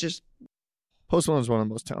 absolutely. That's just. Post Malone's one of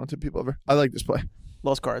the most talented people ever. I like this play.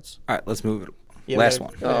 Lost cards. All right, let's move it. Yeah, Last we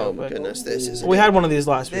one. gotta- Oh yeah, my but- goodness, this is. We had one of these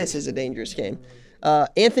last week. This is a dangerous game.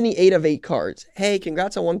 Anthony, 8 of 8 cards. Hey,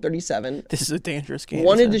 congrats on 137. This is a dangerous game.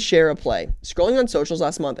 Wanted to share a play. Scrolling on socials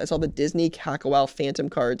last month, I saw the Disney Kakawau Phantom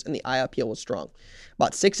cards, and the eye appeal was strong.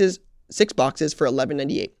 Bought 6 boxes for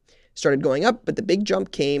 $11.98. Started going up, but the big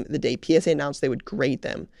jump came the day PSA announced they would grade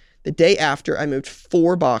them. The day after, I moved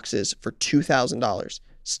 4 boxes for $2,000.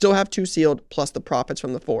 Still have 2 sealed, plus the profits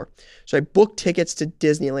from the 4. So I booked tickets to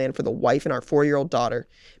Disneyland for the wife and our 4-year-old daughter.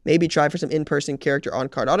 Maybe try for some in-person character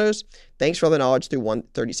on-card autos. Thanks for all the knowledge through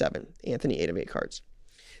 137. Anthony, 8 of 8 cards.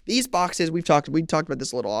 These boxes, we talked about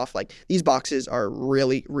this a little off. Like, these boxes are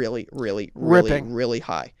really, really, really, really, Ripping. really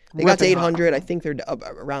high. They got to Ripping 800. I think they're up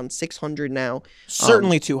around 600 now.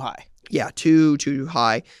 Certainly too high. Yeah, too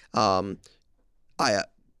high.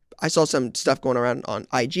 I saw some stuff going around on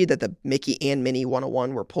IG that the Mickey and Minnie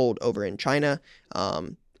 101 were pulled over in China.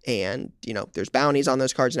 And, there's bounties on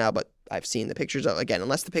those cards now, but I've seen the pictures of, again,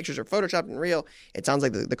 unless the pictures are photoshopped and real, it sounds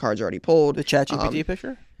like the cards are already pulled. The ChatGPT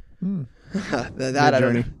picture? that I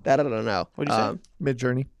don't know. What'd you say?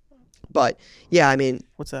 Mid-journey. But yeah, I mean,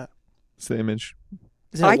 What's that? It's the image.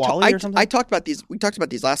 Is it a Wally or something? I talked about these. We talked about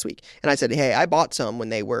these last week, and I said, "Hey, I bought some when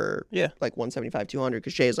they were like 175, 200."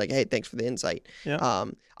 Because Shay's like, "Hey, thanks for the insight." Yeah.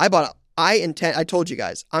 I told you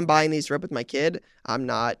guys, I'm buying these to rip with my kid. I'm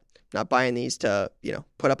not buying these to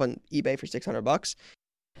put up on eBay for $600.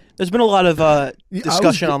 There's been a lot of I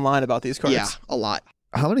discussion was- online about these cards. Yeah, a lot,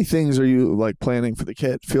 How many things are you like planning for the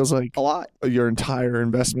kid? Feels like a lot. your entire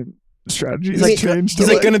investment strategy He's has like, changed. he's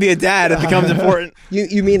like going to be a dad. It becomes important.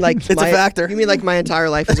 You mean like It's a factor. You mean like my entire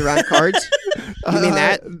life is around cards? You mean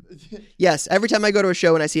that? Yes. Every time I go to a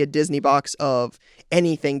show and I see a Disney box of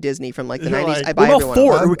anything Disney from like the You're 90s, like, I buy what about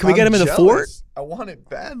everyone. Ford? Can we get him into Ford? I want it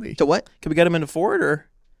badly. To what? Can we get him into Ford or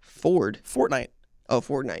Ford. Fortnite? Oh,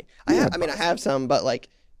 Fortnite. Yeah, I have some, but like,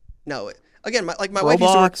 no. Again, my wife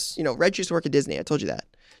used Roblox. to work. Reg used to work at Disney. I told you that.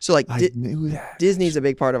 So like, I knew that. Disney's a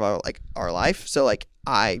big part of our life. So like,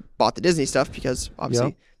 I bought the Disney stuff because obviously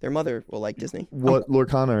Yep. their mother will like Disney. What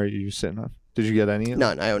Lorcana are you sitting on? Did you get any?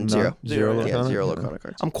 None. I own zero. Zero. Yeah, Locana? zero Locana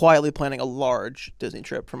cards. I'm quietly planning a large Disney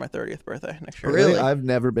trip for my 30th birthday next year. Really? I've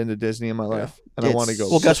never been to Disney in my life, and I want to go.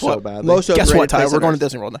 Well, guess so what? badly. Most Guess overrated what, Ty? place We're on going Earth. to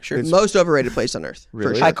Disney World next year. Most overrated place on Earth.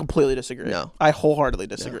 Really? For sure. I completely disagree. No. I wholeheartedly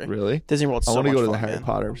disagree. Really? Disney World's I so want to much go to fun, the Harry man.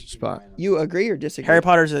 Potter spot. You agree or disagree? Harry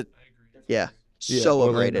Potter's a Yeah. Yeah, So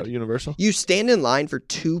Orlando, overrated. Universal. You stand in line for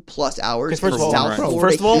 2+ hours. First of all, South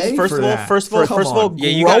Florida first of all, Cay? Yeah,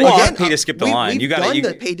 you grow gotta up. pay to skip the line. We've You gotta done you,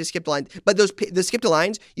 the pay to skip the line, but the skip the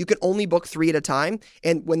lines you can only book 3 at a time,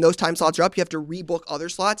 and when those time slots are up, you have to rebook other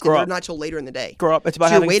slots, and Grow they're up. not till later in the day. Grow up. It's about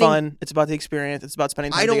So you're having waiting- fun. It's about the experience. It's about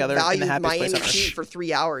spending time I don't together in value the happiest Miami place ever. Heat for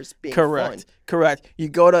 3 hours being Correct. fun. Correct. You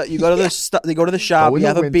go to the shop. Go in You the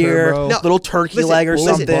have a winter, beer, bro. No, little turkey listen, leg or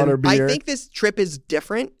listen, something. butter beer. I think this trip is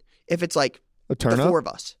different if it's like A the turn up. 4 of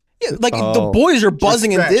us. Yeah, like the Oh. boys are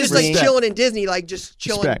buzzing Respect. in Just Disney. like chilling in Disney, like just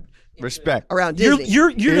chilling Respect. around You're Disney.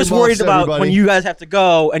 you're just Earmuffs, worried about when everybody. you guys have to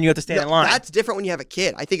go and you have to stand in line. That's different when you have a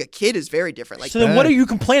kid. I think a kid is very different. Like So then, what are you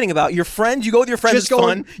complaining about? Your friends? You go with your friends. Just It's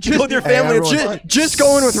going- fun. You go with your family. It's everyone- fun. just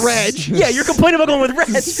going with Reg. Yeah, you're complaining about going with Reg.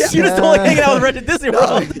 You just don't like hanging out with Reg at Disney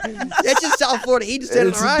World. It's just South Florida. He just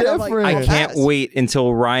standing It's around. I'm like, different. I I'll can't pass. wait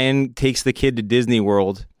until Ryan takes the kid to Disney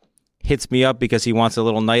World, hits me up because he wants a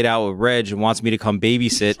little night out with Reg and wants me to come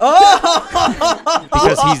babysit.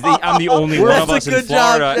 Because I'm the only one of That's us a in good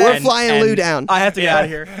job. Florida. We're and- flying and Lou down. I have to get out of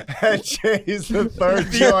here. Jay's the third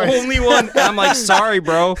The only one. And I'm like, sorry,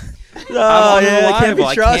 bro. Oh, I'm yeah, unreliable. can't be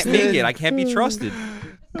I trusted. can't make it. I can't be trusted.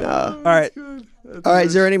 All right. All right,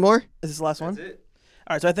 is there any more? Is this the last one? All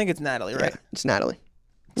right, so I think it's Natalie, right? It's Natalie.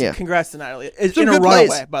 Yeah. Congrats to Natalie. It's Some in a good plays.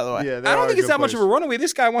 runaway, by the way. Yeah, I don't think it's that much of a runaway.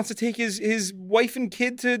 This guy wants to take his wife and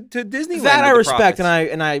kid to Disneyland. That I with the respect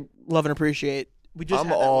profits. and I love and appreciate. We just I'm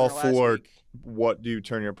had that all winner last for week. what do you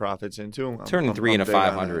turn your profits into? Turning 3 into big on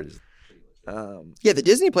 500. that. Yeah, the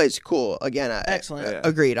Disney play is cool. Again, Excellent. Yeah.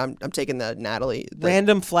 Agreed. I'm taking the Natalie.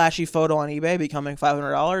 Random flashy photo on eBay becoming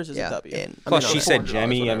 $500 is a W. And, Plus, she I'll- said $400,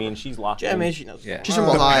 Jemmy. I whatever. mean, she's locked in. Jemmy, she knows. Yeah. She's from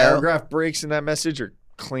The Ohio. paragraph breaks in that message are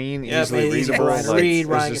clean, Yeah, easily it's easy readable. for Ryan to like, read. it's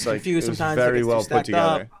Ryan just gets confused it was sometimes, it very gets well too put stacked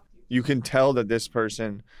together. up. You can tell that this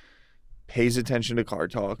person pays attention to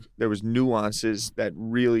card talk. There was nuances that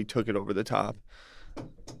really took it over the top.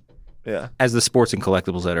 Yeah. As the sports and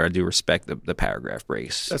collectibles editor, I do respect the paragraph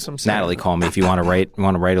breaks. That's what I'm saying. Natalie, call me if you want to write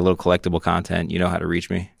a little collectible content. You know how to reach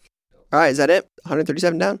me. All right, is that it?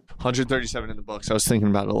 137 down? 137 in the books. I was thinking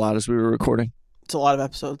about it a lot as we were recording. It's a lot of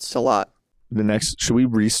episodes. It's a lot. The next, should we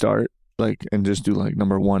restart and just do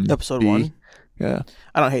number 1? Episode B? 1. Yeah.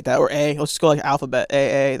 I don't hate that. Or A. Let's just go alphabet.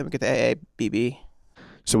 AA. Then we get the AA, BB.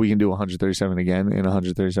 So we can do 137 again in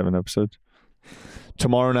 137 episodes.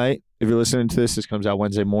 Tomorrow night, if you're listening to this comes out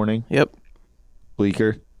Wednesday morning. Yep.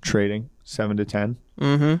 Bleecker trading 7 to 10.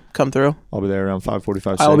 Mm-hmm. Come through. I'll be there around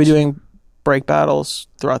 5:45. I will be 6. doing break battles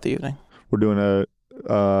throughout the evening. We're doing a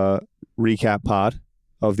recap pod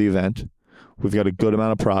of the event. We've got a good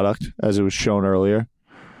amount of product, as it was shown earlier.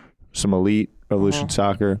 Some Elite, Revolution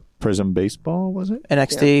Soccer, Prism Baseball, was it?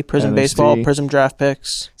 NXT, Prism NXT. Baseball, Prism Draft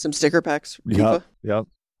Picks. Some sticker packs. FIFA. Yep.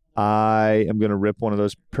 I am going to rip one of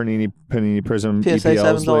those Panini Prism PSA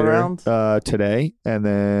EPLs 7s all later around. today, and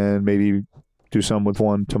then maybe do some with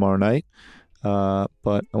one tomorrow night.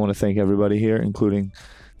 But I want to thank everybody here, including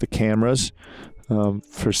the cameras,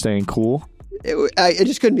 for staying cool. It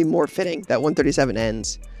just couldn't be more fitting that 137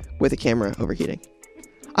 ends with a camera overheating.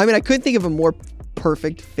 I mean, I couldn't think of a more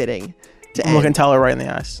perfect fitting to I'm looking end Tyler right in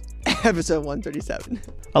the eyes. episode 137.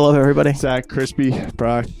 I love everybody. Zach, Crispy,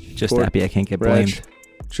 Brock, Just Gord, happy I can't get Reg, blamed.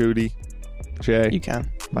 Judy, Jay, You can.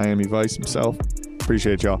 Miami Vice himself.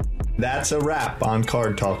 Appreciate y'all. That's a wrap on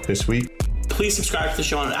Card Talk this week. Please subscribe to the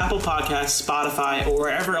show on Apple Podcasts, Spotify, or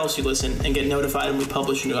wherever else you listen and get notified when we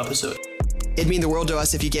publish a new episode. It'd mean the world to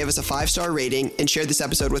us if you gave us a 5-star rating and shared this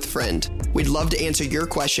episode with a friend. We'd love to answer your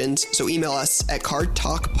questions, so email us at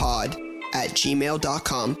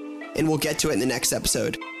cardtalkpod@gmail.com and we'll get to it in the next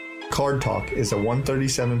episode. Card Talk is a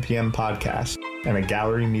 1:37 p.m. podcast and a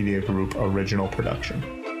Gallery Media Group original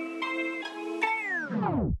production.